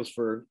microtubules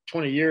for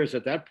 20 years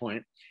at that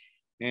point.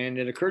 And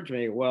it occurred to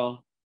me,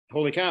 well,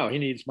 holy cow, he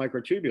needs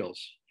microtubules.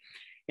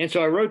 And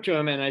so I wrote to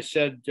him and I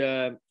said,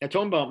 I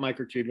told him about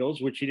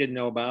microtubules, which he didn't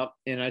know about.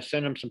 And I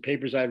sent him some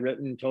papers I'd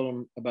written and told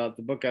him about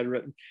the book I'd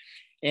written.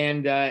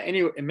 And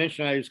anyway, I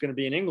mentioned I was going to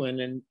be in England,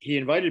 and he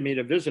invited me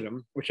to visit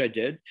him, which I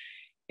did.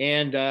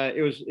 And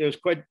it was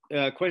quite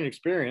an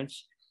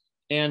experience.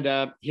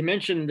 And he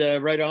mentioned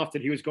right off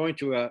that he was going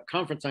to a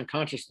conference on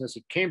consciousness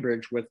at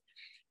Cambridge with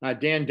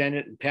Dan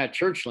Dennett and Pat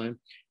Churchland,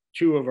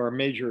 two of our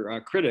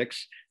major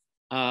critics.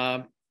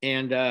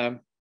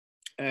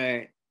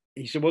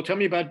 He said, well, tell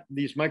me about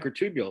these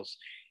microtubules.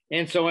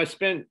 And so I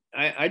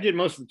did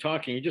most of the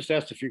talking. He just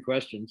asked a few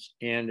questions.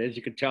 And as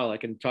you could tell, I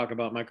can talk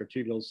about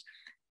microtubules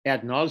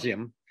ad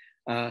nauseum,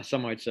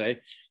 some might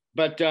say.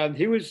 But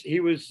he was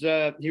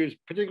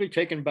particularly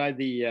taken by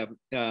the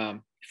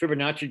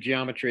Fibonacci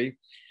geometry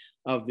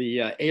of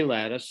the A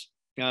lattice.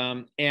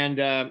 So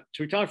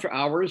we talked for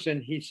hours,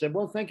 and he said,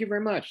 well, thank you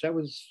very much. That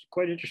was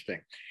quite interesting.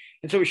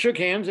 And so we shook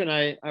hands, and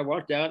I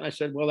walked out, and I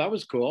said, well, that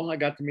was cool. I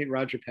got to meet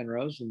Roger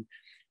Penrose, and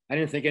I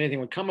didn't think anything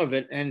would come of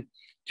it. And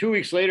 2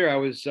 weeks later, I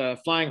was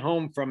flying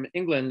home from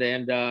England,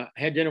 and I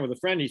had dinner with a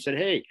friend. He said,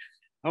 hey,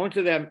 I went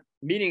to this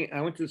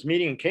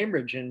meeting in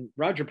Cambridge, and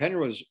Roger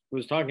Penrose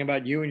was talking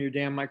about you and your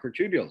damn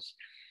microtubules.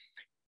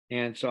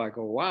 And so I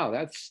go, wow,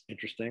 that's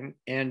interesting.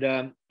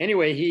 And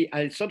anyway,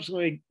 I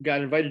subsequently got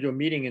invited to a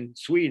meeting in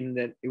Sweden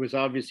that it was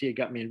obvious he had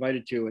got me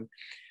invited to.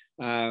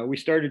 And we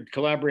started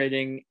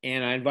collaborating,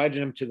 and I invited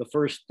him to the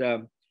first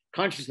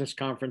consciousness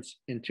conference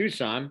in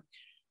Tucson.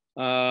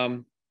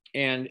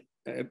 And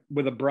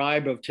with a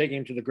bribe of taking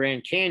him to the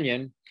Grand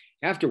Canyon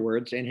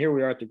afterwards. And here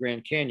we are at the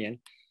Grand Canyon.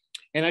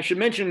 And I should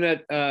mention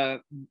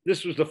that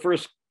this was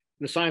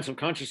the Science of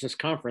Consciousness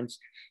conference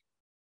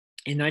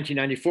in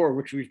 1994,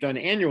 which we've done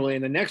annually.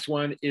 And the next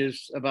one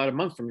is about a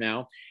month from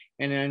now.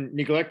 And I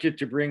neglected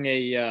to bring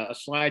a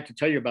slide to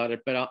tell you about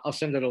it, but I'll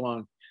send it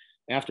along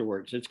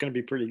afterwards. It's going to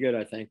be pretty good,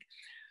 I think.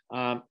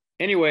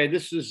 Anyway,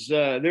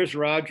 there's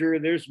Roger,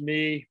 there's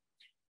me.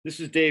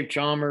 This is Dave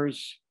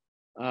Chalmers.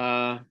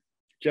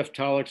 Jeff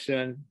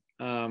Tollickson.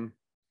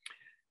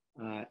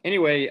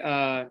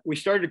 Anyway, we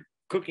started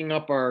cooking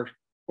up our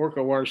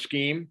ORCH-OR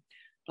scheme.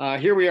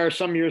 Here we are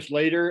some years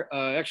later.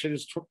 Actually,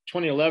 this is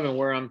 2011,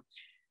 where I'm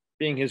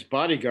being his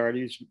bodyguard.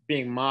 He's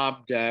being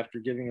mobbed after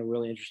giving a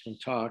really interesting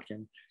talk,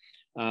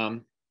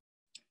 and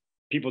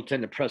people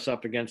tend to press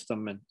up against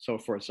him and so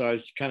forth. So I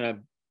was kind of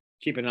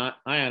keep an eye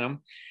on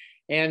him.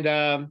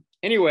 And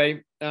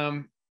anyway,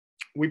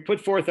 we put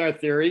forth our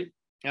theory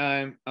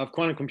of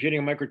quantum computing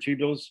and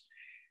microtubules.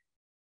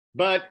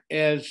 But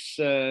as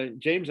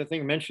James, I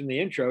think, mentioned in the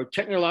intro,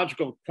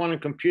 technological quantum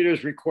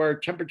computers require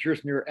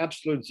temperatures near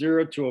absolute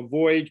zero to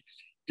avoid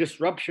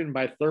disruption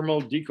by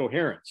thermal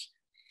decoherence.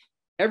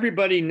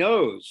 Everybody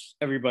knows,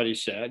 everybody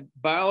said,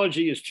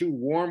 biology is too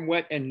warm,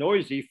 wet, and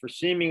noisy for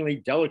seemingly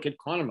delicate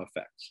quantum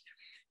effects.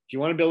 If you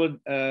want to build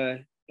a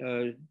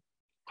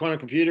quantum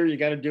computer, you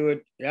got to do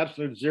it at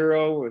absolute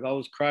zero with all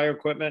this cryo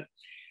equipment.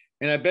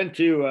 And I've been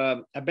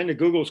to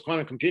Google's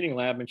quantum computing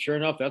lab, and sure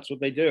enough, that's what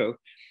they do.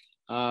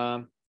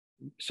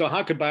 So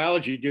how could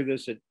biology do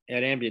this at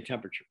ambient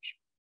temperatures?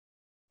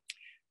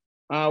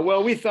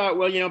 Well, we thought,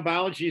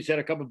 biology's had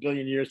a couple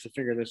billion years to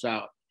figure this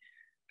out.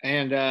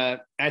 And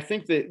I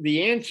think that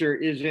the answer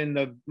is in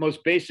the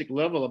most basic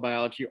level of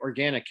biology,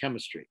 organic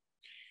chemistry.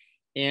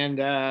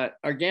 And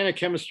organic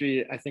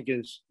chemistry, I think,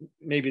 is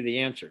maybe the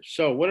answer.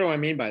 So what do I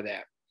mean by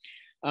that?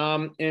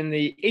 In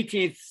the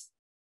 18th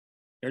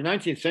or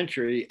 19th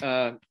century,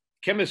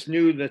 chemists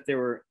knew that there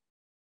were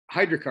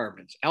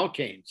hydrocarbons,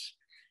 alkanes,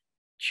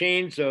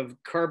 chains of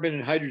carbon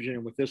and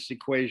hydrogen with this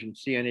equation,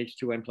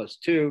 CnH2n plus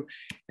 2,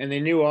 and they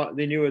knew of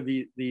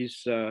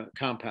these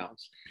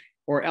compounds,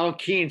 or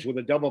alkenes with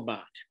a double bond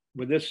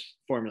with this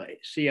formula,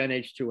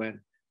 CnH2n.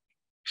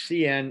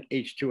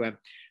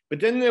 But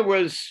then there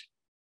was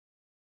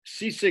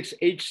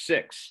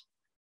C6H6,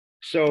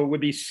 so it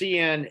would be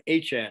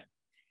CnHn,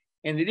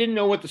 and they didn't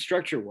know what the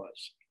structure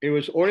was. It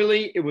was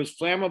oily, it was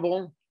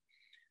flammable,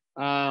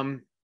 but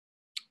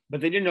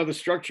they didn't know the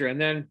structure. And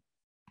then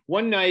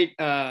one night,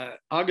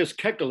 August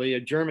Kekulé, a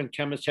German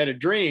chemist, had a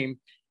dream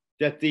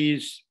that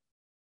these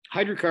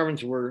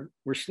hydrocarbons were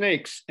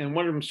snakes, and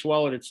one of them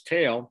swallowed its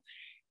tail.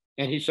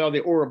 And he saw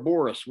the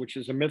Ouroboros, which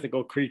is a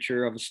mythical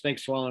creature of a snake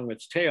swallowing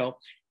its tail.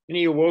 And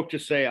he awoke to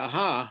say,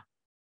 aha,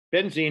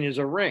 benzene is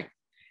a ring.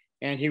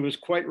 And he was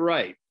quite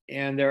right.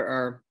 And there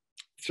are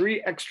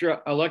 3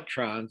 extra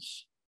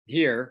electrons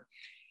here,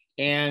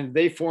 and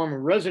they form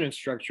resonance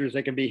structures.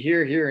 They can be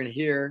here, here, and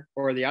here,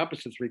 or the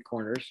opposite 3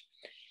 corners.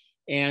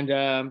 And,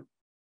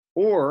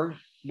 or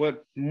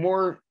what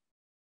more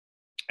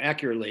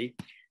accurately,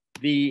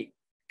 the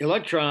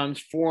electrons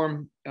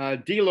form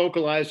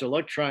delocalized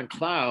electron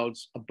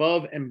clouds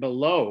above and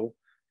below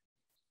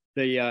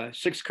the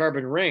 6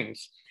 carbon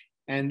rings.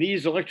 And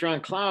these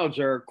electron clouds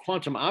are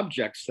quantum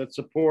objects that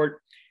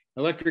support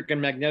electric and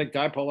magnetic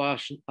dipole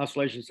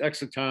oscillations,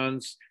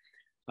 excitons,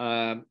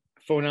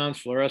 phonons,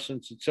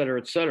 fluorescence, et cetera,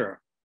 et cetera.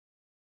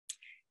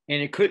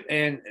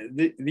 And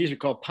these are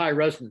called pi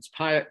resonance,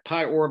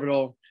 pi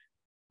orbital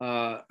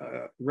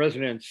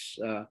resonance.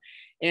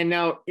 And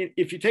now,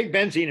 if you take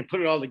benzene and put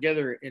it all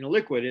together in a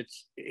liquid,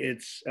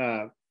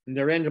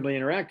 they're randomly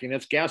interacting.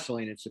 That's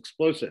gasoline. It's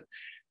explosive.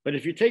 But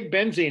if you take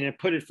benzene and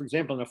put it, for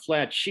example, in a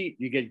flat sheet,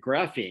 you get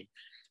graphene,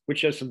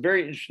 which has some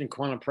very interesting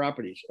quantum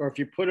properties. Or if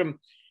you put them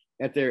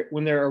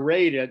when they're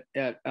arrayed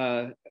at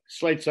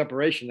slight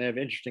separation, they have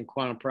interesting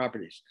quantum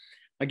properties.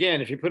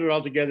 Again, if you put it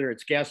all together,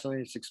 it's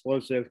gasoline, it's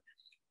explosive.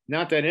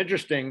 Not that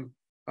interesting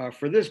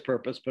for this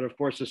purpose, but of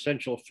course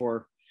essential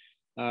for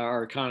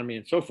our economy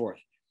and so forth.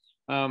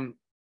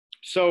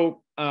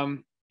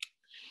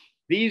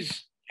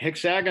 These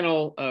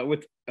hexagonal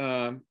with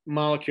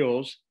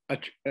molecules,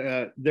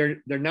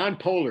 they're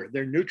nonpolar,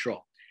 they're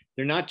neutral,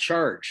 they're not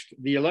charged.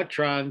 The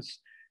electrons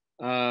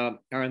are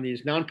in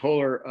these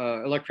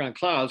nonpolar electron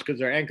clouds because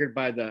they're anchored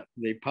by the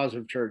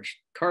positive charged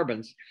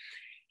carbons.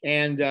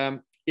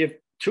 And if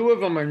two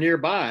of them are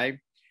nearby,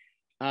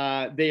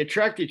 they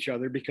attract each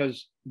other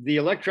because the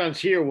electrons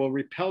here will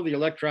repel the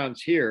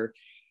electrons here,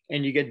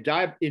 and you get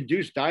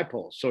induced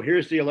dipoles. So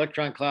here's the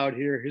electron cloud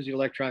here, here's the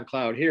electron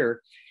cloud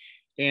here,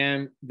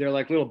 and they're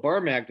like little bar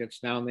magnets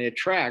now, and they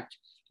attract,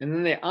 and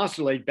then they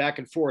oscillate back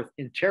and forth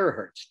in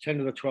terahertz, 10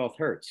 to the 12th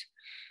hertz.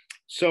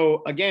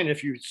 So again,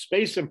 if you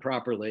space them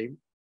properly,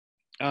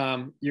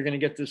 you're going to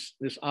get this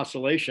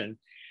oscillation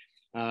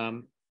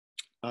among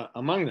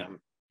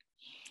them.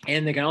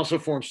 And they can also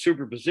form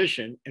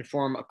superposition and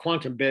form a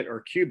quantum bit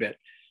or qubit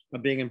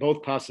of being in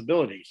both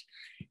possibilities.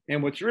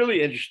 And what's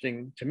really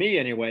interesting to me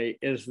anyway,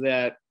 is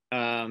that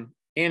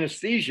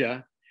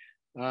anesthesia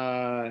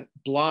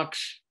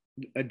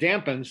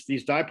dampens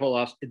these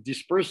dipoles, it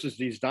disperses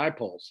these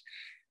dipoles.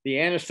 The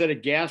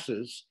anesthetic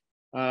gases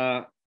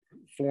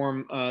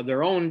form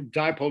their own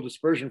dipole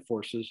dispersion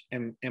forces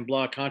and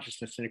block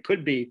consciousness. And it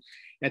could be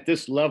at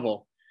this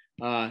level,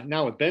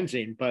 not with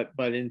benzene,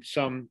 but in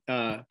some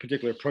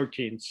particular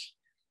proteins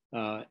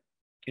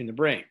in the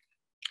brain.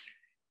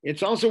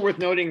 It's also worth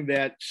noting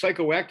that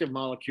psychoactive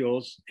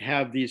molecules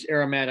have these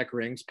aromatic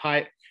rings.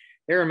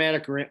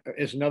 Aromatic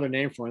is another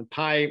name for them.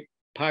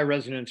 Pi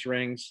resonance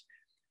rings.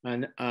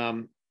 And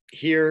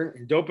here,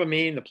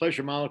 dopamine, the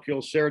pleasure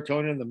molecule,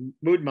 serotonin, the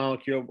mood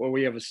molecule, where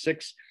we have a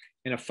 6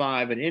 and a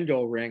 5, an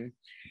indole ring.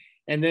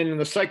 And then in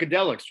the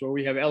psychedelics, where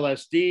we have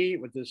LSD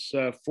with this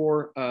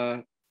four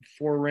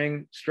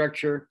ring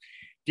structure,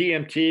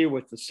 DMT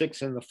with the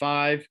 6 and the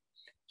 5,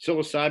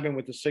 psilocybin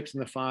with the 6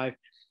 and the 5.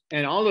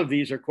 And all of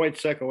these are quite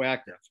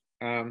psychoactive.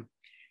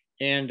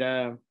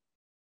 And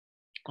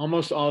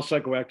almost all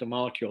psychoactive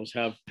molecules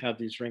have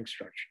these ring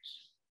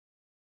structures.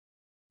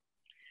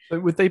 So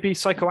would they be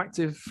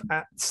psychoactive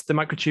at the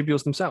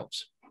microtubules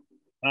themselves?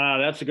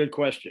 That's a good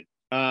question.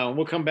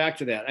 We'll come back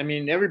to that. I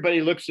mean,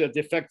 everybody looks at the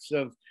effects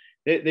of,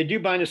 they do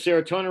bind to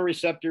serotonin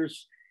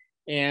receptors,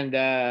 and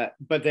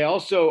but they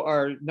also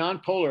are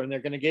nonpolar, and they're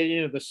going to get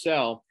into the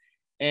cell.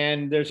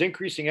 And there's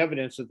increasing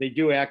evidence that they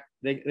do act,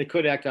 they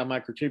could act on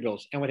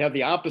microtubules and would have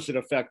the opposite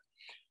effect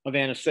of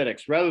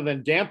anesthetics. Rather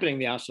than dampening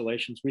the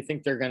oscillations, we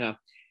think they're going to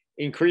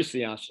increase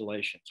the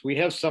oscillations. We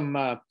have some,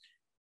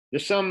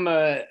 there's some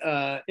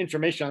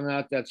information on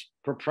that that's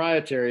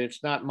proprietary.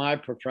 It's not my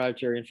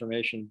proprietary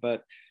information,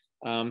 but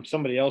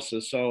somebody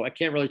else's. So I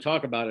can't really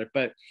talk about it,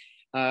 but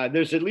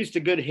there's at least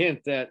a good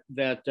hint that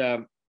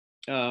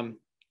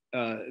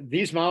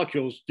these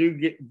molecules do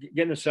get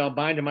in the cell,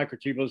 bind to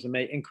microtubules, and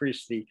may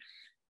increase the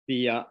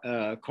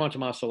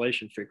quantum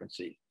oscillation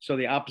frequency. So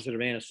the opposite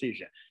of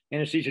anesthesia.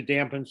 Anesthesia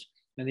dampens,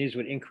 and these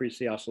would increase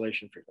the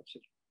oscillation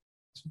frequency.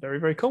 It's very,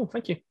 very cool.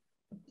 Thank you.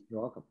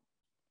 You're welcome.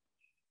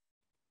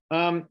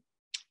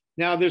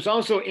 Now, there's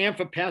also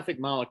amphipathic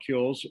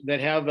molecules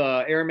that have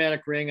an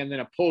aromatic ring and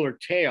then a polar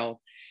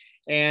tail.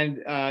 And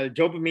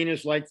dopamine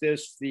is like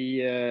this,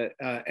 the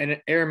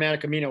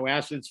aromatic amino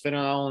acids,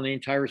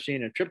 phenylalanine,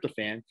 tyrosine, and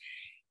tryptophan.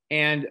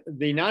 And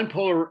the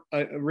nonpolar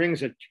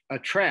rings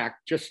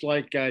attract, just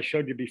like I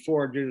showed you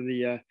before, due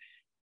to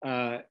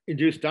the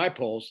induced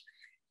dipoles.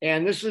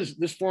 And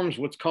this forms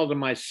what's called a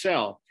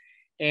micelle.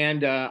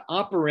 And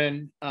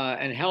Oparin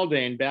and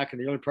Haldane, back in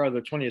the early part of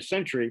the 20th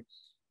century,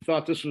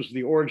 thought this was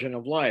the origin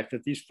of life,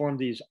 that these formed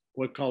these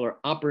what call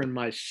Oparin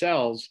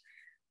micelles,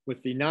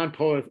 with the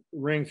nonpolar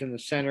rings in the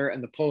center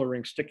and the polar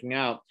rings sticking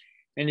out.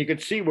 And you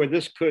could see where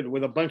this could,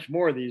 with a bunch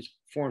more of these,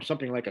 form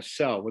something like a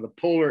cell with a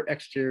polar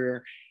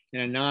exterior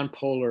and a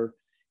nonpolar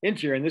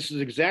interior. And this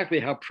is exactly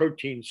how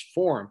proteins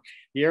form.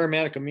 The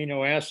aromatic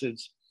amino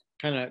acids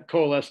kind of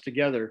coalesce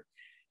together,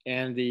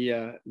 and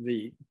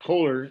the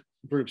polar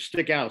groups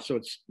stick out. So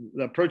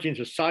the proteins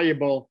are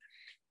soluble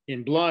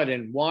in blood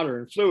and water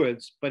and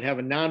fluids, but have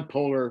a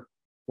nonpolar,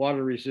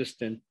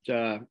 water-resistant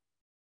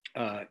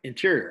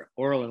interior.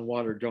 Oil and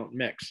water don't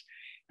mix.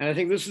 And I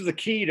think this is the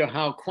key to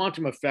how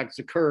quantum effects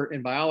occur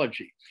in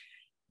biology.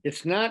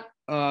 It's not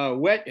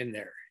wet in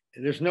there.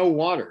 There's no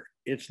water.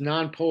 It's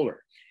nonpolar.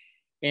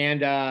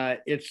 And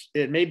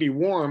it may be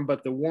warm,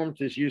 but the warmth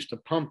is used to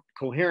pump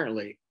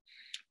coherently.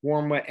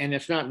 Warm, wet, and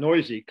it's not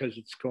noisy because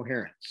it's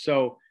coherent.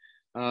 So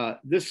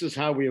this is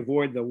how we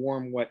avoid the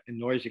warm, wet, and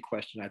noisy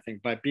question, I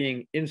think, by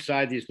being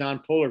inside these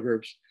nonpolar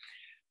groups.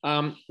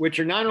 which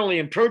are not only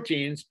in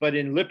proteins, but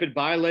in lipid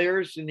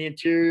bilayers in the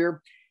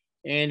interior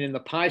and in the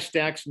pi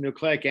stacks of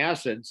nucleic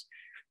acids.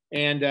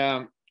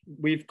 And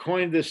we've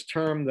coined this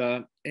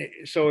term,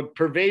 so it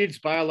pervades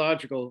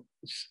biological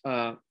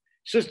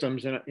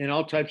systems in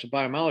all types of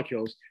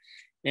biomolecules.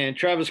 And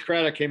Travis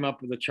Craddock came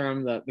up with the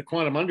term, the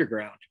quantum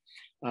underground,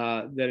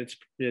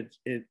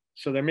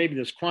 so there may be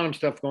this quantum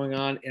stuff going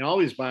on in all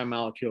these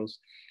biomolecules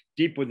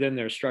deep within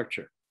their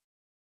structure.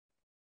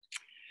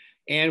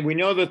 And we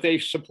know that they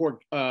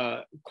support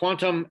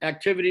quantum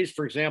activities.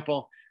 For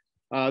example,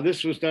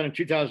 this was done in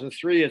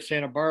 2003 at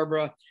Santa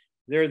Barbara.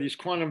 There are these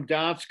quantum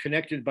dots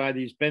connected by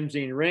these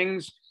benzene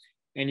rings,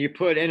 and you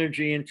put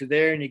energy into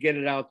there and you get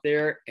it out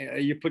there.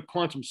 You put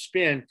quantum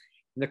spin,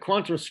 and the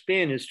quantum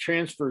spin is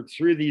transferred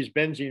through these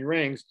benzene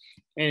rings,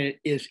 and it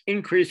is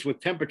increased with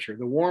temperature.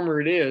 The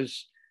warmer it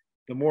is,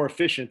 the more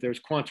efficient there's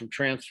quantum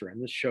transfer.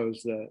 And this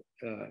shows the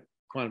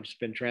quantum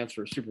spin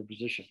transfer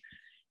superposition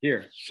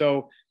here.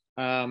 So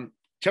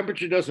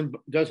temperature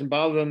doesn't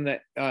bother them.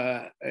 That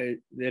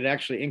it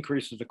actually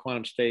increases the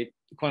quantum state,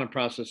 the quantum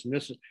process in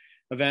this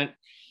event.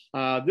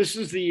 This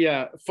is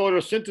the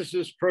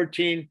photosynthesis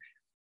protein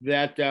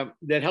that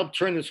helped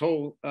turn this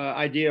whole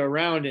idea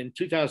around. In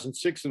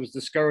 2006, it was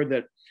discovered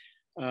that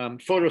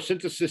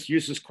photosynthesis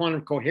uses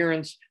quantum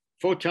coherence.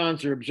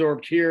 Photons are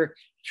absorbed here,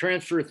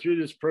 transfer through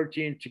this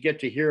protein to get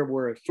to here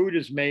where food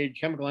is made,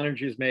 chemical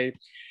energy is made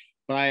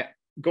by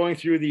going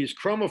through these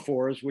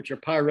chromophores, which are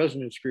pi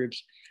resonance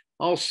groups,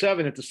 all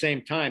 7 at the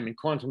same time in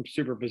quantum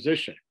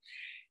superposition.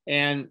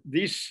 And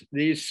these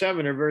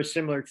 7 are very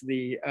similar to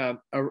the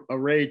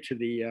array to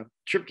the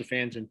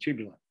tryptophans in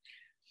tubulin.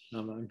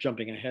 I'm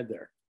jumping ahead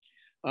there.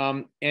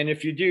 And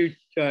if you do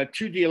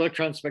 2D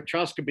electron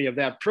spectroscopy of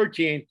that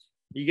protein,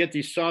 you get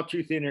these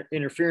sawtooth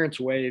interference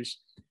waves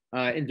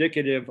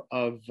indicative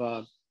of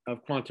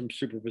quantum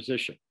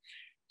superposition.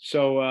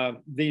 So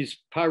these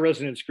pi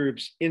resonance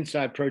groups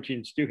inside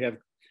proteins do have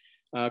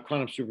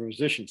quantum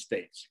superposition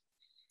states.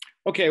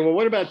 Okay, well,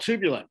 what about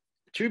tubulin?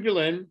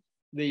 Tubulin,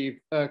 the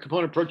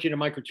component protein of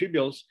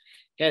microtubules,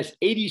 has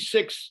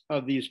 86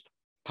 of these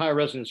pi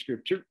resonance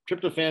groups,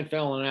 tryptophan,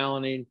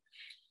 phenylalanine,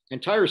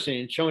 and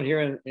tyrosine, shown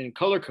here in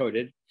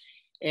color-coded.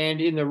 And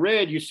in the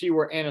red, you see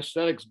where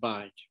anesthetics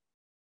bind.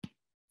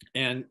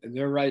 And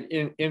they're right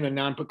in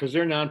the because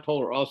they're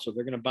nonpolar also.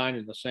 They're going to bind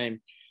in the same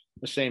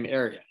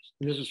area.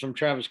 And this is from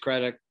Travis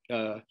Craddock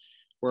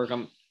work.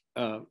 I'm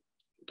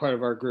part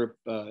of our group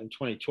in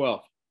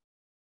 2012.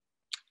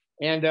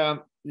 And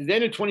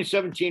then in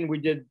 2017, we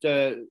did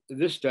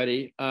this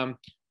study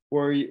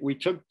where we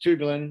took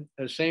tubulin,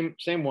 the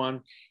same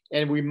one,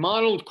 and we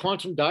modeled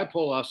quantum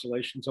dipole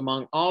oscillations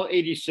among all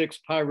 86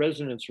 pi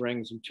resonance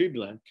rings in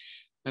tubulin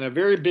on a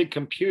very big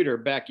computer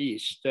back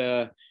east.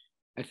 I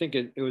think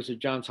it was at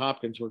Johns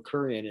Hopkins where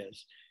Kurian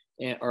is,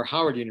 or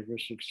Howard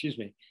University, excuse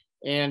me,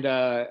 and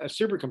a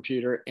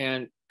supercomputer.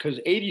 And because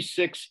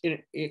 86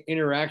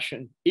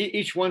 interaction,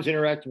 each one's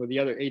interacting with the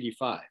other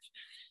 85.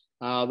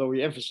 Though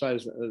we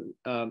emphasize,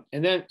 and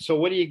then, so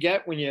what do you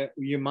get when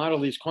you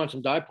model these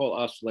quantum dipole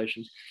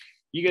oscillations?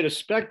 You get a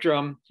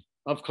spectrum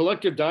of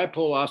collective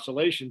dipole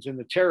oscillations in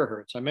the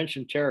terahertz. I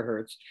mentioned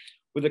terahertz,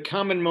 with a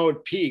common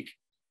mode peak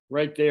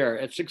right there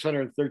at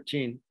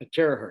 613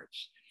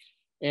 terahertz.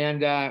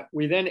 And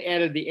we then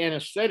added the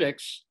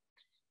anesthetics,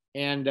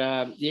 and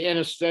the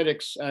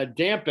anesthetics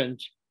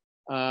dampened.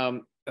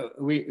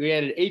 We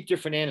added 8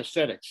 different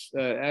anesthetics.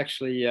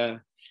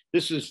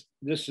 This is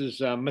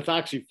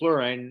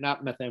methoxyfluorine,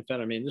 not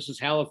methamphetamine. This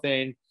is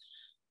halothane,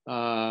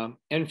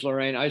 enflurane,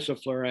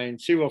 isoflurane,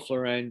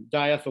 sevoflurane,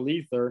 diethyl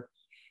ether,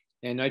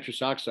 and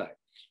nitrous oxide.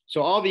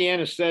 So all the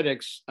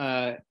anesthetics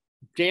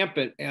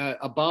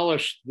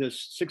abolished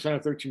this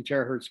 613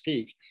 terahertz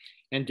peak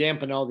and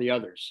dampened all the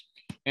others.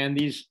 And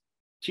these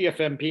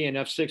TFMP and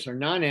F6 are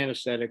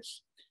non-anesthetics,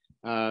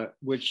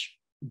 which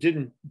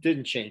didn't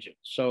change it.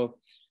 So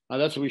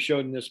that's what we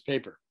showed in this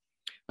paper.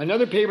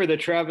 Another paper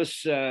that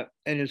Travis and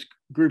his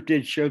group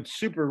did showed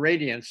super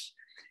radiance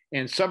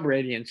and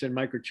subradiance in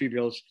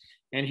microtubules.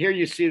 And here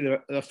you see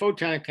the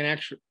photon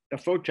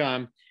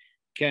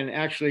can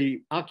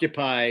actually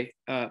occupy,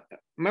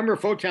 remember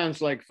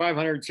photon's like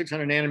 500,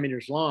 600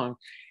 nanometers long,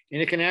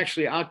 and it can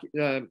actually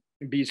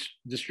be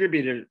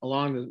distributed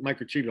along the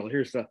microtubule.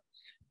 Here's the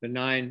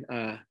 13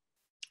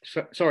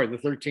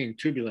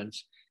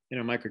 tubulins in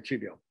a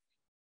microtubule.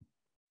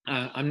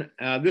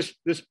 This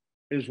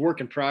is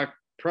work in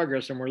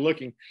progress, and we're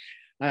looking.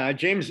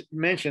 James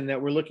mentioned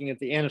that we're looking at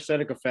the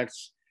anesthetic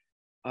effects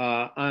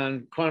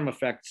on quantum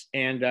effects,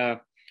 and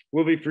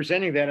we'll be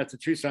presenting that at the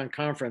Tucson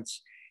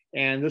conference,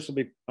 and this will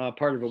be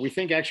part of it. We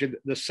think actually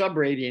the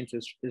subradiant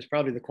is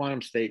probably the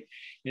quantum state,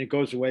 and it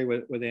goes away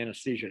with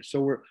anesthesia.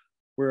 So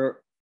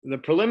the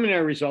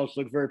preliminary results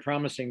look very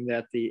promising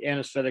that the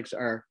anesthetics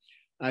are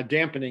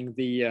dampening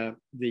the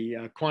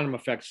quantum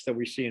effects that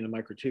we see in the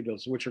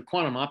microtubules, which are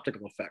quantum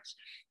optical effects.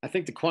 I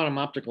think the quantum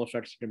optical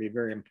effects are going to be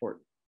very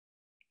important.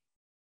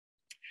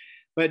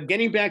 But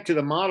getting back to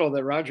the model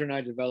that Roger and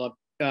I developed,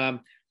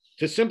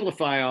 to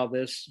simplify all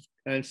this,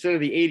 instead of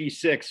the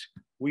 86,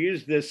 we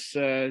used this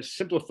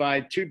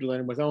simplified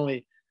tubulin with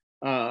only,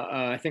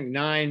 I think,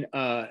 9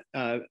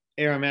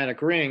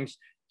 aromatic rings,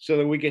 so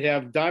that we could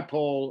have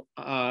dipoles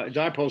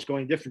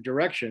going different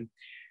direction.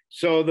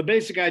 So the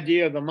basic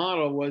idea of the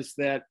model was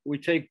that we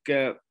take,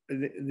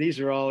 these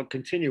are all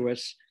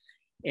continuous,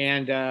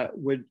 and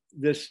would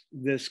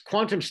this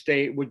quantum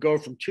state would go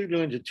from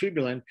tubulin to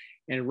tubulin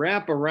and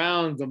wrap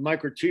around the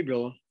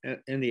microtubule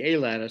in the A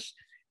lattice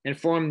and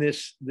form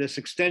this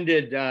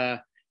extended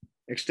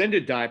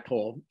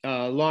dipole,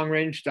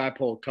 long-range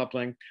dipole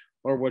coupling,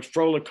 or what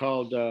Froelich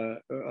called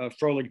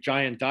Froelich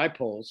giant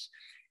dipoles.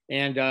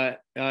 And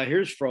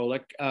here's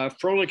Froelich.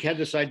 Froelich had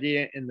this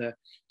idea in the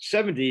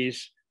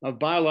 70s of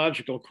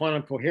biological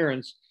quantum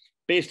coherence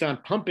based on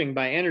pumping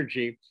by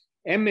energy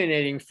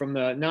emanating from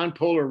the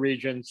nonpolar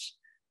regions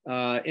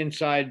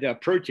inside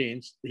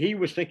proteins. He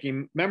was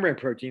thinking membrane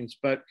proteins,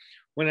 but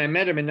when I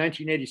met him in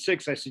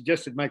 1986, I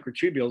suggested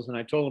microtubules, and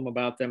I told him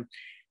about them,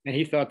 and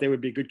he thought they would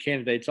be good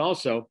candidates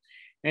also.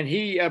 And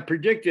he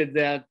predicted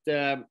that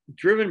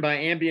driven by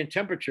ambient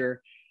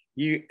temperature,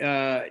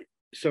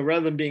 so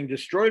rather than being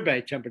destroyed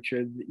by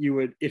temperature, you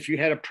would, if you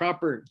had a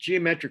proper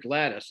geometric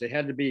lattice, it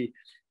had to be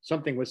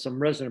something with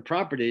some resonant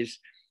properties,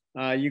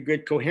 you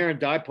get coherent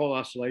dipole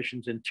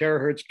oscillations in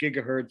terahertz,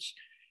 gigahertz,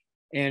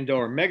 and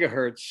or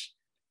megahertz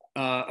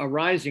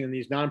arising in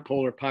these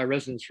nonpolar pi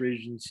resonance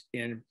regions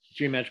in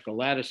geometrical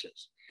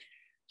lattices.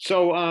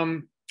 So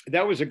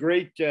that was a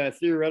great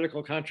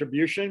theoretical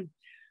contribution.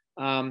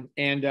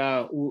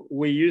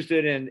 We used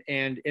it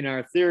and in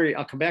our theory,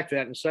 I'll come back to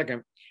that in a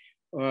second,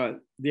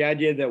 the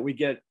idea that we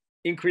get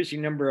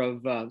increasing number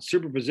of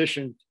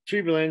superposition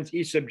tubulins,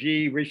 E sub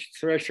G reached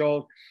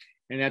threshold,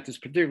 and at this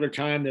particular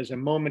time, there's a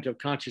moment of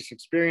conscious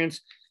experience.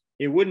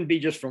 It wouldn't be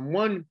just from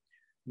one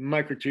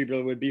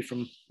microtubule, it would be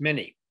from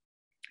many.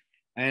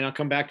 And I'll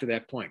come back to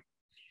that point.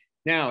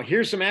 Now,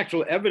 here's some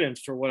actual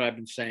evidence for what I've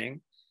been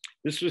saying.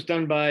 This was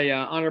done by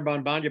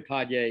Anirban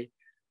Bandyopadhyay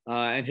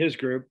and his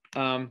group.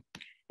 And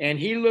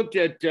he looked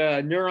at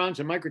neurons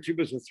and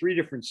microtubules with 3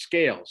 different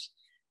scales.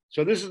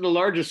 So this is the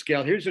largest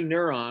scale. Here's a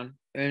neuron,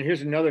 and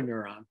here's another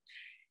neuron.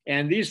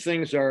 And these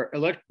things are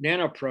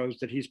nanoprobes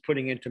that he's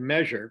putting in to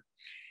measure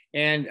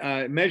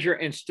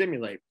and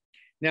stimulate.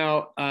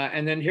 Now,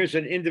 and then here's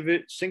an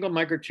single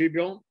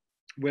microtubule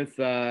with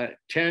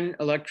 10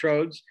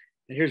 electrodes,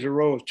 and here's a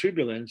row of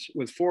tubulins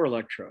with 4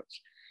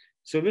 electrodes.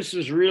 So this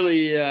is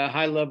really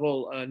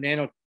high-level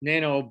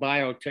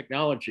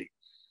nanobiotechnology.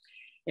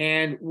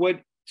 And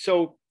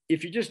so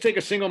if you just take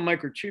a single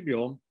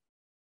microtubule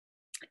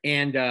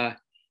and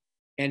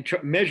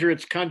measure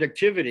its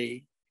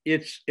conductivity,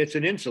 it's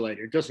an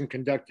insulator. It doesn't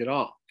conduct at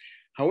all.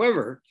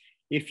 However,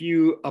 if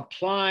you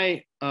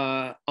apply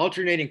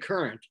alternating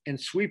current and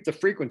sweep the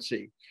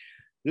frequency,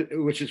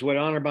 which is what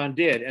Anirban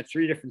did at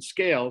 3 different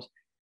scales,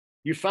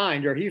 you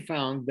find, or he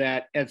found,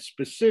 that at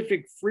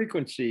specific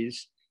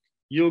frequencies,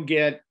 you'll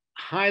get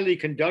highly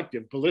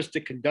conductive,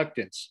 ballistic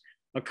conductance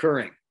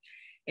occurring.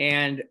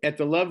 And at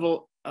the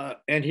level,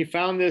 and he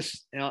found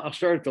this, I'll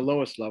start at the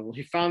lowest level.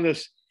 He found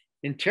this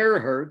in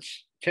terahertz,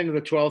 10 to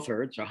the 12th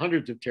hertz, or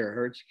hundreds of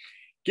terahertz,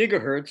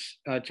 gigahertz,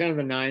 10 to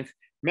the 9th,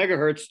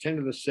 megahertz, 10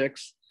 to the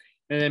 6th,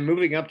 and then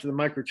moving up to the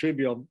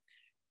microtubule,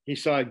 he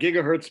saw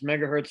gigahertz,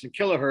 megahertz, and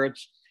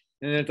kilohertz,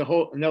 and then at the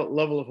whole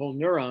level of whole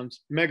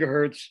neurons,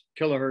 megahertz,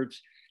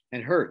 kilohertz,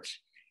 and hertz.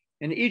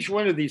 And each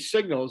one of these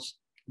signals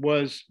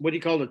was what he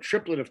called a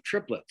triplet of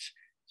triplets.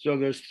 So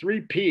there's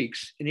 3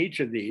 peaks in each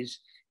of these,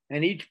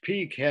 and each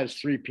peak has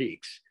 3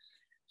 peaks.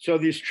 So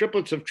these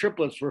triplets of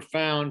triplets were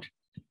found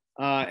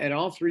at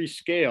all 3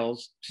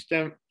 scales,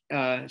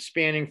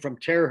 spanning from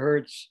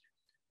terahertz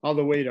all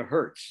the way to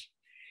hertz.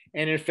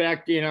 And in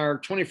fact, in our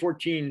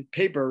 2014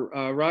 paper,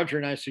 Roger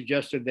and I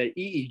suggested that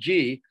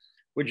EEG,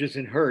 which is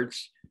in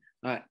hertz,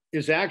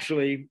 is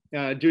actually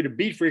due to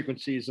beat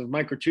frequencies of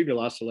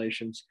microtubule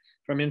oscillations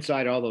from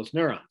inside all those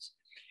neurons.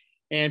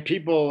 And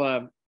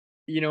people,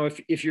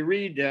 if you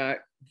read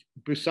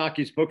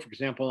Busaki's book, for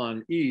example,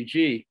 on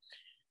EEG,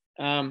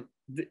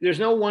 there's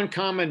no one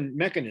common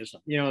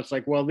mechanism. It's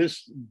like, well,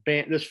 this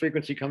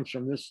frequency comes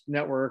from this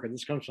network, or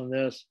this comes from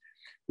this.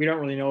 We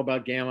don't really know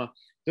about gamma.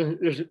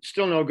 There's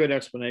still no good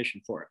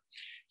explanation for it.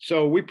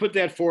 So we put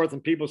that forth,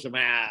 and people said,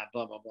 blah,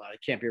 blah, blah, it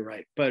can't be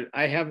right. But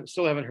I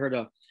still haven't heard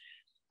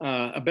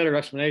a better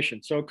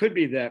explanation. So it could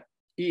be that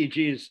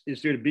EEG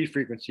is due to beat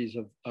frequencies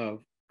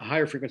of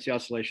higher frequency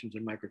oscillations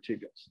in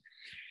microtubules.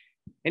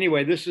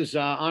 Anyway, this is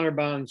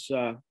Anirban's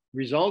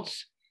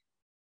results.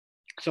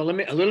 So a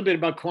little bit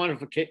about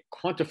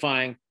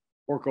quantifying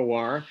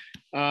ORCH-OR.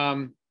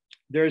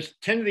 There's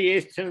 10 to the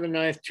 8th, 10 to the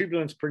 9th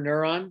tubulins per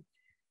neuron,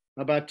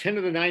 about 10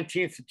 to the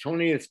 19th to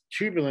 20th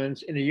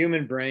tubulins in a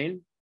human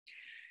brain.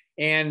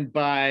 And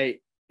by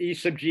E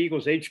sub G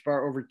equals H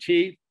bar over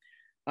T,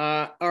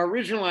 our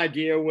original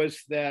idea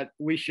was that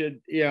we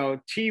should,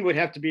 T would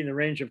have to be in the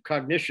range of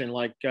cognition,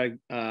 like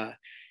alpha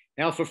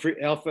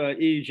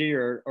EEG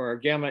or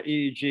gamma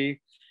EEG,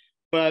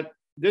 but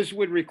this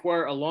would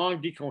require a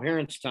long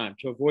decoherence time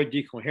to avoid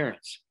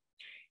decoherence.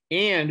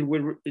 and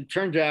it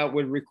turns out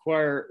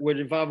would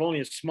involve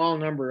only a small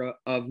number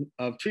of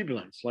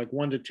tubulins, like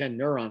 1 to 10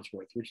 neurons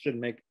worth, which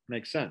didn't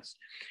make sense.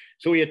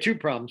 So we had two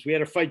problems. We had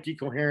to fight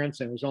decoherence,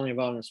 and it was only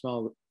involving a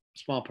small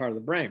part of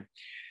the brain.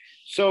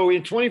 So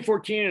in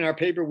 2014, in our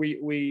paper, we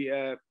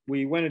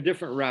went a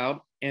different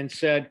route and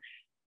said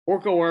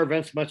ORCH-OR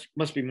events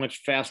must be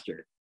much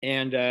faster.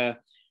 And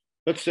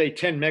let's say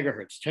 10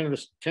 megahertz, 10 to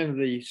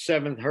the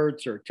 7th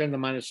hertz, or 10 to the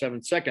minus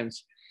 7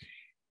 seconds.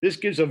 This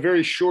gives a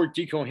very short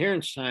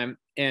decoherence time,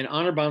 and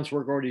Honorbaum's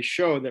work already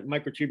showed that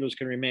microtubules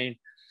can remain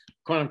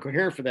quantum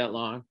coherent for that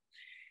long.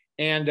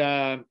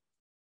 And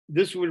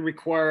this would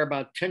require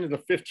about 10 to the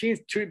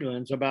 15th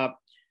tubulins, about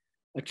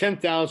a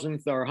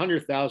 10,000th or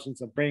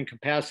 100,000th of brain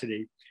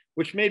capacity,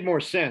 which made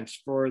more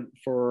sense for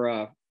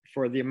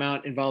the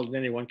amount involved in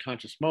any one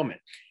conscious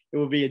moment. It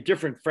will be a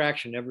different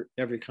fraction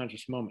every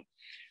conscious moment.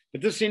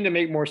 But this seemed to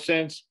make more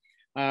sense.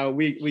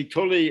 We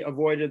totally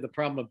avoided the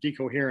problem of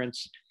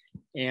decoherence,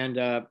 and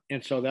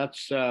so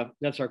that's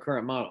our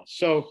current model.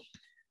 So,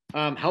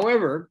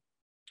 however,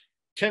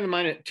 10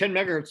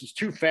 megahertz is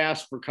too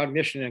fast for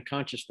cognition and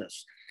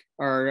consciousness.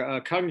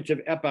 Our cognitive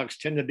epochs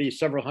tend to be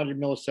several hundred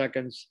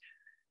milliseconds,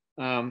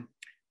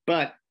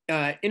 but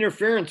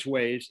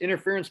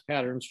interference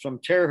patterns from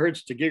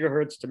terahertz to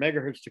gigahertz to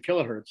megahertz to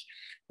kilohertz,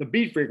 the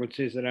beat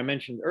frequencies that I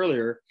mentioned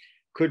earlier,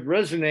 could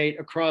resonate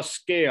across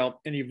scale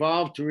and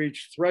evolve to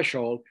reach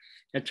threshold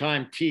at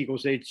time t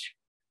equals h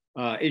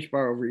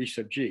bar over e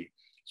sub g.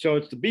 So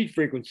it's the beat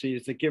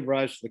frequencies that give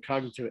rise to the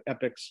cognitive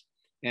epochs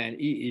and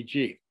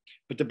EEG.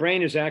 But the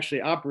brain is actually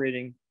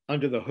operating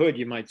under the hood,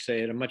 you might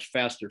say, at a much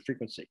faster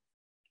frequency.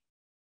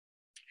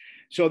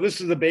 So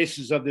this is the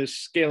basis of this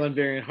scale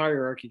invariant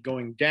hierarchy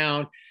going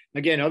down.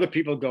 Again, other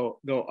people go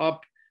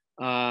up,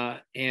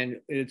 and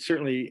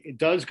it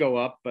does go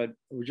up, but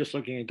we're just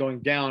looking at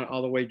going down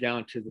all the way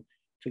down to the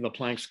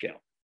Planck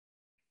scale.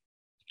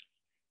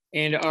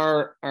 And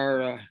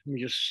let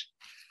me just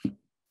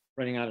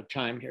running out of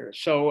time here.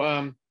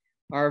 So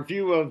our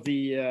view of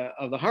the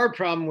hard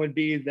problem would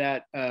be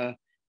that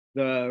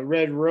the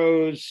red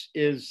rose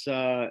is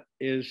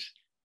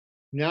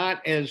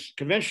not, as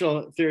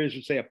conventional theories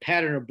would say, a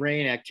pattern of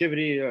brain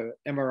activity, or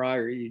MRI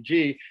or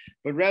EEG,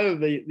 but rather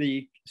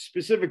the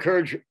specific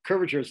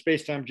curvature of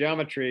space-time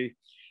geometry,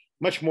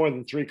 much more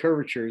than 3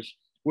 curvatures,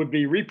 would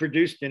be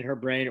reproduced in her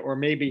brain, or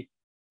maybe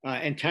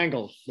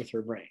entangled with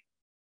her brain.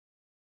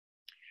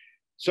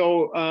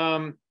 So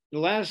the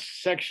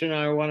last section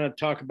I want to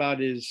talk about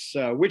is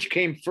which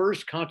came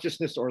first,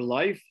 consciousness or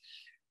life?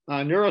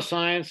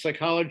 Neuroscience,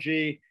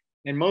 psychology,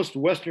 and most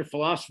Western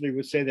philosophy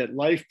would say that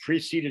life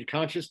preceded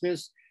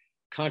consciousness.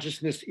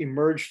 Consciousness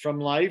emerged from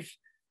life.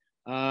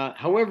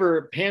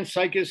 However,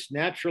 panpsychists,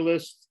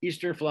 naturalists,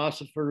 Eastern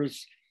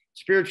philosophers,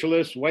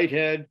 spiritualists,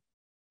 Whitehead,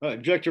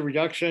 objective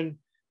reduction,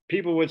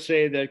 people would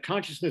say that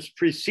consciousness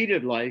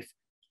preceded life,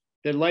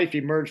 that life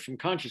emerged from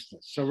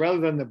consciousness. So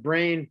rather than the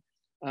brain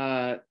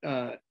emerging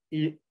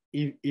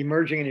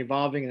and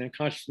evolving and then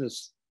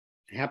consciousness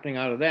happening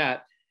out of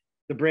that,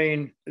 the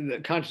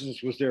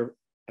consciousness was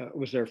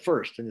there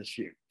first in this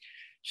view.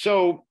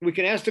 So we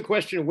can ask the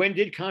question, when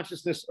did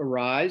consciousness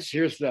arise?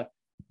 Here's the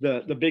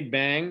Big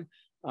Bang.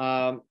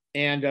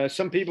 And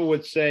some people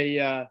would say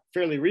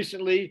fairly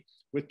recently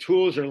with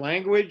tools or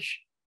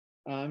language.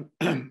 Some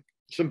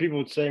people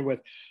would say with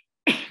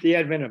the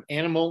advent of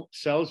animal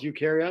cells,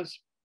 eukaryotes,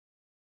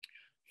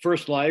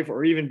 first life,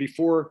 or even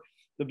before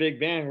the Big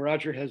Bang.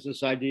 Roger has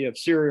this idea of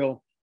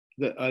serial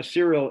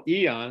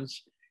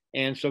eons.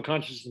 And so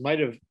consciousness might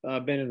have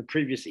been in the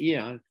previous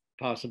eon,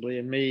 possibly,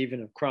 and may even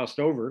have crossed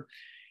over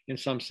in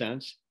some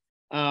sense.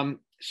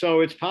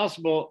 So it's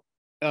possible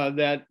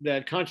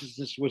that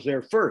consciousness was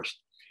there first.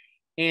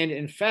 And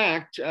in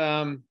fact,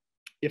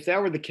 if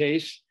that were the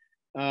case,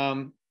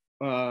 how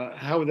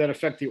would that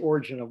affect the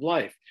origin of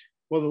life?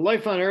 Well, the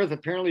life on Earth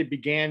apparently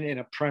began in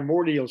a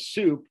primordial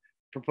soup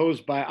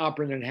proposed by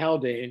Operin and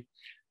Haldane,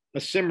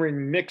 a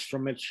simmering mix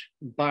from which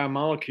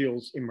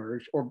biomolecules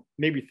emerged, or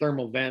maybe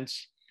thermal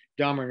vents.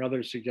 Dahmer and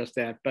others suggest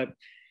that. But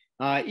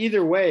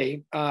either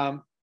way,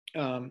 you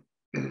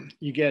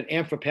get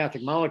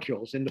amphipathic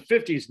molecules. In the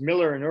 50s,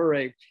 Miller and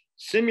Urey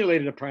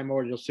simulated a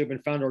primordial soup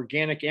and found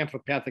organic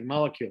amphipathic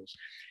molecules.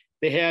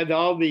 They had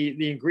all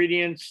the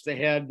ingredients. They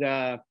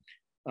had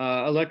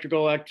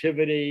electrical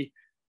activity,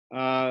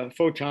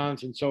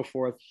 photons, and so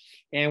forth.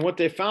 And what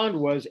they found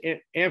was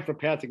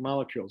amphipathic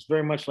molecules,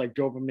 very much like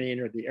dopamine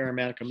or the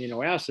aromatic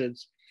amino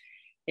acids.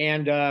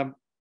 And now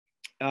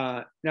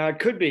it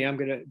could be, I'm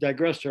going to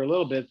digress here a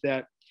little bit,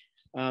 that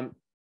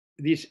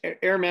these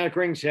aromatic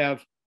rings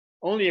have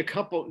only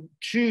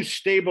two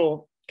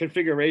stable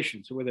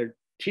configurations, whether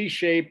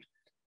T-shaped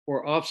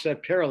or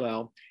offset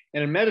parallel,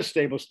 and a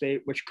metastable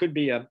state, which could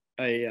be a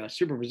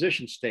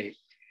superposition state.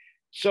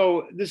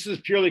 So this is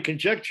purely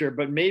conjecture,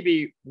 but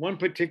maybe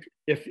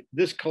if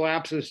this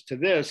collapses to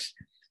this,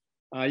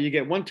 you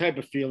get one type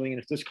of feeling,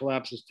 and if this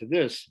collapses to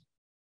this,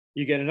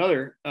 you get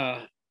another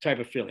type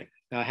of feeling,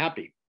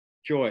 happy,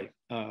 joy,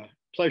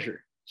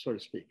 pleasure, so to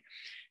speak.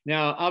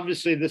 Now,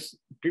 obviously,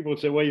 people would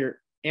say, well,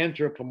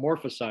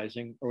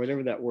 anthropomorphizing, or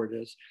whatever that word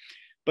is.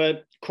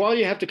 But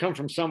quality have to come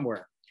from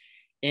somewhere.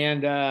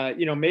 And,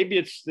 maybe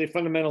it's the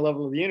fundamental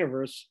level of the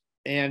universe,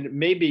 and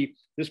maybe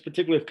this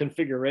particular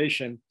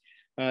configuration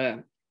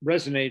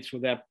resonates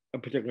with that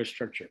particular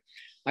structure.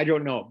 I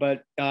don't know,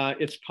 but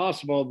it's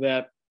possible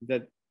that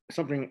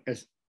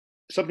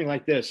something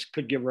like this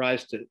could give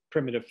rise to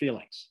primitive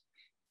feelings.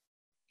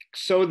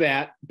 So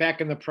that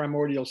back in the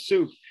primordial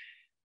soup,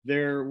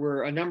 there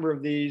were a number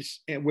of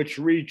these which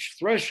reached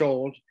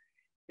threshold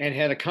and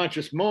had a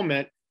conscious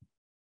moment,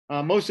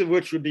 most of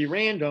which would be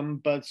random,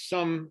 but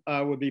some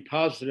would be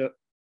positive.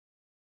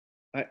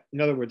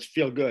 In other words,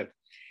 feel good.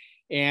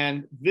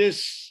 And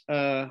this,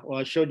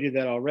 I showed you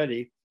that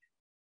already.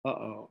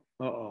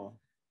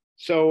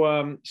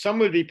 So some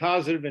would be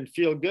positive and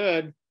feel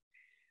good,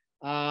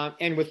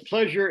 and with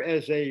pleasure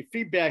as a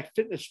feedback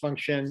fitness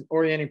function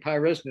orienting pi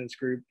resonance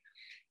group.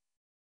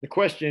 The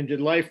question,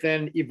 did life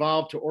then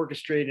evolve to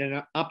orchestrate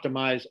and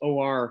optimize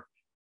OR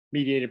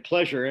mediated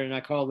pleasure? And I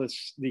call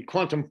this the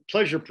quantum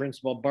pleasure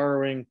principle,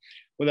 borrowing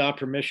without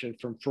permission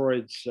from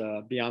Freud's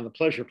beyond the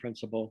pleasure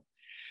principle.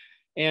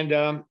 And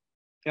now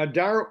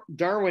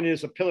Darwin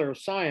is a pillar of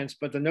science,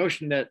 but the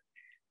notion that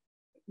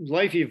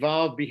life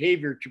evolved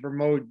behavior to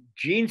promote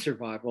gene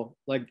survival,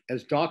 like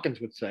as Dawkins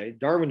would say,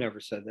 Darwin never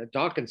said that,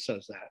 Dawkins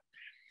says that,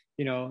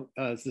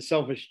 it's the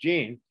selfish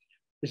gene,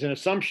 is an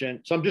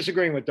assumption. So I'm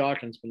disagreeing with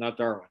Dawkins, but not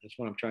Darwin. That's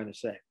what I'm trying to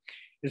say.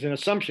 Is an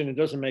assumption. It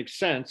doesn't make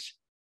sense.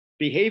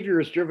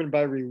 Behavior is driven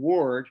by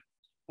reward,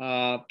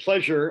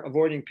 pleasure,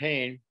 avoiding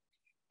pain.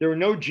 There were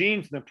no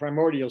genes in the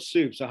primordial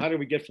soup. So how do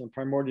we get from the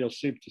primordial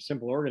soup to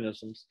simple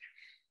organisms?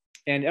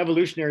 And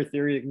evolutionary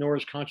theory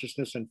ignores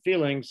consciousness and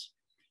feelings.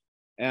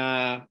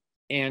 Life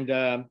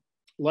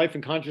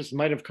and consciousness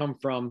might have come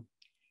from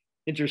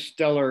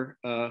interstellar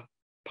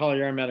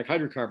polyaromatic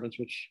hydrocarbons,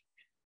 which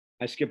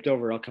I skipped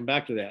over. I'll come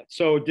back to that.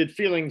 So did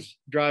feelings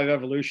drive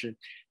evolution?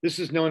 This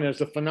is known as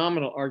the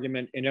phenomenal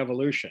argument in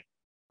evolution.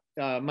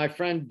 My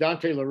friend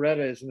Dante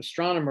Loretta is an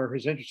astronomer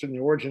who's interested in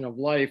the origin of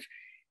life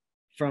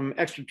from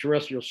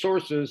extraterrestrial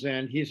sources,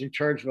 and he's in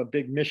charge of a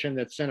big mission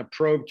that sent a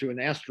probe to an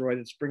asteroid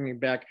that's bringing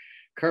back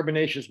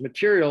carbonaceous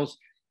materials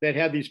that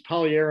have these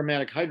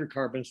polyaromatic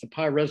hydrocarbons, the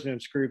pi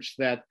resonance groups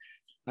that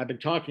I've been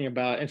talking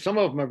about. And some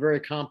of them are very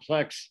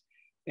complex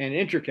and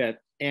intricate.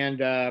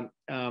 And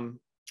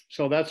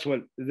so that's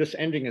what this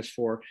ending is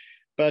for.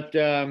 But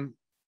the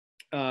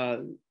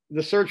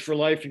search for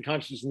life and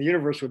consciousness in the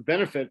universe would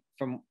benefit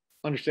from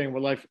understanding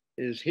what life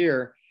is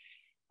here.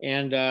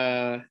 And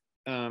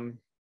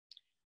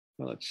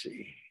let's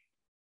see.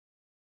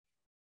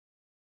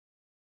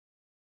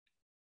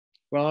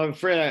 Well, I'm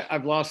afraid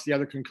I've lost the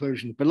other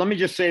conclusion, but let me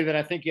just say that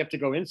I think you have to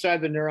go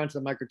inside the neurons,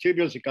 the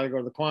microtubules. You've got to go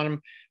to the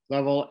quantum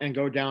level and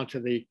go down to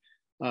the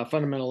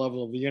fundamental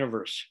level of the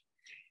universe.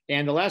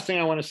 And the last thing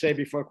I want to say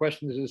before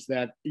questions is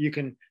that you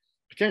can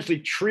potentially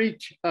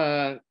treat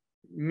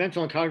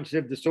mental and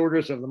cognitive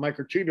disorders of the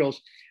microtubules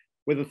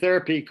with a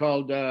therapy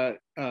called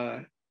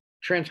transcranial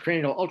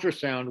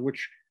ultrasound,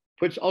 which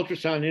puts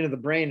ultrasound into the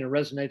brain and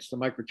resonates the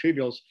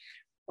microtubules.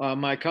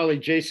 My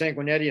colleague Jay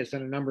Sanguinetti has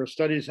done a number of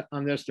studies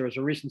on this. There was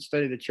a recent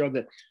study that showed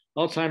that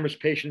Alzheimer's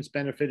patients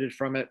benefited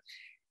from it.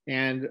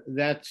 And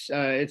that's,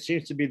 it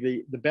seems to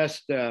be the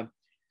best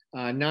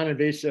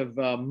non-invasive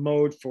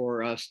mode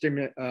for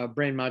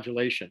brain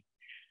modulation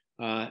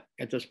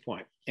at this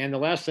point. And the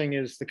last thing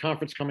is the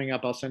conference coming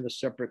up. I'll send a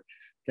separate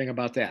thing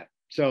about that.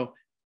 So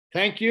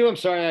thank you. I'm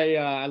sorry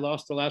I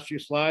lost the last few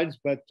slides,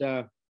 but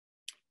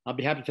I'll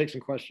be happy to take some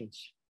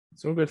questions.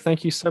 It's all good.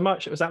 Thank you so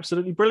much. It was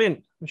absolutely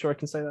brilliant. I'm sure I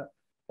can say that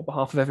on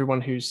behalf of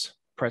everyone who's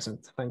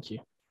present. Thank you.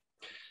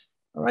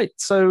 All right.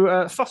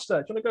 So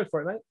Foster, do you want to go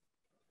for it,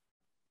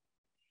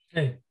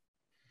 Hey.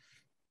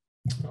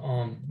 mate?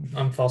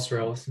 I'm Foster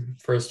Ellison.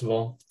 First of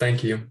all,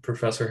 thank you,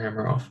 Professor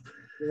Hameroff.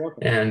 You're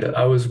welcome. And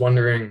I was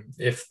wondering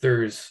if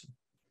there's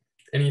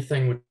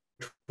anything which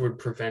would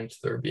prevent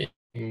there being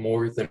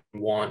more than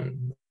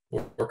one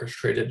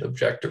orchestrated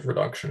objective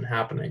reduction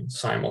happening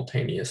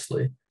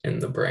simultaneously in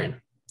the brain.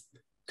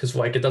 Because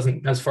like it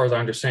doesn't, as far as I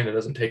understand, it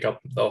doesn't take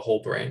up the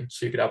whole brain.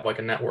 So you could have like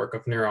a network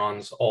of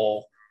neurons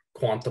all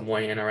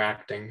quantumly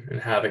interacting and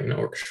having an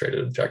orchestrated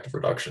objective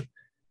reduction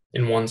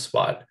in one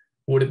spot.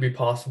 Would it be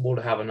possible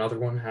to have another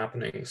one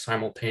happening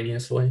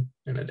simultaneously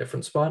in a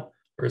different spot?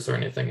 Or is there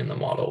anything in the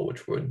model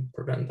which would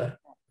prevent that?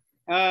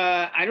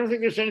 I don't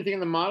think there's anything in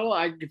the model.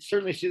 I could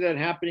certainly see that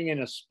happening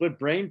in a split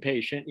brain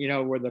patient,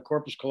 where the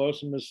corpus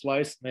callosum is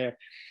sliced and they have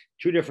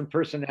two different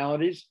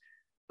personalities.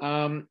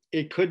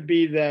 It could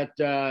be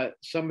that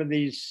some of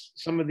these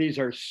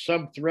are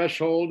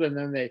sub-threshold and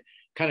then they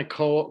kind of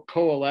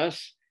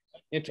coalesce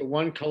into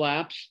one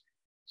collapse.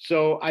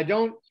 So I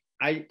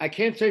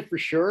can't say for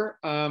sure.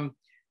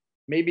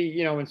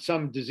 Maybe, in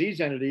some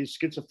disease entities,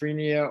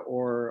 schizophrenia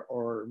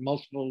or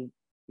multiple,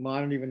 I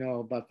don't even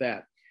know about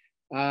that.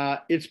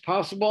 It's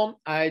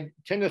possible. I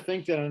tend to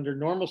think that under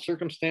normal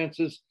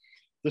circumstances,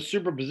 the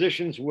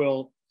superpositions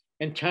will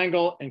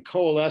entangle and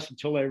coalesce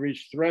until they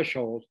reach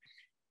threshold.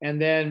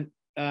 And then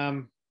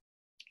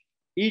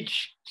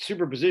each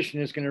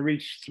superposition is going to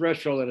reach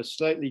threshold at a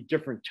slightly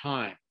different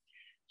time.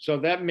 So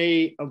that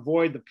may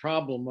avoid the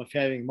problem of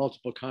having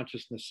multiple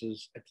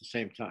consciousnesses at the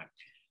same time.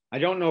 I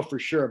don't know for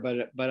sure,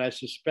 but I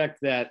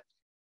suspect that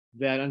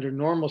under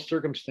normal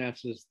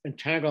circumstances,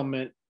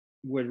 entanglement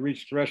would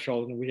reach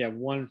threshold and we have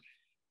one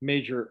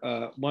major,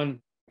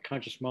 one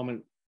conscious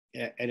moment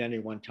at any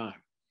one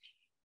time.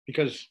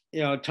 Because,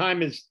 you know,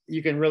 time is,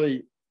 you can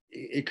really,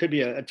 it could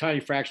be a tiny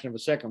fraction of a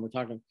second. We're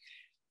talking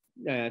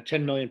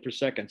 10 million per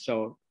second.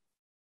 So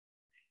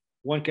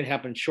one could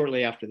happen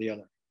shortly after the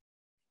other.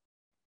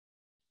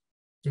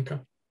 Okay.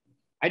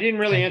 I didn't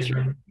really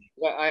answer.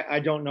 I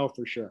don't know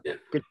for sure. Yeah.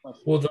 Good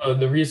question. Well,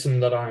 the reason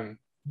that I'm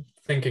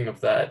thinking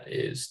of that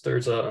is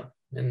there's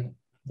in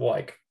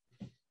like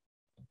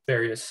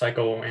various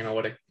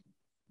psychoanalytic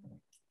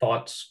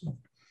thoughts,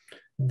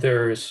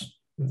 there's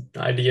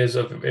ideas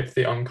of if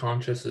the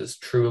unconscious is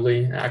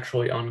truly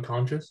actually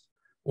unconscious,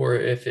 or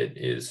if it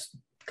is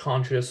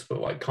conscious,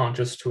 but like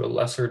conscious to a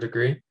lesser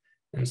degree.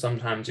 And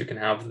sometimes you can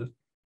have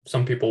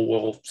some people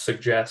will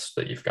suggest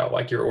that you've got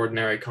like your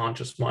ordinary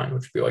conscious mind,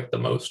 which would be like the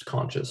most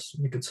conscious,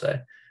 you could say.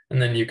 And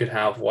then you could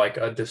have like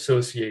a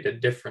dissociated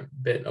different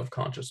bit of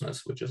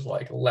consciousness, which is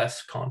like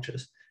less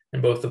conscious.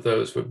 And both of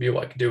those would be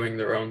like doing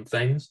their own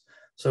things.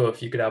 So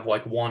if you could have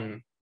like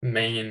one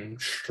main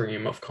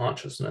stream of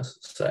consciousness,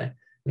 say,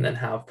 and then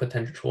have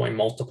potentially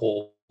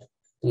multiple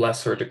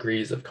lesser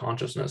degrees of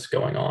consciousness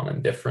going on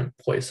in different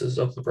places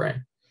of the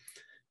brain.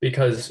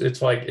 Because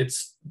it's like,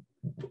 it's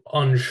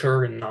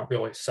unsure and not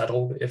really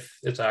settled if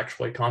it's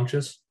actually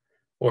conscious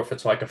or if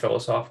it's like a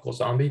philosophical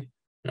zombie.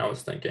 And I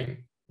was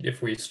thinking,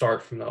 if we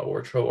start from the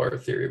ORCH-OR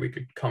theory, we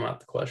could come at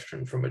the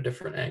question from a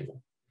different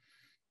angle.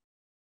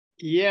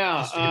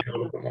 Yeah. Just to give you a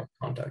little bit more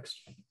context.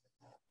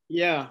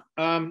 Yeah.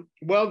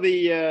 Well,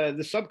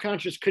 the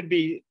subconscious could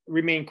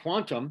remain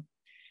quantum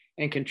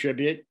and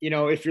contribute. You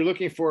know, if you're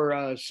looking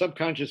for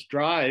subconscious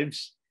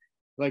drives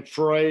like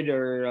Freud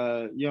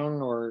or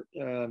Jung or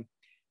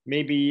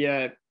maybe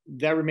it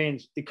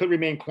could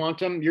remain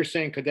quantum. You're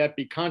saying, could that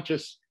be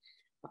conscious?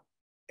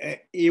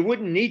 It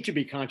wouldn't need to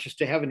be conscious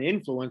to have an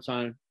influence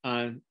on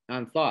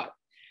thought.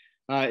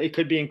 It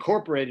could be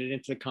incorporated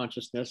into the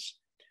consciousness,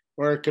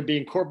 or it could be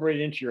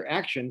incorporated into your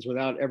actions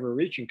without ever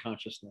reaching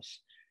consciousness.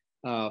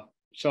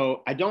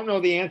 So I don't know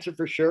the answer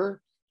for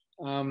sure,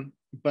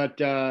 but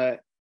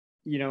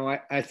you know,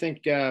 I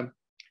think the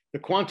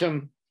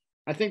quantum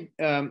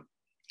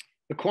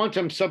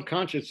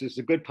subconscious is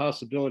a good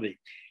possibility.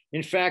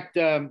 In fact,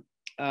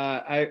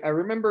 I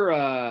remember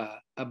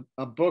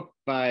a book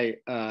by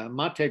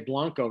Mate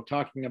Blanco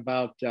talking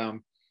about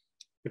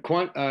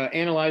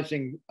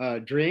analyzing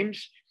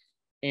dreams,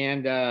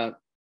 and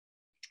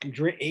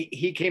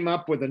he came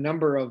up with a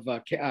number of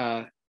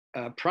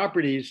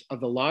properties of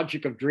the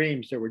logic of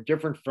dreams that were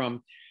different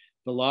from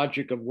the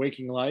logic of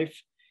waking life,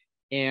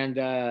 and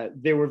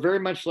they were very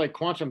much like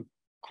quantum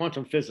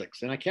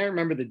physics. And I can't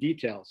remember the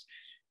details,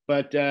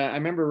 but I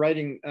remember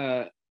writing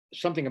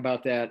something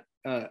about that,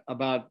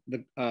 about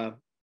the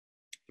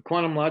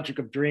quantum logic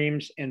of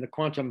dreams and the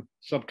quantum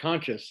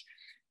subconscious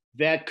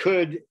that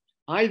could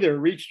either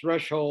reach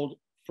threshold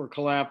for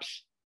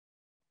collapse,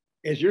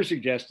 as you're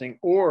suggesting,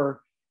 or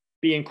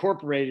be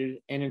incorporated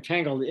and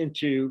entangled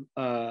into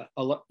a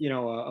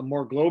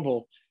more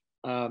global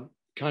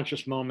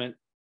conscious moment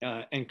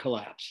and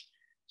collapse.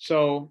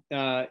 So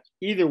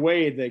either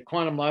way, the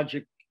quantum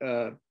logic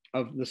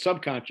of the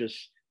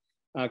subconscious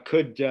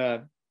could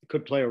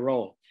play a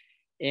role.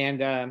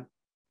 And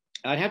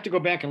I'd have to go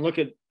back and look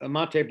at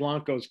Mate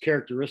Blanco's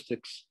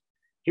characteristics.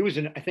 He was,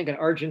 I think, an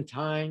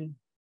Argentine,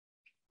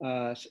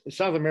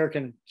 South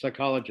American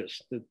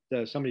psychologist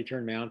that somebody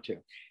turned me on to.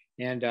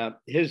 And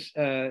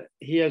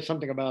he has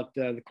something about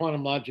the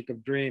quantum logic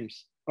of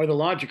dreams, or the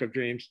logic of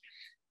dreams,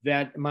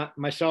 that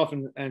myself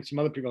and some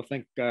other people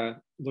think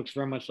looks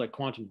very much like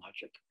quantum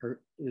logic, or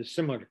is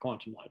similar to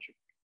quantum logic.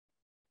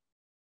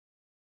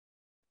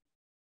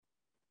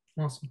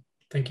 Awesome.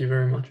 Thank you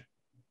very much.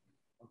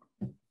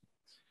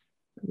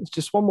 There's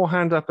just one more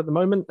hand up at the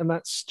moment, and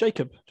that's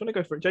Jacob. Do you want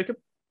to go for it, Jacob?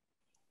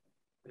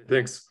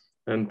 Thanks.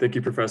 And thank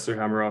you, Professor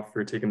Hameroff,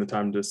 for taking the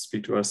time to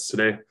speak to us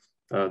today.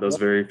 That was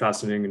very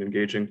fascinating and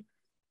engaging.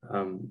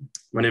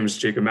 My name is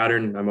Jacob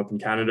Mattern. I'm up in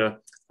Canada.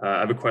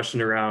 I have a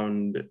question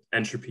around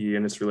entropy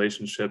and its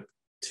relationship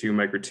to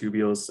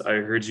microtubules.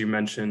 I heard you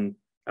mention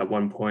at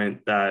one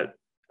point that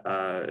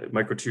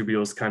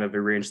microtubules kind of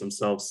arrange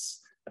themselves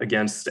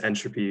against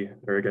entropy,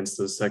 or against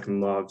the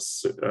second law of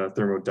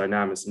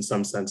thermodynamics in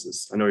some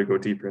senses. I know you go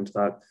deeper into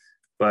that,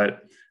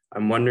 but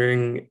I'm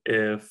wondering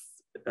if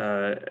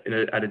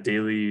at a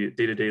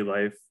day-to-day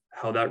life,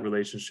 how that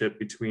relationship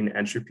between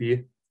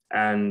entropy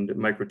and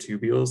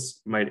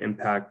microtubules might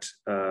impact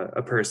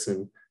a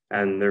person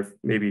and their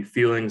maybe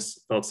feelings,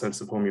 felt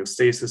sense of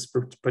homeostasis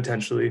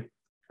potentially.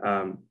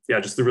 Yeah,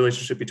 just the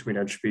relationship between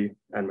entropy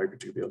and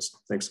microtubules.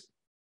 Thanks.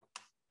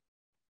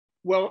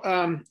 Well,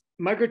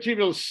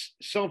 microtubules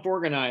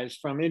self-organize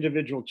from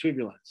individual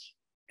tubulins.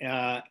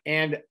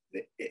 And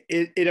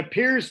it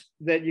appears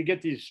that you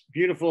get these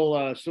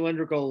beautiful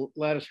cylindrical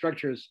lattice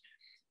structures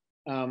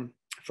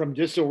from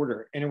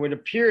disorder, and it would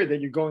appear that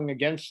you're going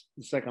against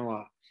the second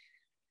law.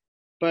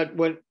 But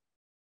what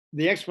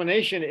the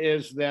explanation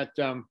is that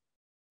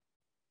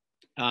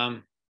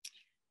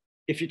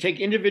if you take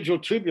individual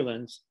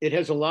tubulins, it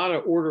has a lot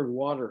of ordered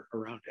water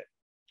around it.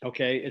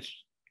 Okay, it's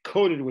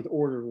coated with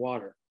ordered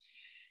water.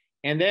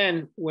 And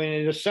then when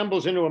it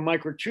assembles into a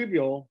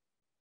microtubule,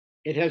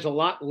 it has a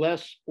lot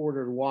less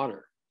ordered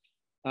water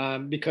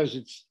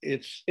because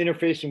it's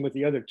interfacing with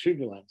the other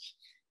tubulins.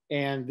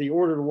 And the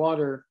ordered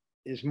water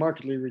is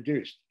markedly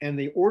reduced. And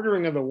the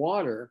ordering of the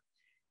water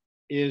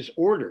is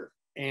order,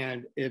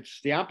 and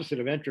it's the opposite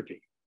of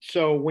entropy.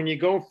 So when you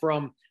go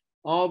from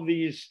all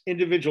these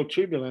individual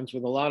tubulins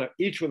with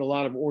each with a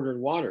lot of ordered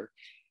water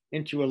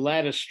into a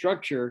lattice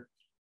structure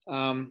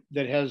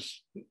that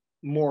has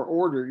more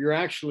order, you're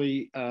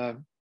actually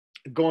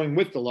going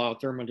with the law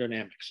of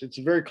thermodynamics. It's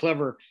a very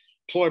clever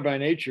ploy by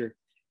nature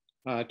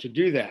to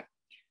do that.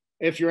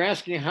 If you're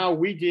asking how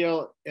we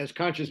deal as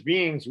conscious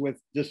beings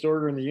with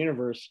disorder in the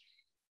universe,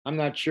 I'm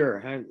not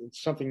sure.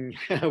 It's something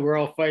we're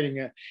all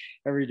fighting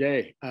every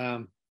day,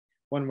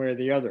 one way or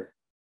the other,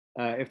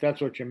 if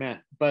that's what you meant.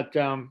 But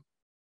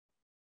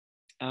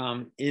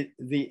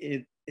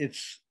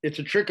it's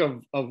a trick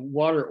of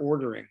water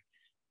ordering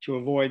to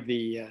avoid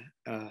the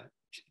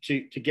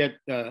to get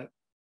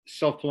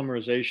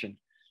self-polymerization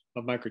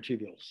of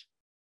microtubules.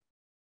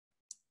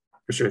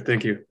 For sure,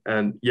 thank you.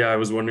 And yeah, I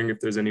was wondering if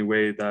there's any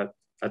way that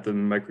at the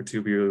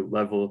microtubule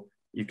level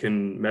you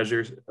can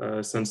measure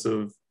a sense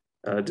of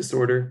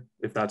disorder,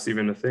 if that's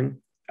even a thing.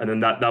 And then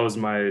that was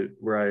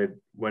where I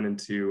went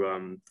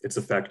into its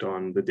effect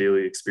on the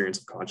daily experience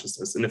of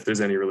consciousness, and if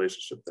there's any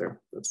relationship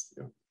there. That's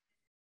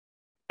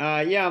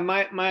yeah,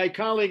 my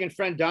colleague and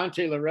friend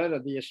Dante Loretta,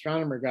 the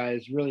astronomer guy,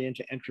 is really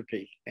into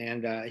entropy,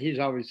 and he's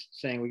always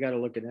saying we got to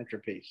look at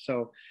entropy.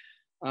 So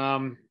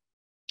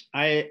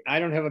I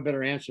don't have a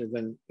better answer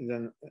than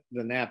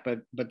that,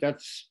 but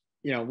that's,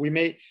 you know, we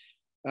may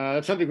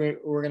that's something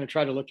we're going to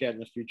try to look at in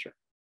the future.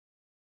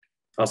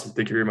 Awesome,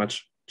 thank you very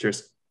much.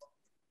 Cheers.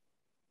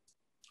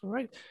 All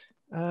right,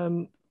 do you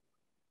want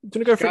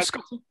to go for it,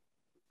 Scotty?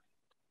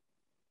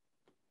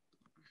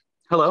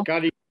 Hello.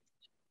 Scotty.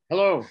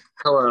 Hello.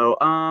 Hello.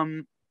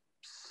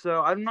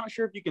 So I'm not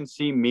sure if you can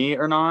see me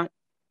or not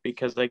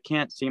because I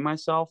can't see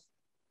myself.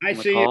 I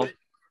see you.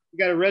 You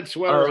got a red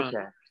sweater on.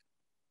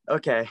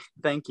 Okay.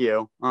 Thank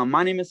you.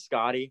 My name is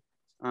Scotty.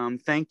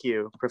 Thank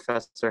you,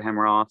 Professor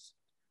Hameroff.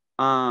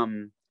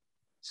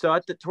 So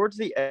towards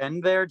the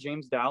end there,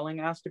 James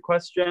Dowling asked a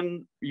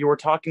question. You were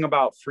talking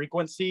about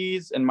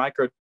frequencies and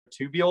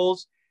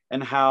microtubules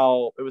and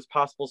how it was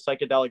possible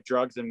psychedelic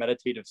drugs and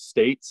meditative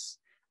states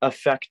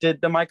affected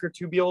the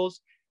microtubules.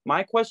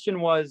 My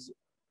question was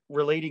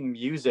relating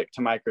music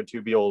to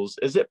microtubules.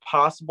 Is it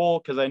possible,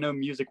 because I know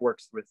music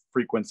works with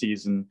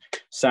frequencies and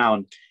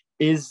sound,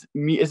 is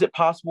it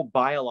possible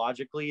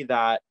biologically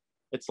that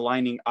it's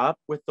lining up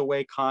with the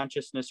way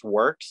consciousness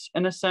works,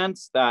 in a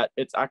sense, that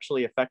it's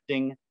actually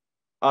affecting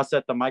us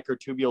at the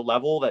microtubule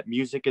level, that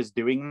music is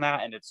doing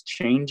that and it's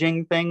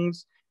changing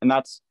things? And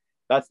that's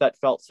that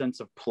felt sense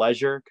of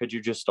pleasure. Could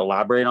you just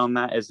elaborate on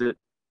that? Is it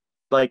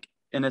like,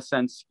 in a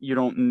sense, you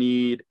don't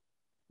need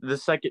the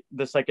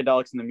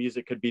psychedelics and the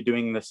music could be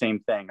doing the same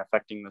thing,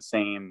 affecting the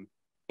same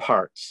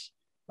parts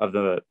of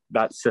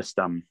that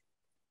system?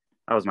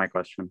 That was my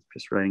question,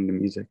 just relating to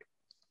music.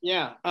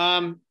 Yeah.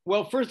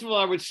 Well, first of all,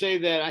 I would say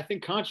that I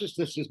think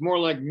consciousness is more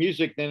like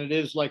music than it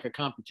is like a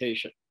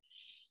computation.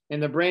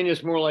 And the brain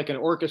is more like an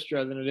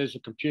orchestra than it is a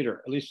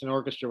computer, at least an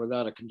orchestra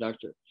without a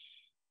conductor.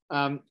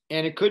 And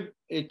it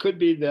could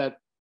be that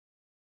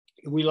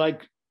we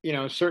like, you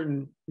know,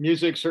 certain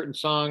music, certain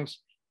songs,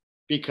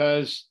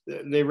 because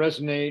they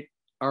resonate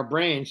our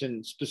brains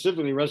and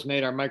specifically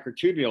resonate our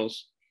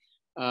microtubules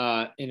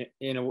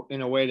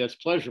in a way that's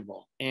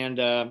pleasurable. And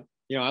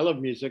you know, I love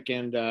music,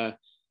 and it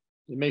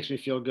makes me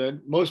feel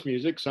good. Most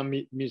music, some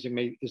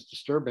music is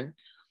disturbing,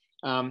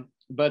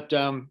 but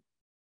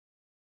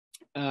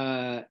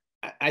I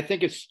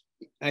think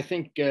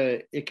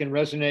it can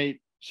resonate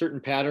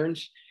certain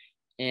patterns,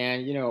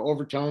 and, you know,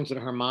 overtones and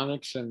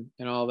harmonics and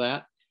all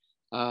that.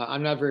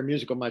 I'm not very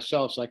musical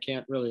myself, so I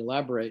can't really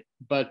elaborate.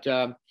 But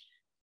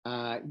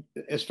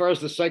as far as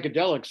the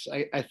psychedelics,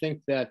 I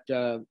think that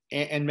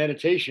and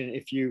meditation,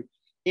 if you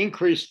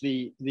increase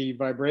the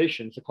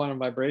vibrations, the quantum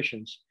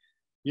vibrations,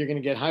 you're going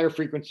to get higher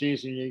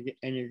frequencies, and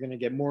you're going to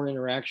get more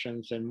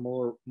interactions and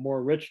more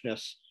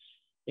richness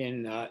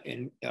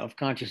in of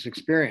conscious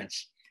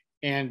experience,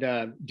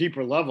 and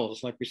deeper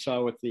levels, like we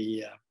saw with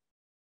the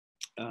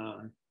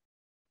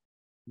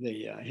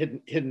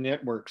hidden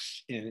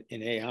networks in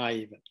AI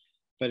even.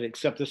 But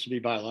except this would be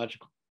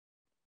biological.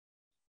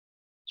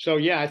 So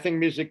yeah, I think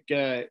music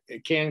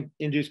can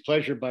induce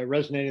pleasure by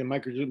resonating in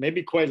microtubules,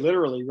 maybe quite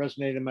literally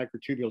resonating in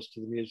microtubules to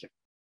the music.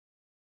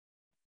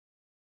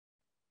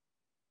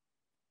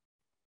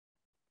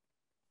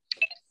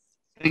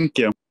 Thank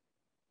you. You're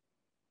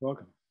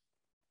welcome.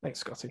 Thanks,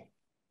 Scotty.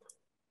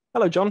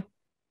 Hello, John.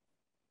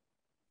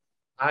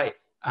 Hi.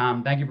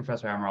 Thank you,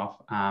 Professor Hameroff.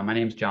 My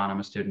name is John. I'm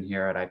a student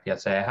here at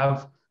IPSA. I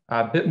have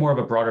A bit more of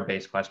a broader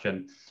based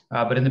question,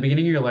 but in the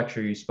beginning of your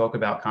lecture, you spoke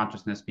about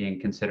consciousness being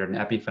considered an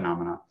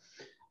epiphenomena,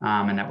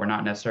 and that we're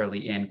not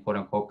necessarily in quote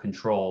unquote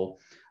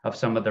control of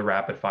some of the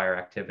rapid fire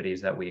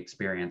activities that we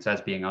experience as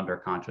being under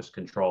conscious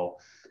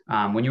control.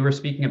 When you were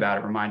speaking about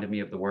it, reminded me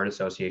of the word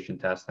association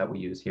test that we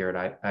use here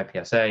at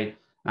IPSA,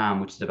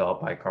 which is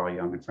developed by Carl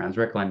Jung and Franz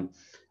Ricklin.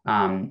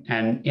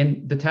 And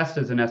in the test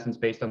is in essence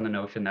based on the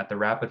notion that the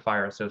rapid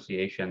fire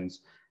associations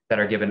that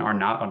are given are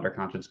not under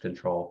conscious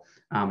control,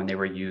 and they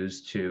were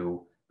used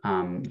to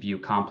view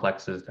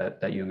complexes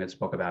that Jung had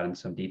spoke about in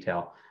some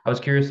detail. I was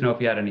curious to know if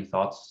you had any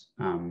thoughts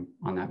on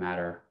that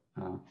matter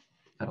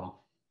at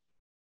all.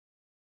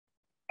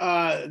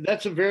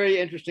 That's a very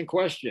interesting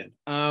question.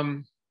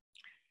 You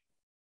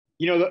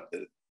know, the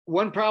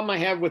one problem I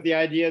have with the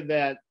idea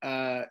that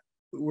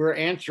we're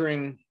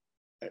answering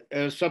at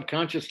a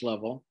subconscious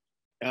level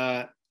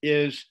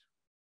is,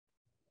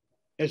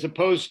 as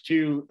opposed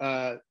to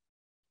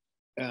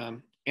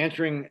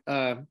answering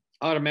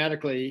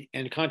automatically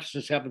and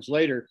consciousness happens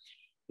later,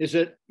 is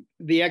that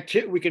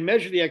we can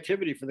measure the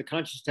activity for the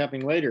consciousness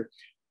happening later.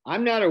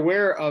 I'm not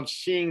aware of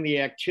seeing the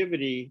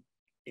activity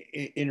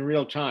in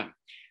real time.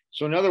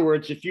 So in other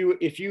words, if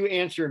you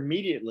answer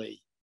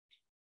immediately,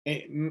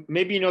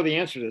 maybe you know the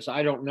answer to this,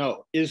 I don't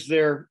know. Is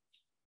there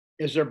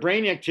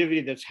brain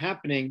activity that's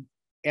happening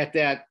at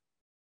that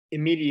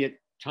immediate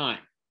time?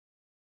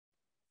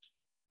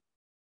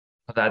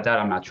 That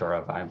I'm not sure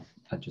of. I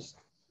just...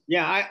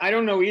 Yeah, I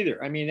don't know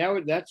either. I mean,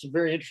 that's a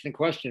very interesting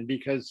question,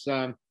 because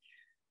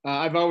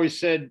I've always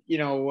said, you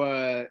know,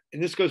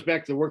 and this goes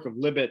back to the work of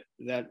Libet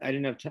that I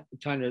didn't have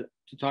time to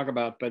talk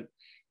about, but,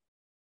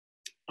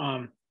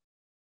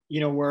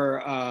 you know, where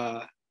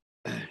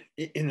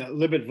in the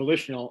Libet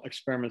volitional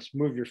experiments,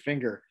 move your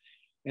finger,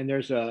 and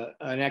there's an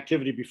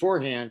activity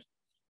beforehand,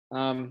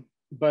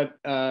 but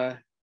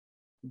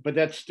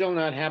that's still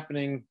not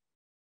happening.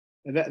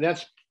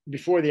 That's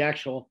before the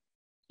actual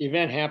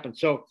event happens.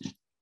 So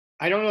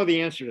I don't know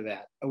the answer to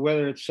that,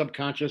 whether it's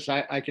subconscious.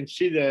 I can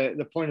see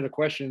the point of the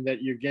question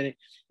that you're getting.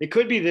 It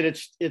could be that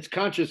it's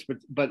conscious,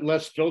 but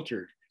less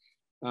filtered.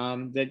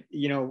 That,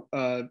 you know,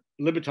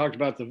 Libet talked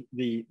about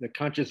the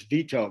conscious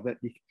veto, that,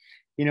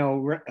 you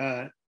know,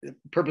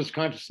 purpose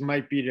conscious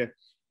might be to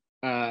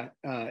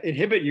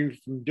inhibit you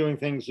from doing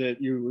things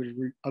that you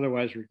would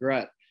otherwise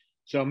regret.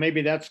 So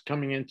maybe that's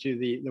coming into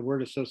the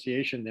word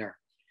association there.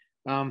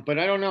 But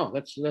I don't know.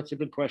 That's a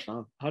good question.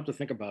 I'll have to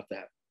think about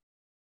that.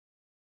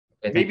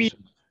 Okay, maybe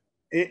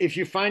if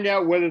you find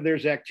out whether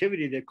there's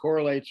activity that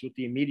correlates with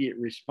the immediate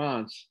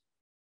response,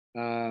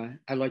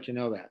 I'd like to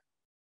know that.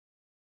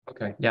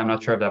 Okay. Yeah, I'm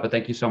not sure of that, but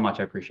thank you so much.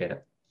 I appreciate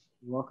it.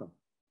 You're welcome.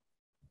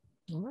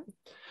 All right.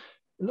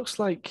 It looks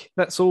like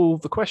that's all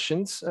the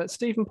questions.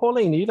 Stephen,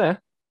 Pauline, are you there?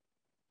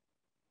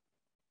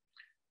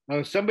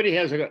 Oh, somebody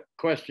has a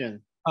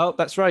question. Oh,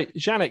 that's right.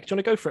 Janik, do you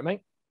want to go for it,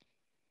 mate?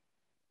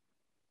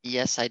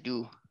 Yes, I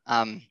do.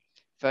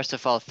 First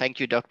of all, thank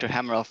you, Dr.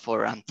 Hameroff,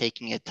 for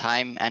taking your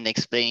time and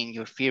explaining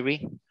your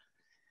theory.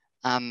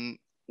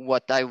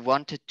 What I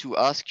wanted to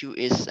ask you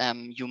is,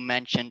 you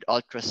mentioned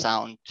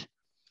ultrasound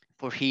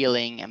for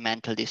healing and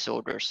mental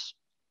disorders,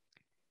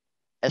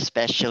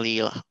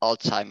 especially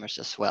Alzheimer's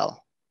as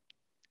well.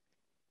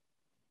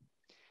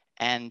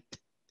 And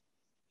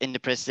in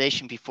the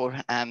presentation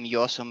before, you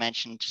also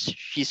mentioned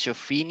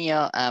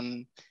schizophrenia,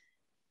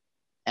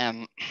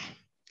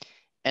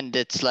 and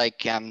it's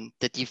like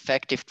the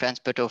defective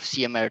transport of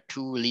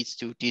CMR2 leads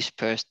to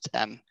dispersed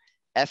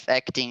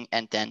F-acting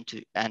and then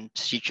to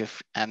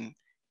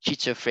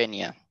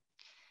schizophrenia.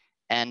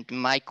 And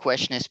my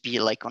question is,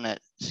 like on a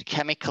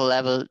chemical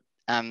level,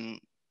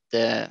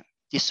 the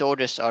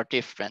disorders are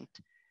different,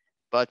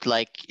 but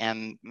like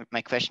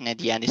my question at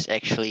the end is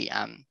actually,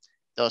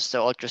 does the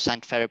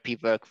ultrasound therapy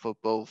work for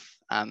both?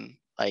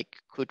 Like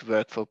could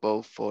work for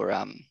both, for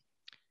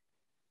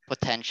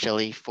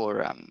potentially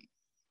for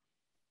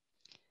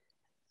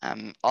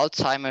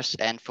Alzheimer's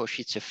and for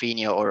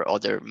schizophrenia or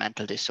other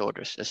mental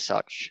disorders as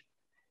such,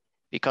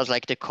 because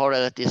like the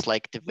correlate is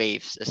like the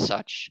waves as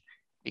such.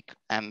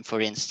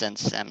 For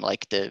instance,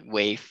 like the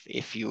wave,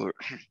 if you,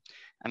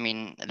 I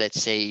mean,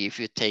 let's say if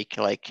you take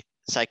like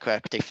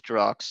psychoactive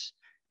drugs,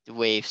 the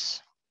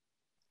waves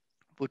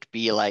would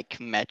be like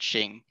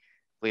matching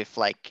with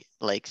like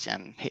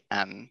some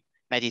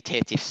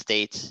meditative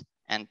states,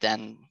 and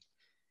then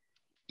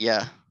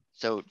yeah.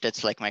 So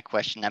that's like my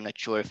question. I'm not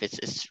sure if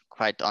it's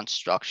quite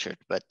unstructured,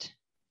 but.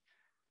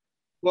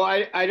 Well,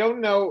 I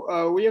don't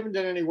know. We haven't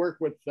done any work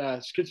with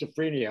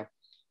schizophrenia.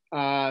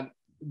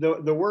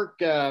 The work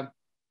that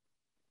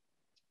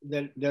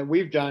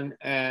we've done,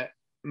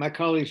 my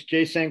colleagues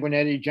Jay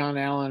Sanguinetti, John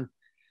Allen,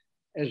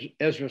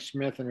 Ezra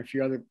Smith, and a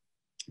few other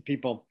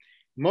people,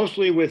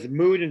 mostly with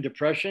mood and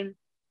depression,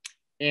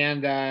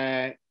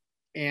 but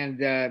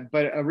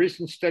a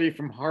recent study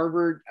from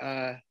Harvard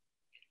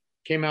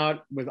came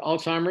out with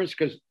Alzheimer's,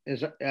 because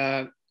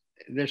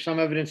there's some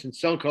evidence in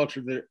cell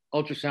culture that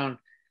ultrasound,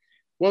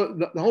 well,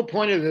 the whole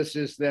point of this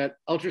is that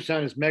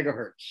ultrasound is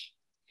megahertz.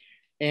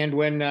 And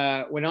when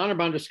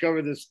Anirban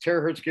discovered this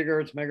terahertz,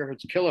 gigahertz,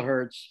 megahertz,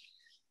 kilohertz,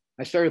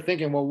 I started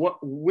thinking, well,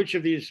 which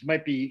of these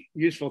might be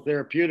useful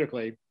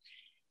therapeutically?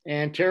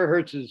 And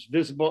terahertz is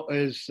visible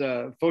as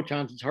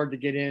photons. It's hard to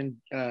get in.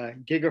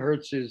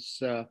 Gigahertz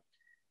is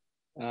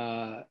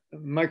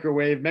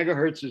microwave.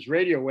 Megahertz is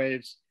radio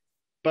waves.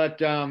 But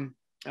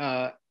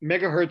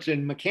megahertz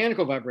in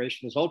mechanical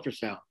vibration is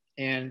ultrasound.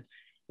 And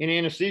in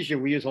anesthesia,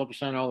 we use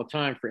ultrasound all the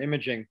time for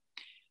imaging,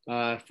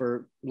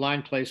 for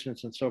line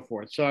placements and so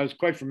forth. So I was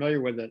quite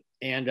familiar with it.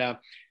 And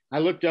I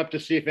looked up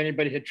to see if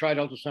anybody had tried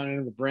ultrasound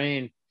into the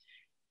brain.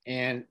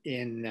 And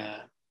in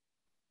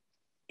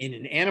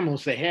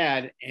animals they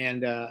had,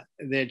 and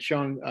they had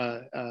shown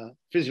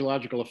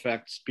physiological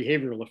effects,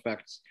 behavioral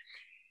effects.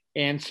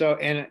 And so,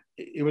 and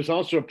it was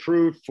also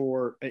approved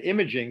for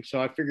imaging.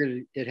 So I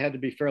figured it had to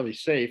be fairly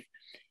safe,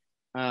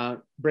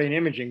 brain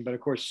imaging, but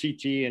of course,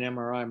 CT and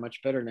MRI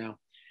much better now.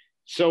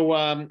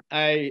 So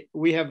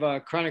we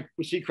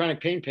see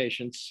chronic pain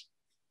patients,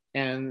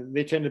 and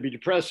they tend to be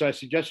depressed. So I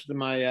suggested to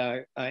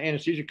my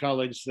anesthesia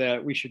colleagues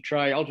that we should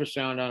try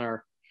ultrasound on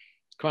our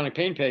chronic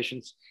pain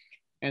patients.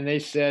 And they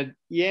said,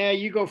 yeah,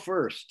 you go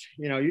first.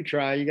 You know, you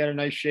try, you got a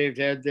nice shaved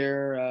head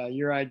there,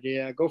 your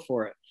idea, go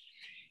for it.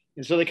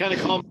 And so they kind of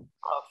called me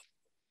off.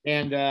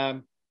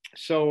 And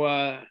so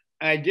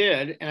I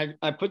did, and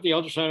I put the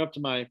ultrasound up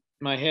to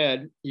my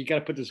head. You got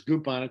to put this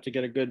goop on it to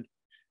get a good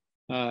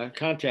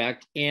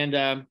contact.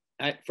 And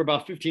for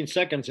about 15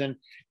 seconds, and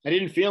I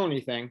didn't feel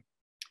anything.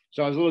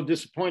 So I was a little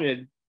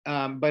disappointed.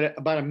 But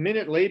about a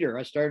minute later,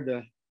 I started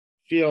to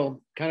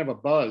feel kind of a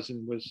buzz,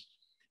 and was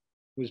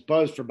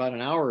buzzed for about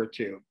an hour or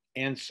two.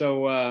 And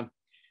so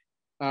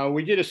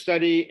we did a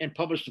study and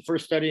published the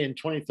first study in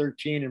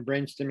 2013 in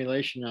brain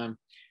stimulation on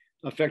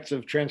effects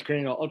of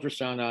transcranial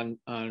ultrasound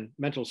on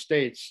mental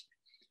states.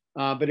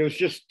 But it was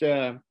just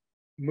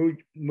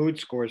mood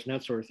scores and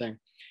that sort of thing.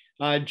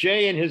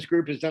 Jay and his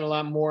group has done a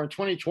lot more. In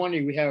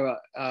 2020, we have,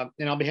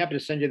 and I'll be happy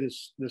to send you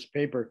this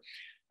paper,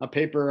 a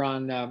paper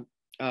on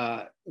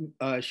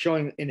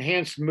showing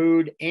enhanced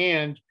mood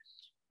and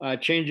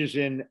changes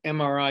in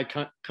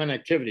MRI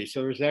connectivity.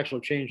 So there's actual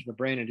change in the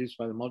brain induced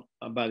by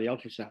the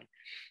ultrasound.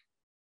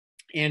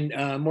 And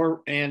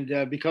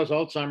because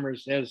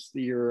Alzheimer's, as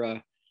your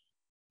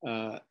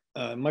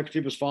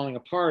microtubule is falling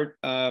apart,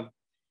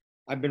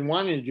 I've been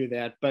wanting to do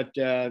that, but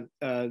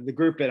the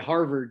group at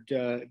Harvard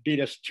beat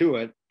us to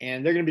it,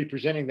 and they're going to be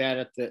presenting that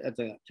at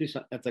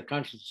the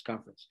consciousness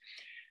conference.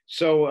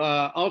 So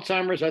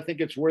Alzheimer's, I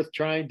think it's worth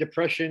trying.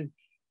 Depression,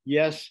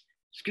 yes.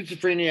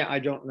 Schizophrenia, I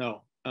don't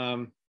know.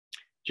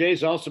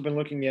 Jay's also been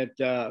looking at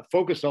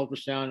focused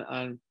ultrasound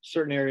on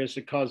certain areas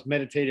that cause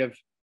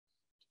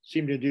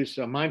seem to induce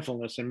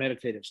mindfulness and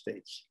meditative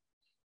states.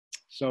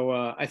 So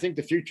I think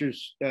the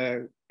future's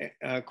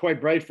quite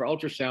bright for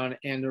ultrasound.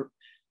 And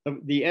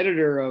the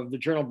editor of the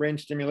journal Brain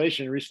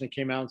Stimulation recently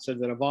came out and said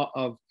that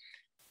of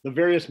the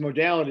various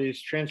modalities,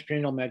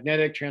 transcranial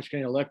magnetic,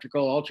 transcranial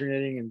electrical,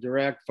 alternating and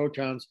direct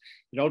photons,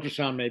 that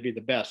ultrasound may be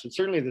the best. It's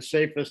certainly the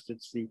safest.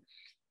 It's the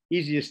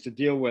easiest to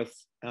deal with,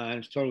 and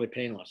it's totally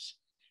painless.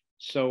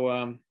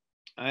 So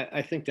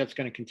I think that's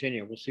going to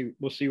continue.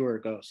 We'll see where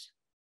it goes.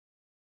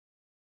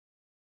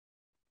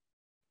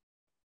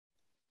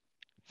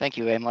 Thank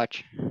you very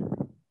much.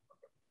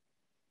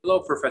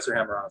 Hello, Professor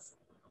Hameroff.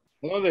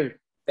 Hello there.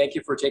 Thank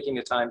you for taking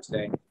the time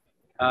today.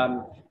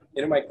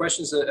 My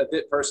question is a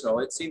bit personal.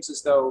 It seems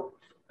as though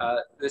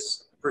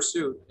this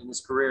pursuit and this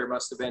career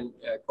must have been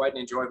quite an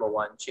enjoyable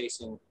one,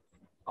 chasing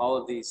all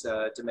of these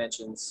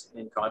dimensions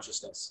in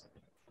consciousness.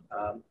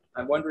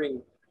 I'm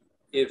wondering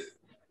if,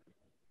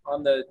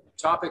 on the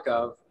topic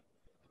of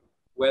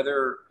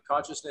whether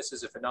consciousness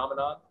is a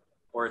phenomenon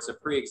or it's a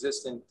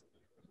pre-existent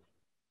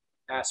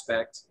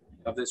aspect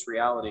of this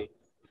reality,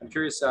 I'm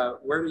curious,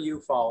 where do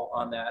you fall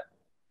on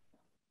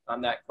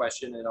that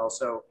question? And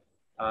also,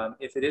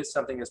 if it is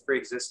something that's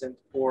pre-existent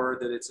or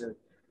that it's a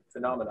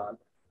phenomenon,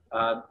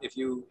 if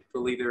you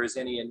believe there is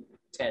any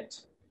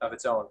intent of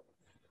its own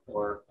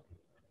or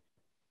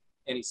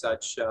any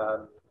such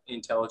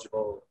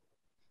intelligible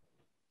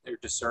or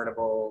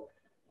discernible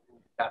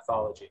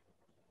pathology.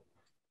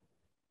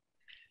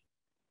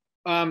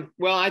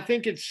 Well, I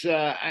think it's,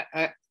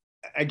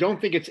 I don't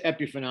think it's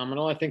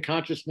epiphenomenal. I think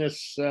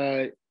consciousness,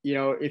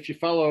 if you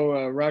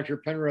follow Roger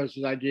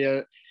Penrose's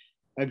idea,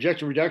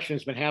 objective reduction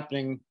has been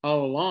happening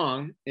all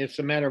along. It's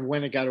a matter of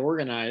when it got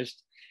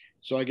organized.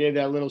 So I gave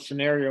that little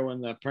scenario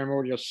in the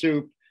primordial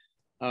soup,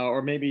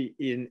 or maybe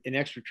in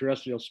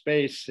extraterrestrial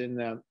space in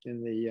the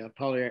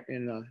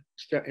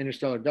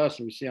interstellar dust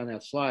that we see on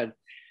that slide.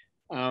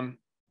 And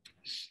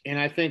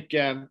I think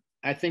the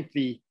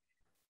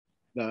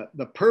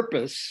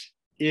purpose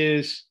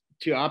is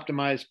to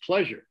optimize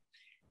pleasure,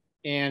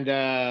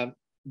 and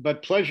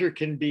but pleasure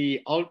can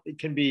be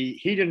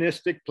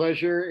hedonistic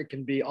pleasure. It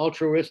can be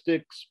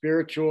altruistic,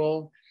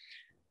 spiritual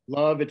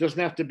love. It doesn't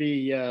have to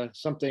be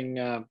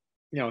something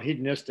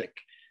hedonistic.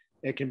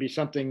 It can be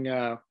something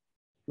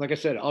like I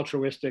said,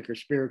 altruistic or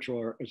spiritual,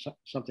 or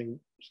something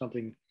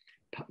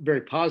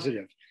very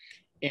positive.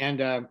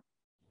 And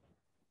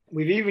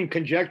we've even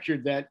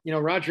conjectured that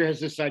Roger has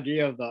this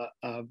idea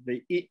of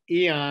the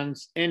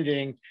eons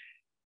ending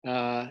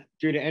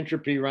due to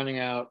entropy running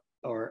out,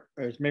 or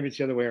maybe it's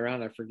the other way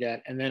around, I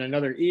forget, and then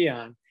another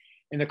eon.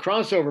 And the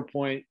crossover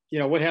point,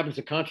 what happens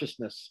to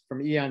consciousness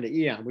from eon to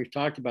eon? We've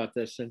talked about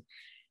this, and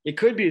it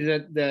could be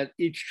that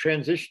each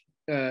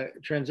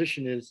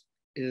transition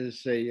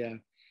is a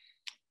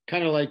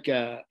kind of like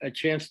a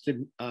chance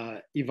to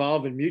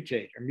evolve and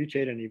mutate, or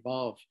mutate and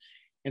evolve.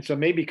 And so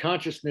maybe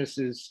consciousness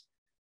is,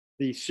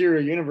 the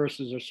serial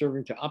universes are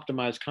serving to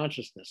optimize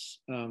consciousness.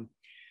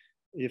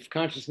 If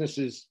consciousness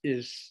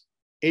is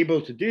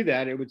able to do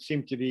that, it would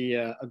seem to be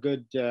a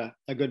good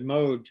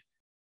mode,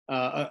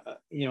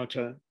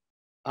 to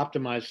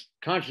optimize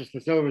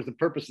consciousness. In other words, the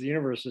purpose of the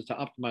universe is to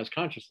optimize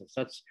consciousness.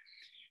 That's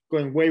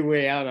going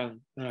way out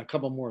on a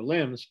couple more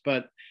limbs.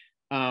 But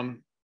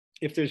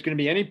if there's going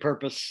to be any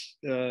purpose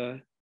to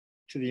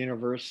the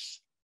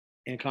universe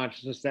and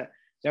consciousness, that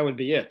would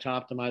be it, to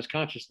optimize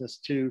consciousness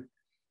to,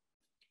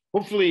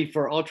 hopefully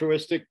for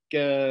altruistic,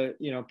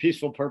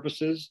 peaceful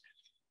purposes.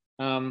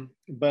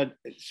 But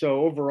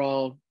so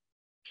overall,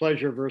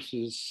 pleasure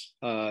versus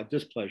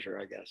displeasure,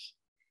 I guess.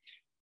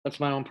 That's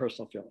my own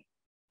personal feeling.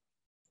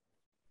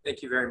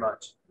 Thank you very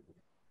much.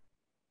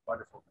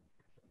 Wonderful.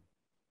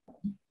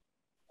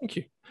 Thank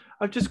you.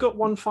 I've just got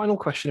one final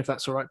question, if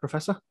that's all right,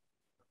 Professor.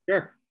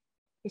 Sure.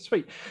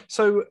 Sweet.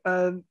 So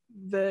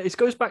it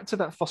goes back to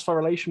that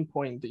phosphorylation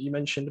point that you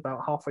mentioned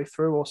about halfway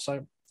through or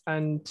so.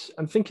 And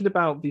I'm thinking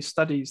about these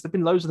studies. There've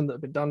been loads of them that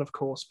have been done, of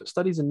course, but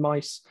studies in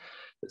mice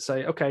that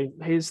say, okay,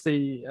 here's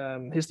the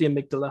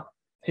amygdala.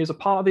 Here's a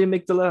part of the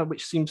amygdala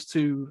which seems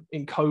to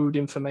encode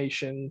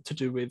information to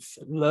do with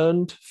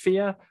learned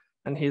fear,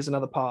 and here's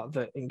another part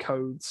that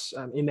encodes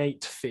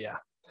innate fear.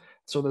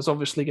 So there's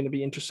obviously going to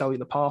be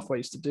intracellular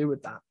pathways to do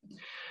with that.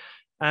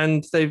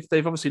 And they've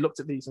obviously looked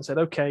at these and said,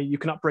 okay, you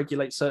can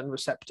upregulate certain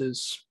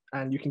receptors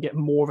and you can get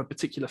more of a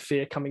particular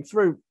fear coming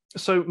through.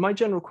 So my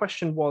general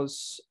question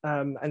was,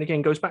 and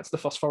again, goes back to the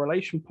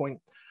phosphorylation point,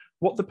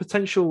 what the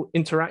potential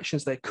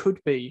interactions there could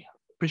be,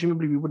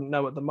 presumably we wouldn't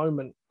know at the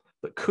moment,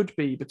 but could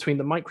be between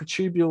the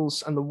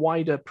microtubules and the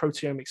wider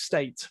proteomic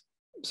state.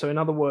 So in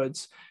other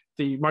words,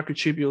 the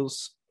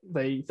microtubules,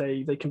 they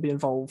can be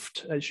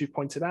involved, as you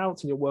pointed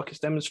out, and your work has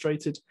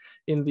demonstrated,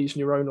 in these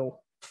neuronal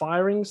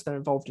firings. They're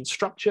involved in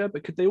structure,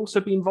 but could they also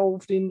be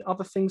involved in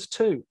other things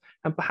too?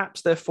 And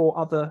perhaps therefore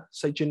other,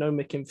 say,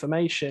 genomic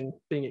information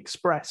being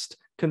expressed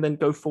can then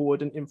go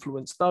forward and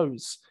influence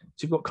those.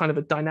 So you've got kind of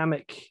a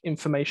dynamic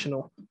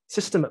informational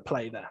system at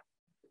play there.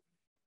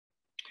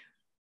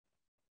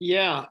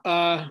 Yeah,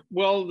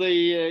 well,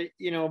 the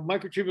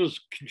microtubules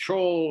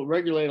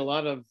regulate a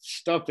lot of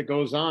stuff that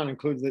goes on,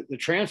 including the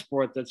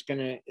transport that's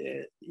going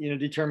to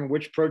determine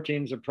which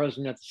proteins are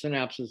present at the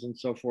synapses and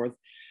so forth.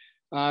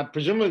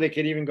 Presumably, they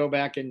could even go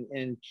back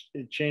and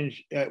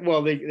change.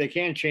 They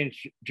can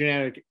change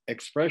genetic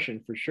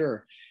expression for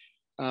sure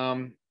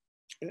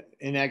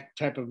in that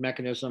type of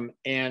mechanism,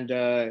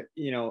 and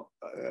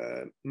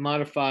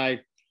modify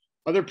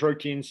other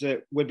proteins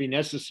that would be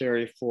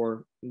necessary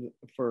for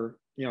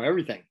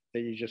everything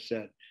that you just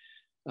said.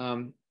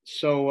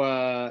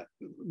 So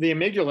the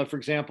amygdala, for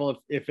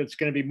example, if it's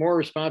going to be more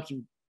responsive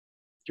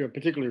to a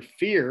particular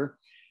fear,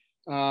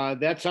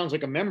 that sounds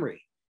like a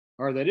memory,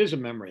 or that is a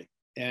memory.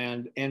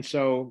 And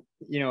so,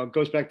 it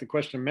goes back to the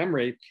question of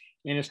memory,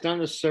 and it's not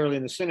necessarily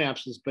in the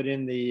synapses, but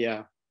in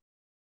the,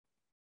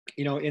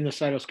 in the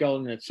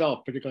cytoskeleton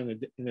itself, particularly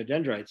in the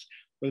dendrites,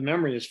 where the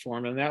memory is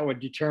formed, and that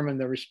would determine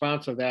the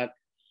response of that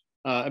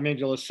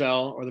amygdala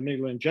cell, or the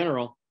amygdala in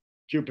general,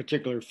 to a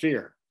particular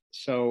fear.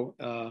 So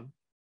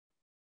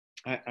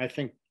I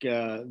think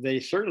they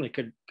certainly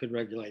could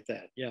regulate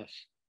that. Yes.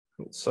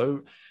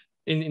 So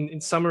in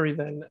summary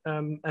then,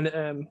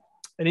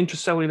 an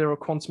intracellular or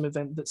quantum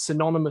event that's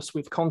synonymous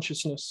with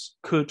consciousness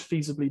could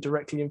feasibly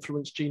directly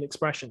influence gene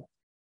expression.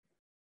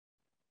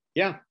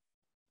 Yeah.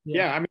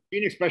 I mean,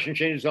 gene expression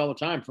changes all the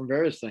time from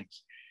various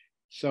things.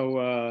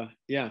 So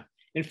yeah.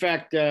 In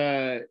fact,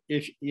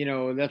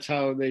 if that's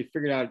how they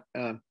figured out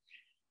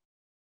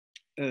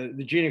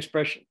the gene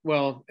expression.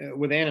 Well,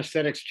 with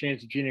anesthetics,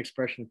 change the gene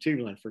expression of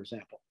tubulin, for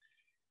example.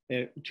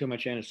 Too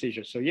much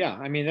anesthesia. So yeah,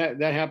 I mean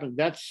that happens.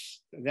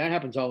 That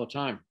happens all the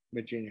time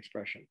with gene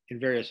expression in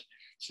various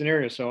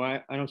scenarios. So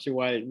I don't see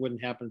why it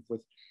wouldn't happen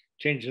with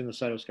changes in the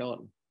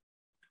cytoskeleton.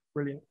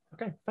 Brilliant.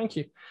 Okay, thank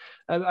you.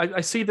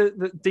 I see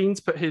that Dean's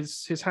put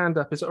his hand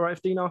up. Is it all right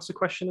if Dean asks a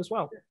question as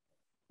well?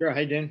 Sure.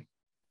 Hey, Dean.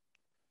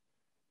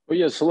 Well,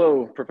 yes.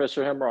 Hello,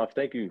 Professor Hameroff.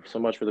 Thank you so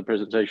much for the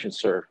presentation,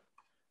 sir.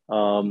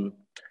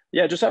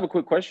 Yeah, just have a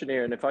quick question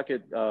here, and if I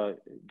could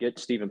get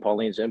Steve and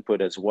Pauline's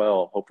input as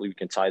well, hopefully we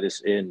can tie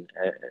this in.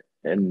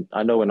 And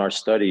I know in our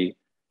study,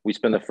 we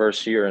spend the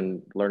first year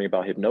in learning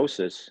about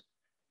hypnosis,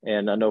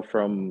 and I know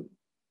from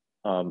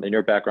in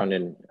your background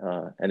in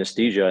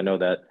anesthesia, I know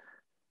that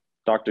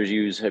doctors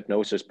use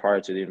hypnosis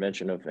prior to the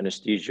invention of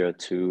anesthesia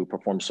to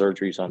perform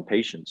surgeries on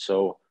patients.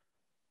 So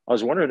I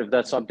was wondering if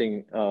that's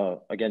something,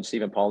 again,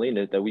 Steve and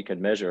Pauline, that we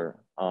can measure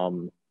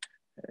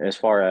as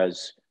far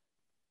as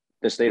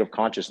the state of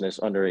consciousness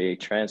under a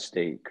trance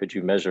state. Could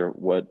you measure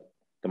what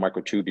the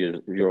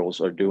microtubules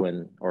are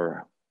doing,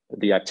 or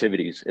the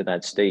activities in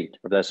that state,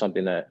 or if that's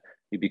something that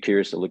you'd be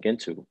curious to look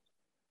into.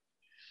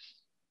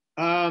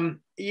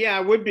 Yeah,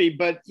 it would be,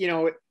 but you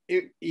know,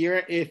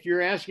 if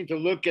you're asking to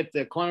look at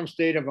the quantum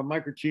state of a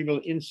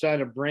microtubule inside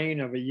a brain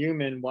of a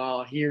human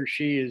while he or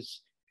she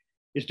is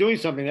doing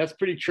something, that's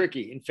pretty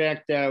tricky. In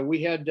fact,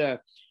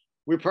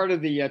 we're part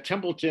of the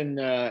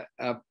Templeton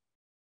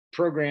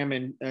program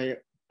in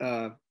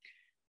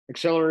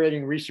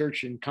accelerating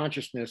research in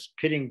consciousness,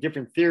 pitting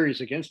different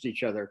theories against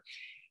each other.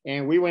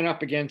 And we went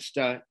up against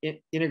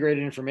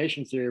integrated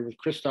information theory with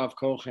Christoph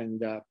Koch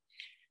and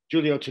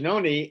Giulio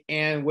Tononi.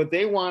 And what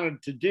they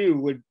wanted to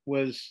do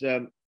was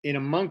in a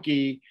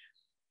monkey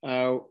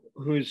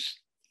whose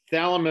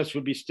thalamus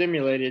would be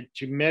stimulated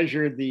to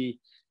measure the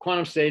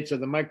quantum states of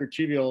the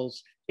microtubules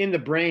in the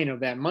brain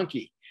of that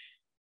monkey.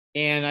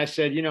 And I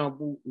said, you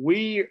know,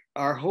 we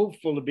are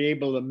hopeful to be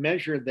able to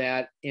measure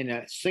that in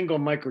a single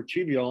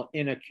microtubule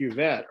in a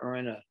cuvette or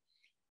in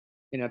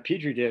a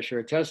petri dish or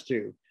a test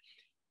tube.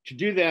 To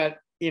do that,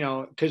 you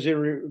know, because it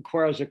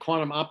requires a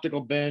quantum optical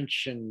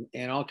bench and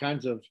all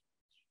kinds of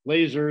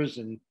lasers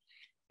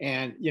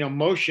and you know,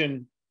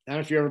 motion. I don't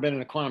know if you've ever been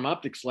in a quantum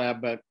optics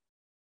lab, but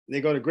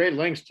they go to great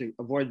lengths to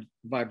avoid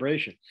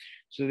vibration.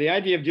 So the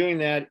idea of doing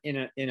that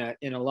in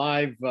a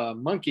live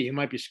monkey who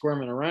might be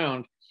squirming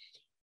around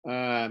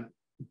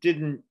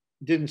didn't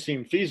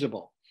seem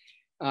feasible.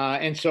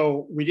 And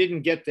so we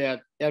didn't get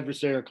that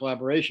adversarial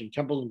collaboration.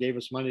 Templeton gave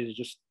us money to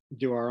just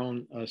do our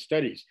own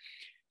studies.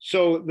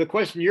 So the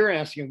question you're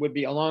asking would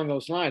be along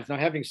those lines. Now,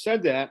 having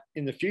said that,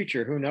 in the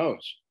future, who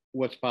knows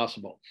what's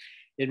possible?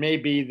 It may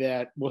be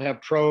that we'll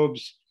have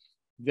probes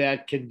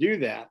that can do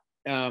that.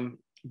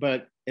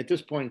 But at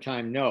this point in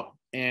time, no.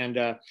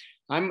 And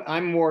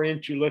I'm more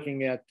into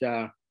looking at,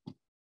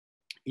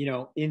 you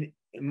know, in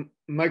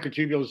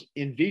microtubules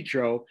in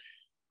vitro,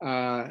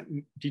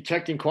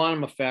 detecting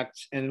quantum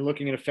effects and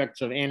looking at effects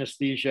of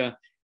anesthesia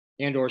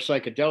and or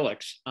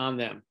psychedelics on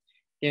them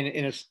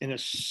in a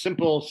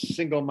simple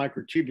single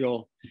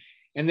microtubule,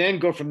 and then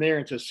go from there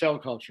into cell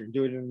culture and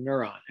do it in a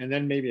neuron, and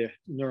then maybe a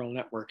neural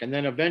network, and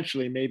then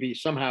eventually maybe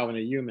somehow in a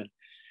human.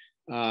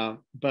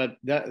 But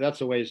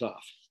that's a ways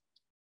off.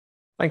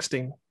 Thanks,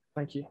 Dean.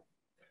 Thank you.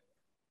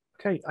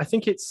 Okay, I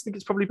think it's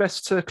probably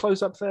best to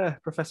close up there,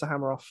 Professor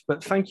Hameroff.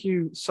 But thank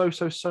you so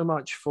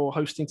much for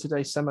hosting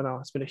today's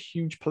seminar. It's been a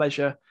huge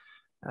pleasure,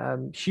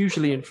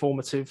 hugely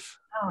informative.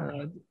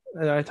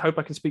 And I hope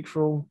I can speak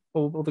for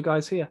all the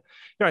guys here.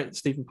 All right,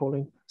 Stephen,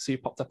 Pauline, see you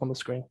popped up on the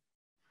screen.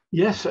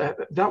 Yes,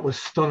 that was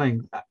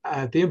stunning.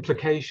 The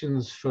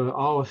implications for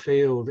our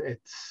field,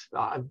 it's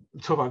talk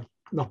about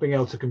not being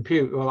able to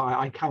compute. Well,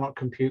 I cannot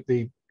compute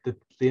the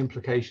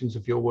implications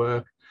of your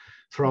work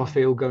for our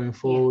field going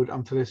forward,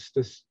 and for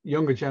this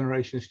younger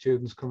generation of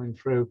students coming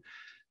through.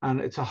 And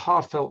it's a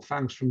heartfelt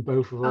thanks from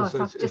both of us.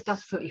 It's just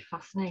absolutely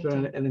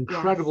fascinating. An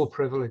incredible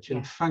privilege,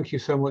 and thank you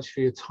so much for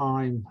your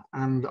time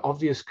and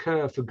obvious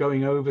care for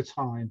going over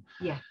time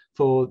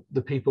for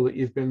the people that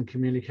you've been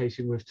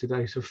communicating with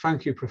today. So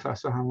thank you,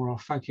 Professor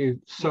Hameroff. Thank you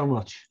so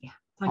much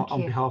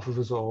on behalf of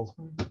us all.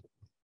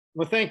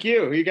 Well, thank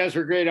you. You guys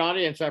were a great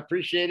audience. I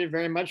appreciate it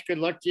very much. Good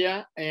luck to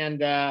you.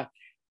 And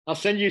I'll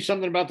send you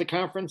something about the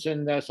conference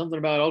and something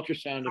about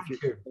ultrasound.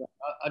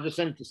 I'll just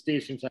send it to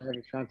Steve since I have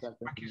his contact.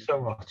 Thank you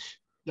so much.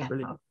 Yeah.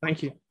 Brilliant.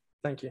 Thank you.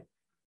 Thank you.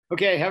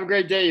 Okay. Have a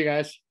great day, you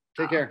guys.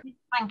 Take care.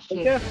 Thank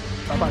you.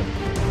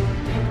 Bye-bye.